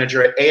studio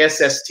manager at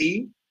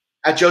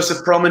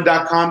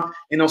ASST@josephpearlman.com,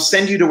 and he'll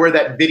send you to where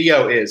that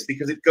video is,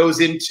 because it goes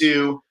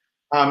into,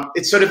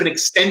 it's sort of an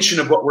extension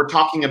of what we're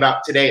talking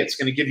about today. It's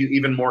going to give you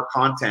even more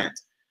content.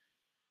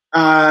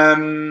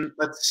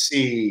 Let's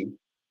see.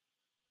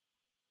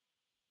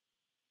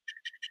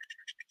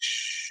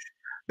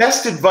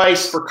 Best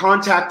advice for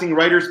contacting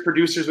writers,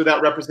 producers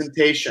without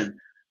representation.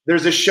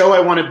 There's a show I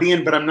want to be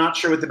in, but I'm not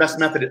sure what the best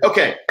method is.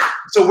 Okay,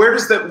 so where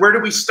do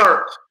we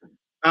start?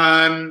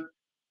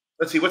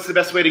 Let's see, what's the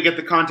best way to get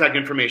the contact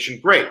information?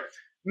 Great,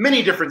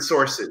 many different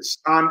sources.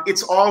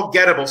 It's all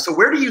gettable. So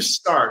where do you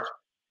start?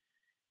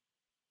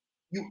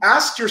 You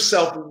ask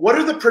yourself, what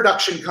are the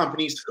production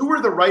companies? Who are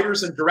the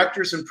writers and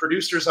directors and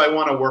producers I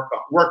want to work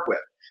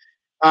with?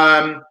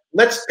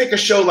 Let's pick a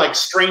show like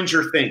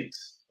Stranger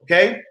Things,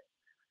 okay?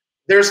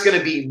 There's going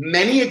to be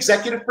many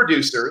executive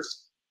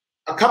producers,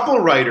 a couple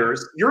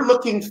writers. You're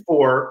looking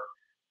for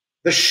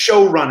the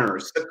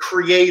showrunners, the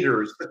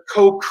creators, the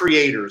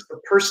co-creators, the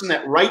person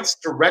that writes,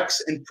 directs,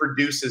 and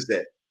produces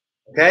it,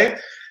 okay?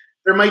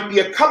 There might be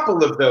a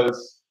couple of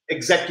those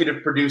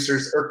executive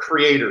producers or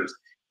creators.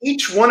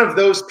 Each one of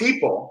those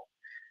people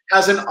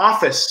has an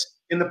office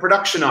in the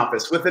production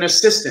office with an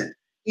assistant.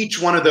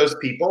 Each one of those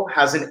people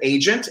has an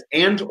agent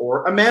and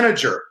or a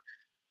manager.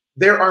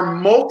 There are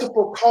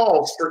multiple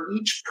calls for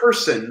each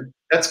person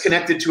that's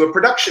connected to a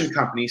production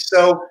company.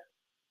 So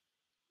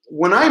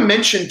when I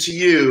mentioned to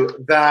you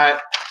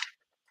that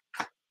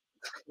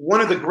one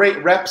of the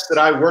great reps that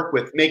I work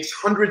with makes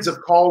hundreds of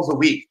calls a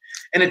week,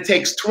 and it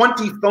takes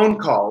 20 phone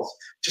calls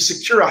to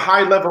secure a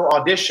high-level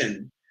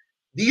audition,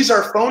 these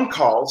are phone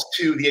calls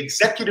to the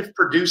executive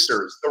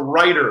producers, the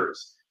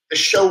writers, the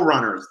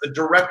showrunners, the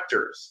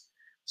directors.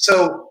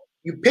 So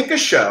you pick a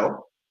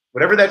show,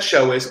 whatever that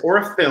show is, or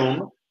a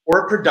film, or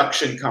a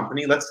production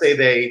company. Let's say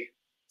they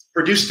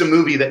produced a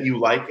movie that you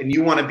like and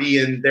you want to be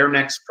in their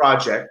next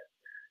project.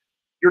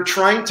 You're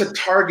trying to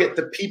target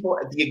the people,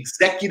 the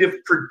executive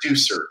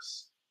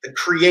producers, the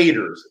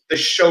creators, the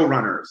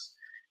showrunners,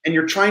 and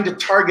you're trying to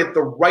target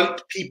the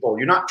right people.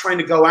 You're not trying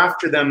to go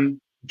after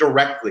them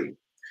directly.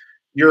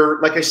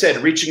 You're, like I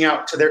said, reaching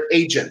out to their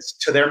agents,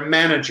 to their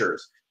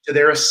managers, to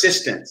their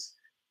assistants.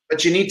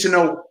 But you need to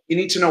know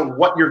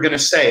what you're going to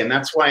say, and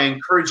that's why I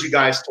encourage you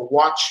guys to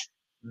watch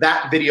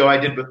that video I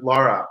did with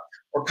Laura,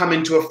 or come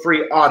into a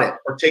free audit,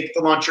 or take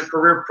the Launch Your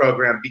Career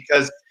program,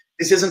 because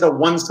this isn't a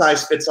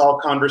one-size-fits-all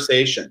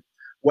conversation.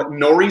 What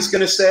Nori's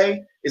going to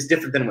say is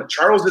different than what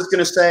Charles is going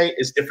to say,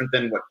 is different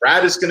than what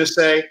Brad is going to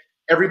say.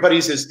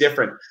 Everybody's is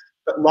different.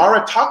 But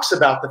Laura talks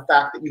about the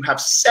fact that you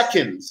have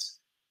seconds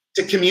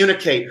to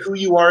communicate who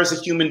you are as a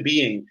human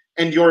being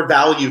and your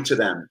value to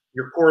them,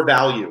 your core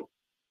value.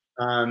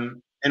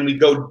 And we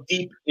go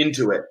deep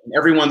into it. And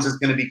everyone's is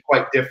going to be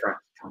quite different.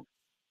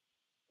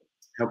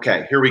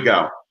 Okay, here we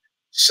go.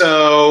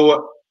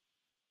 So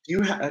do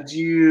you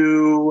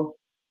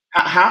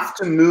have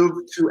to move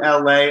to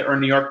LA or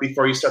New York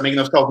before you start making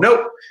those calls?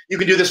 Nope. You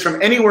can do this from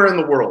anywhere in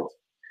the world.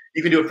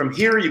 You can do it from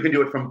here. You can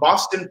do it from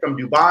Boston, from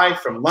Dubai,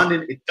 from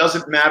London. It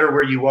doesn't matter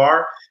where you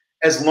are,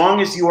 as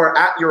long as you are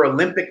at your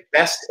Olympic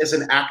best as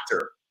an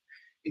actor.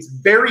 It's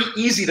very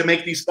easy to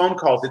make these phone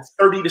calls. It's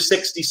 30 to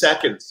 60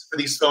 seconds for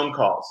these phone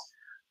calls.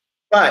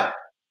 But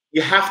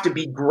you have to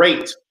be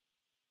great.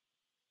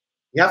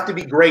 You have to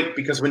be great,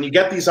 because when you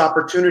get these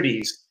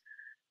opportunities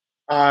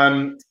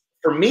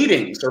for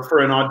meetings or for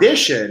an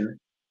audition,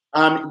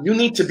 you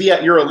need to be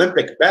at your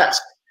Olympic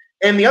best.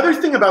 And the other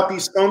thing about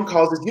these phone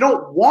calls is you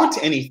don't want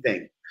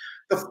anything.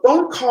 The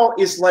phone call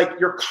is like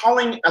you're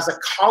calling as a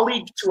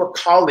colleague to a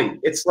colleague.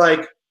 It's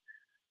like,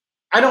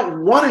 I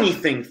don't want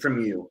anything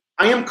from you.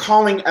 I am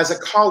calling as a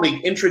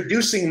colleague,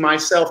 introducing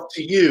myself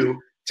to you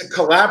to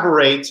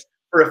collaborate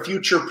for a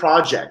future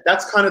project.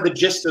 That's kind of the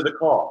gist of the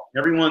call.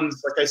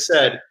 Everyone's, like I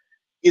said,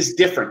 is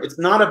different. It's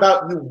not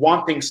about you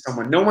wanting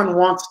someone. No one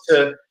wants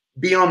to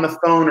be on the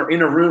phone or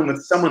in a room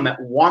with someone that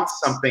wants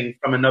something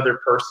from another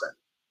person.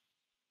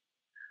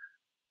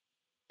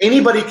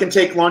 Anybody can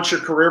take Launch Your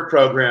Career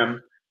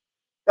program,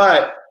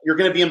 but you're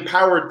going to be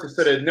empowered to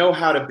sort of know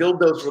how to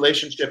build those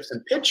relationships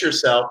and pitch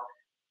yourself,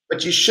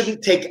 but you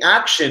shouldn't take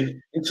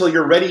action until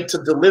you're ready to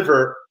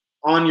deliver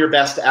on your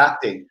best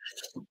acting.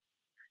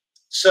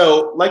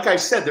 So like I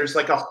said, there's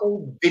like a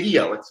whole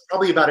video. It's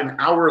probably about an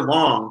hour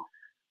long.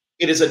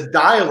 It is a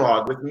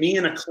dialogue with me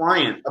and a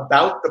client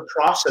about the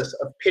process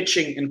of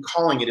pitching and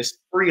calling. It is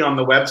free on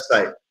the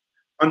website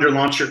under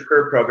Launch Your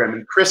Career Program,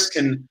 and Chris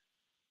can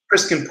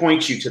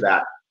point you to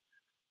that.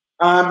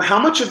 How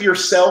much of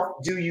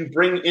yourself do you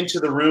bring into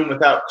the room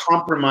without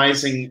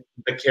compromising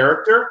the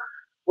character?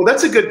 Well,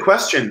 that's a good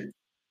question.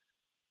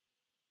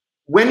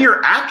 When you're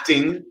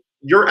acting,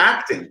 you're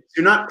acting.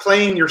 You're not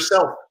playing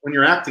yourself when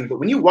you're acting. But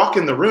when you walk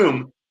in the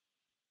room,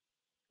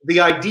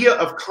 the idea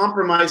of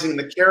compromising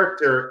the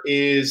character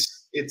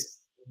is,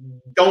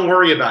 don't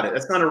worry about it.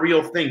 That's not a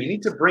real thing. You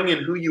need to bring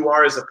in who you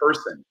are as a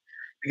person,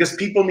 because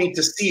people need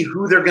to see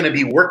who they're going to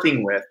be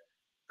working with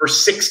for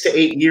 6 to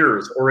 8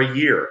 years or a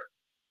year.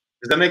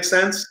 Does that make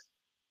sense?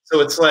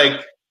 So it's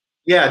like,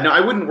 yeah, no, I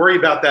wouldn't worry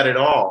about that at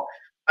all.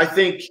 I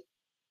think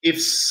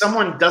if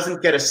someone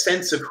doesn't get a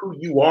sense of who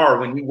you are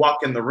when you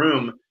walk in the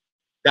room,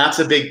 that's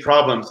a big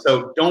problem.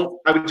 So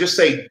I would just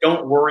say,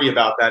 don't worry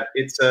about that.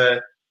 It's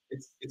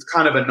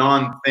kind of a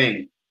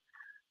non-thing.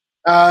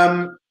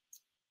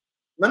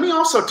 Let me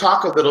also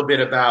talk a little bit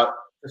about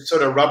the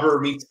sort of rubber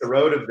meets the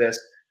road of this.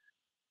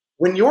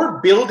 When you're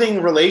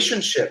building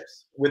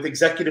relationships with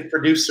executive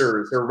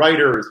producers or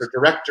writers or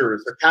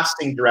directors or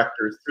casting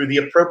directors through the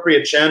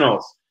appropriate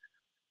channels,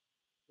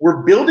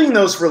 we're building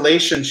those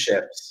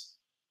relationships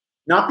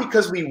not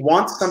because we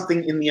want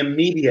something in the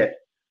immediate.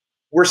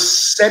 We're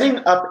setting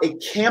up a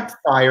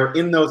campfire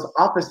in those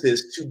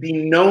offices to be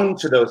known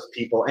to those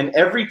people. And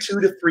every 2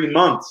 to 3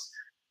 months,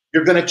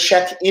 you're going to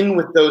check in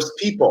with those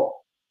people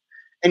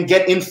and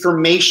get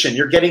information.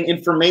 You're getting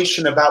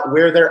information about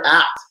where they're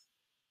at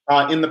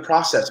in the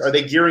process. Are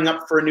they gearing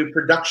up for a new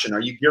production? Are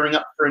you gearing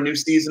up for a new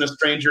season of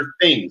Stranger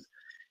Things?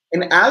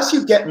 And as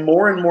you get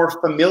more and more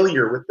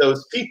familiar with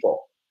those people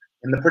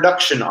in the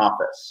production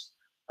office,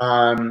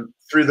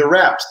 through the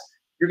reps,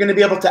 you're going to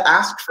be able to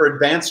ask for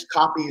advanced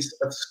copies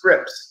of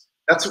scripts.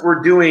 That's what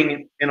we're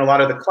doing in a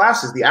lot of the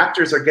classes. The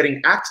actors are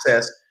getting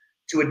access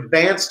to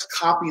advanced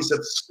copies of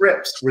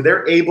scripts where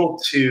they're able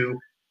to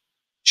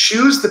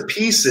choose the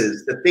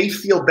pieces that they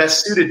feel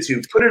best suited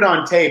to, put it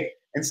on tape,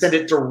 and send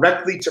it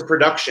directly to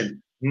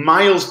production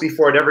miles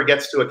before it ever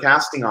gets to a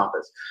casting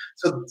office.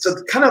 So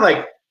kind of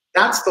like,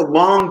 that's the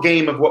long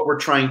game of what we're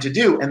trying to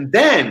do. And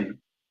then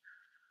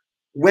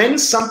when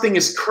something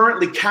is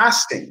currently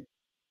casting,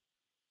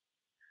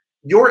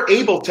 you're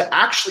able to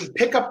actually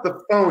pick up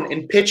the phone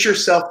and pitch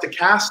yourself to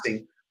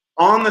casting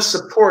on the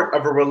support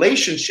of a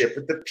relationship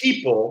with the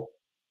people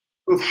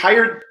who've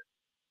hired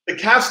the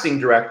casting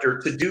director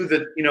to do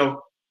the,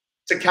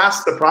 to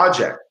cast the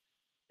project.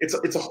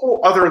 It's a whole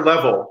other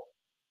level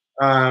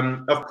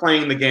of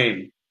playing the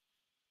game.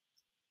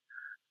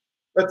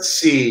 Let's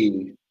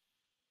see.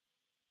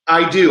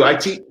 I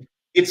teach.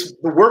 The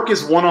work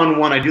is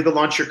one-on-one. I do the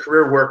Launch Your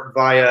Career work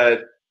via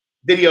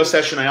video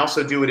session. I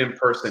also do it in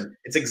person.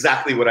 It's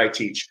exactly what I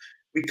teach.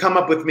 We come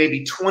up with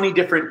maybe 20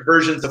 different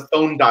versions of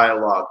phone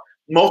dialogue,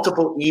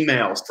 multiple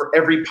emails for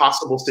every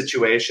possible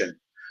situation.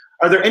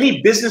 Are there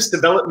any business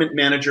development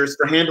managers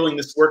for handling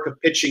this work of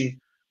pitching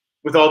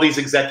with all these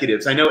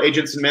executives? I know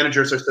agents and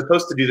managers are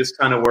supposed to do this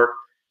kind of work,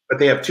 but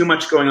they have too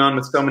much going on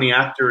with so many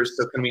actors.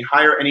 So can we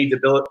hire any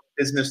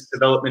business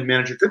development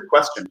manager? Good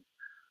question.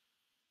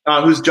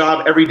 Whose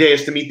job every day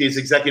is to meet these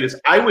executives.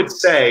 I would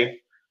say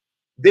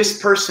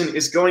this person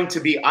is going to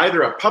be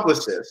either a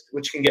publicist,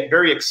 which can get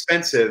very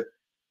expensive,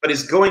 but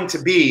is going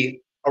to be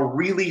a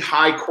really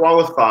high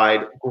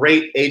qualified,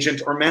 great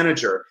agent or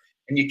manager.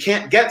 And you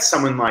can't get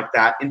someone like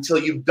that until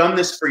you've done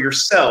this for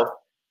yourself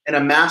and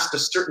amassed a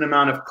certain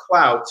amount of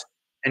clout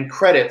and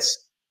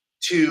credits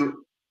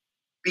to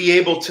be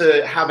able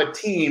to have a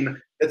team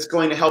that's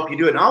going to help you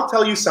do it. And I'll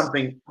tell you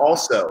something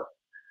also.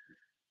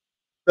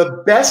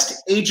 The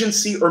best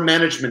agency or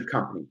management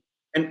company,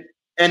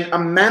 and a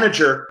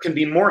manager can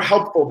be more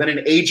helpful than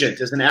an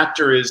agent as an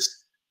actor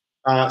is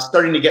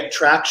starting to get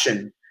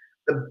traction.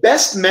 The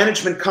best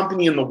management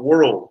company in the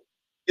world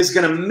is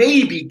going to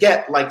maybe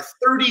get like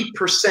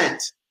 30%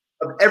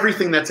 of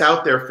everything that's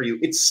out there for you.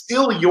 It's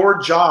still your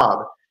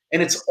job,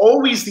 and it's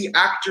always the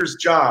actor's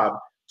job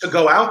to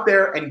go out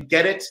there and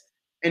get it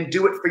and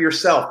do it for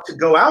yourself. To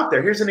go out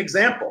there, here's an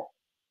example.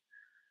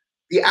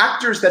 The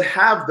actors that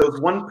have those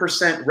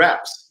 1%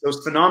 reps,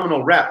 those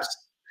phenomenal reps,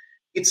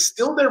 it's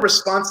still their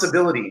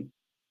responsibility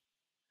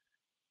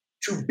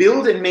to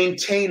build and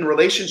maintain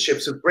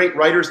relationships with great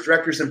writers,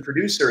 directors, and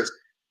producers.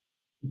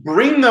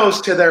 Bring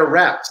those to their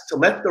reps, to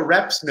let the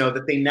reps know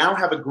that they now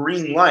have a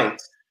green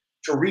light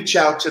to reach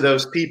out to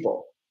those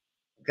people,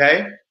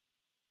 okay?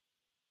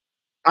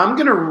 I'm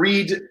gonna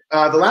read,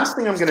 the last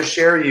thing I'm gonna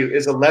share you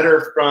is a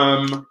letter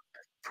from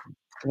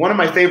one of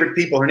my favorite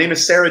people. Her name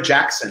is Sarah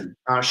Jackson.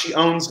 She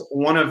owns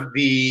one of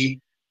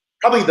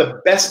probably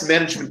the best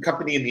management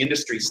company in the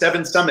industry,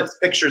 7 Summits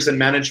Pictures and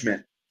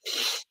Management.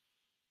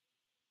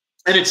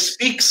 And it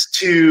speaks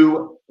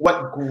to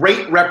what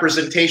great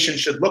representation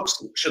should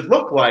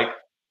look like.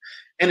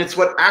 And it's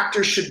what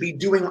actors should be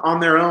doing on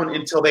their own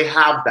until they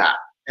have that.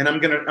 And I'm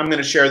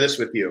gonna share this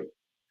with you.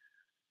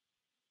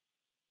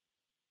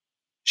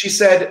 She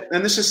said,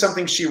 and this is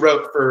something she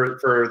wrote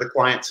for the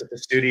clients at the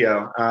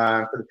studio,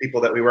 for the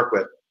people that we work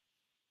with.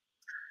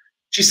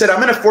 She said,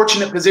 I'm in a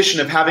fortunate position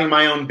of having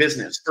my own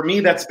business. For me,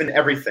 that's been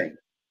everything.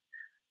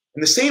 In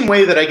the same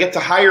way that I get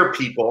to hire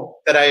people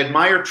that I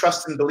admire,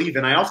 trust, and believe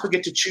in, I also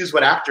get to choose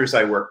what actors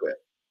I work with.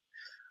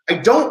 I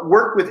don't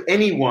work with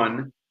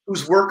anyone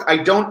whose work I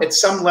don't at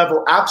some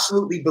level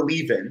absolutely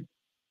believe in,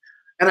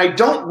 and I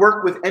don't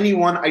work with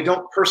anyone I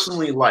don't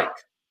personally like.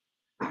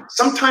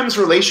 Sometimes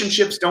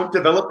relationships don't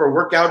develop or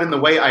work out in the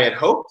way I had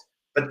hoped,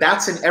 but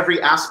that's in every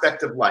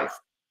aspect of life.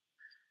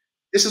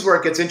 This is where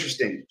it gets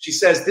interesting. She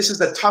says, this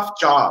is a tough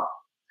job.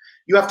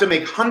 You have to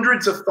make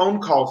hundreds of phone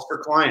calls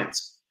for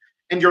clients,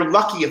 and you're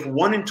lucky if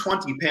 1 in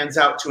 20 pans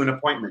out to an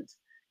appointment,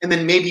 and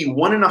then maybe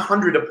 1 in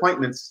 100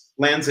 appointments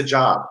lands a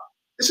job.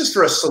 This is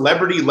for a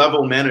celebrity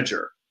level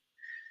manager.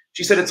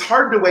 She said, it's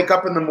hard to wake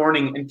up in the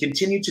morning and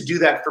continue to do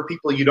that for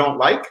people you don't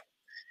like,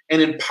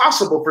 and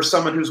impossible for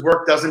someone whose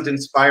work doesn't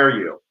inspire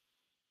you.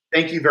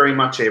 Thank you very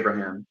much,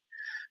 Abraham.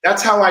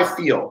 That's how I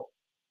feel.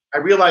 I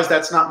realize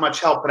that's not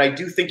much help, but I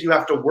do think you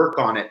have to work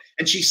on it.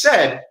 And she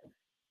said,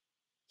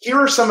 here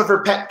are some of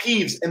her pet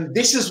peeves, and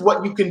this is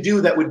what you can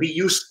do that would be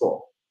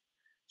useful.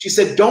 She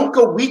said, don't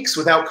go weeks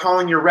without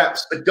calling your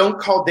reps, but don't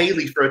call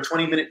daily for a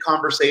 20-minute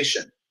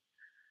conversation.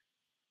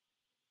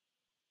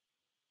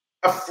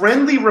 A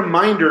friendly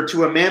reminder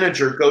to a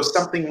manager goes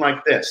something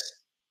like this.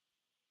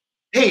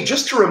 Hey,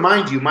 just to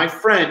remind you, my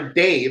friend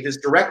Dave is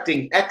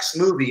directing X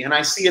movie and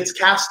I see it's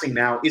casting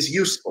now is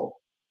useful.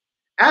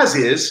 As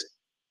is,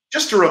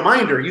 just a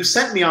reminder, you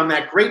sent me on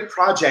that great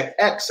project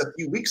X a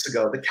few weeks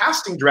ago. The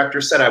casting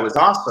director said I was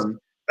awesome,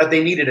 but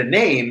they needed a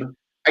name.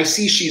 I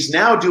see she's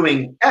now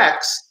doing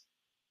X,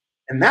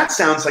 and that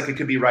sounds like it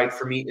could be right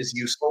for me is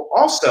useful.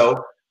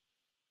 Also,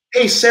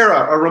 hey,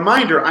 Sarah, a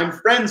reminder, I'm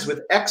friends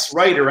with X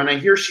writer and I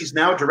hear she's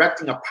now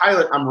directing a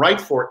pilot I'm right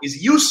for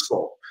is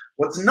useful.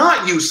 What's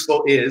not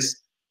useful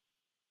is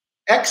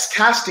X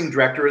casting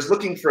director is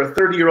looking for a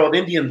 30-year-old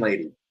Indian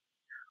lady.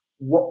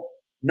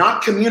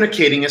 Not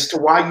communicating as to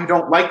why you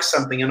don't like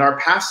something in our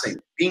passing,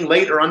 being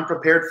late or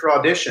unprepared for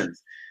auditions.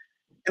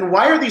 And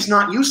why are these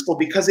not useful?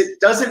 Because it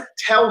doesn't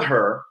tell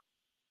her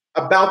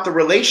about the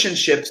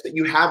relationships that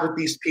you have with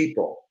these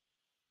people,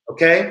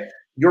 okay?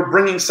 You're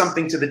bringing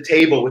something to the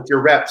table with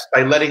your reps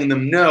by letting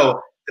them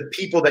know the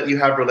people that you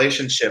have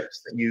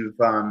relationships that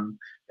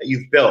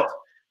you've built.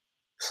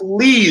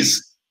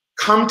 Please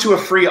come to a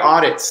free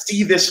audit,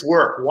 see this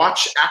work,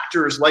 watch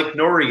actors like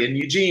Nori and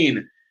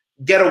Eugene,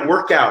 get a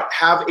workout,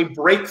 have a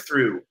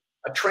breakthrough,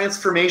 a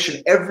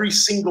transformation every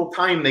single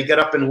time they get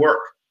up and work.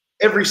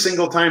 Every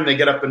single time they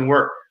get up and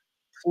work.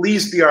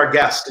 Please be our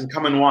guest and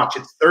come and watch.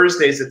 It's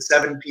Thursdays at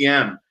 7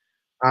 p.m.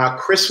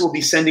 Chris will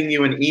be sending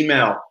you an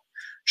email.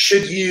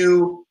 Should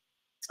you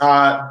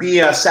be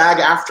a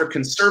SAG-AFTRA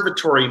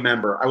Conservatory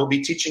member, I will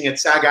be teaching at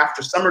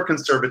SAG-AFTRA Summer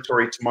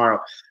Conservatory tomorrow.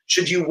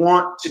 Should you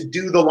want to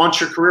do the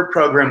Launch Your Career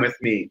program with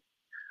me,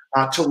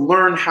 to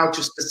learn how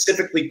to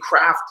specifically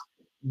craft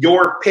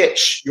your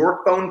pitch,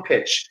 your phone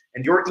pitch,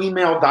 and your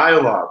email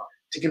dialogue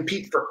to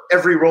compete for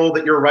every role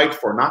that you're right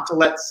for, not to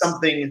let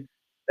something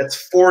that's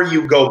for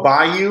you go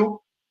by you,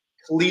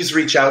 please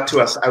reach out to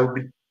us. I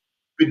would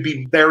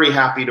be very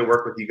happy to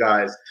work with you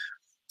guys.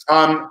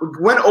 We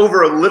went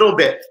over a little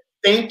bit.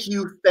 Thank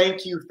you,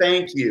 thank you,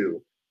 thank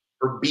you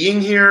for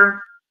being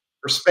here,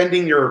 for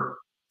spending your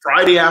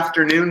Friday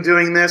afternoon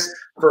doing this,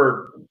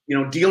 for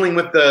dealing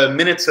with the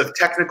minutes of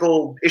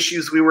technical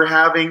issues we were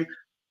having.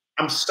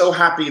 I'm so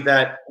happy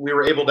that we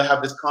were able to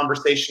have this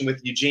conversation with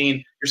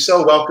Eugene. You're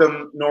so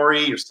welcome,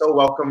 Nori. You're so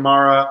welcome,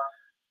 Mara.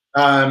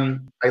 I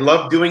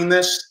love doing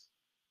this.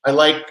 I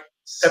like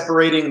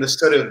separating the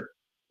sort of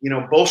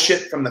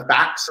bullshit from the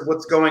facts of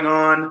what's going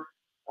on.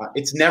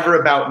 It's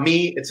never about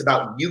me. It's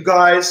about you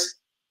guys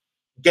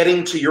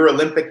getting to your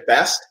Olympic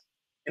best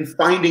and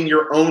finding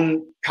your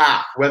own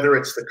path, whether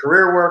it's the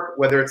career work,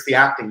 whether it's the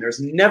acting. There's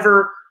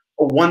never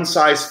a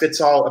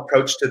one-size-fits-all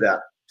approach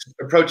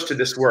to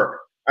this work,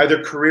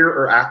 either career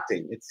or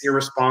acting. It's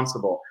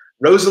irresponsible.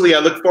 Rosalie, I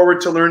look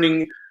forward to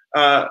learning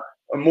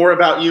more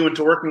about you and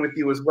to working with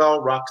you as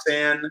well.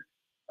 Roxanne,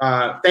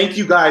 thank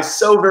you guys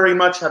so very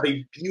much. Have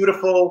a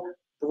beautiful,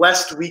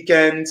 blessed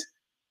weekend.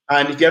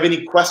 And if you have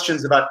any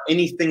questions about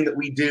anything that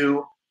we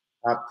do,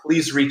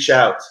 please reach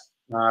out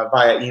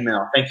via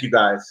email. Thank you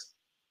guys.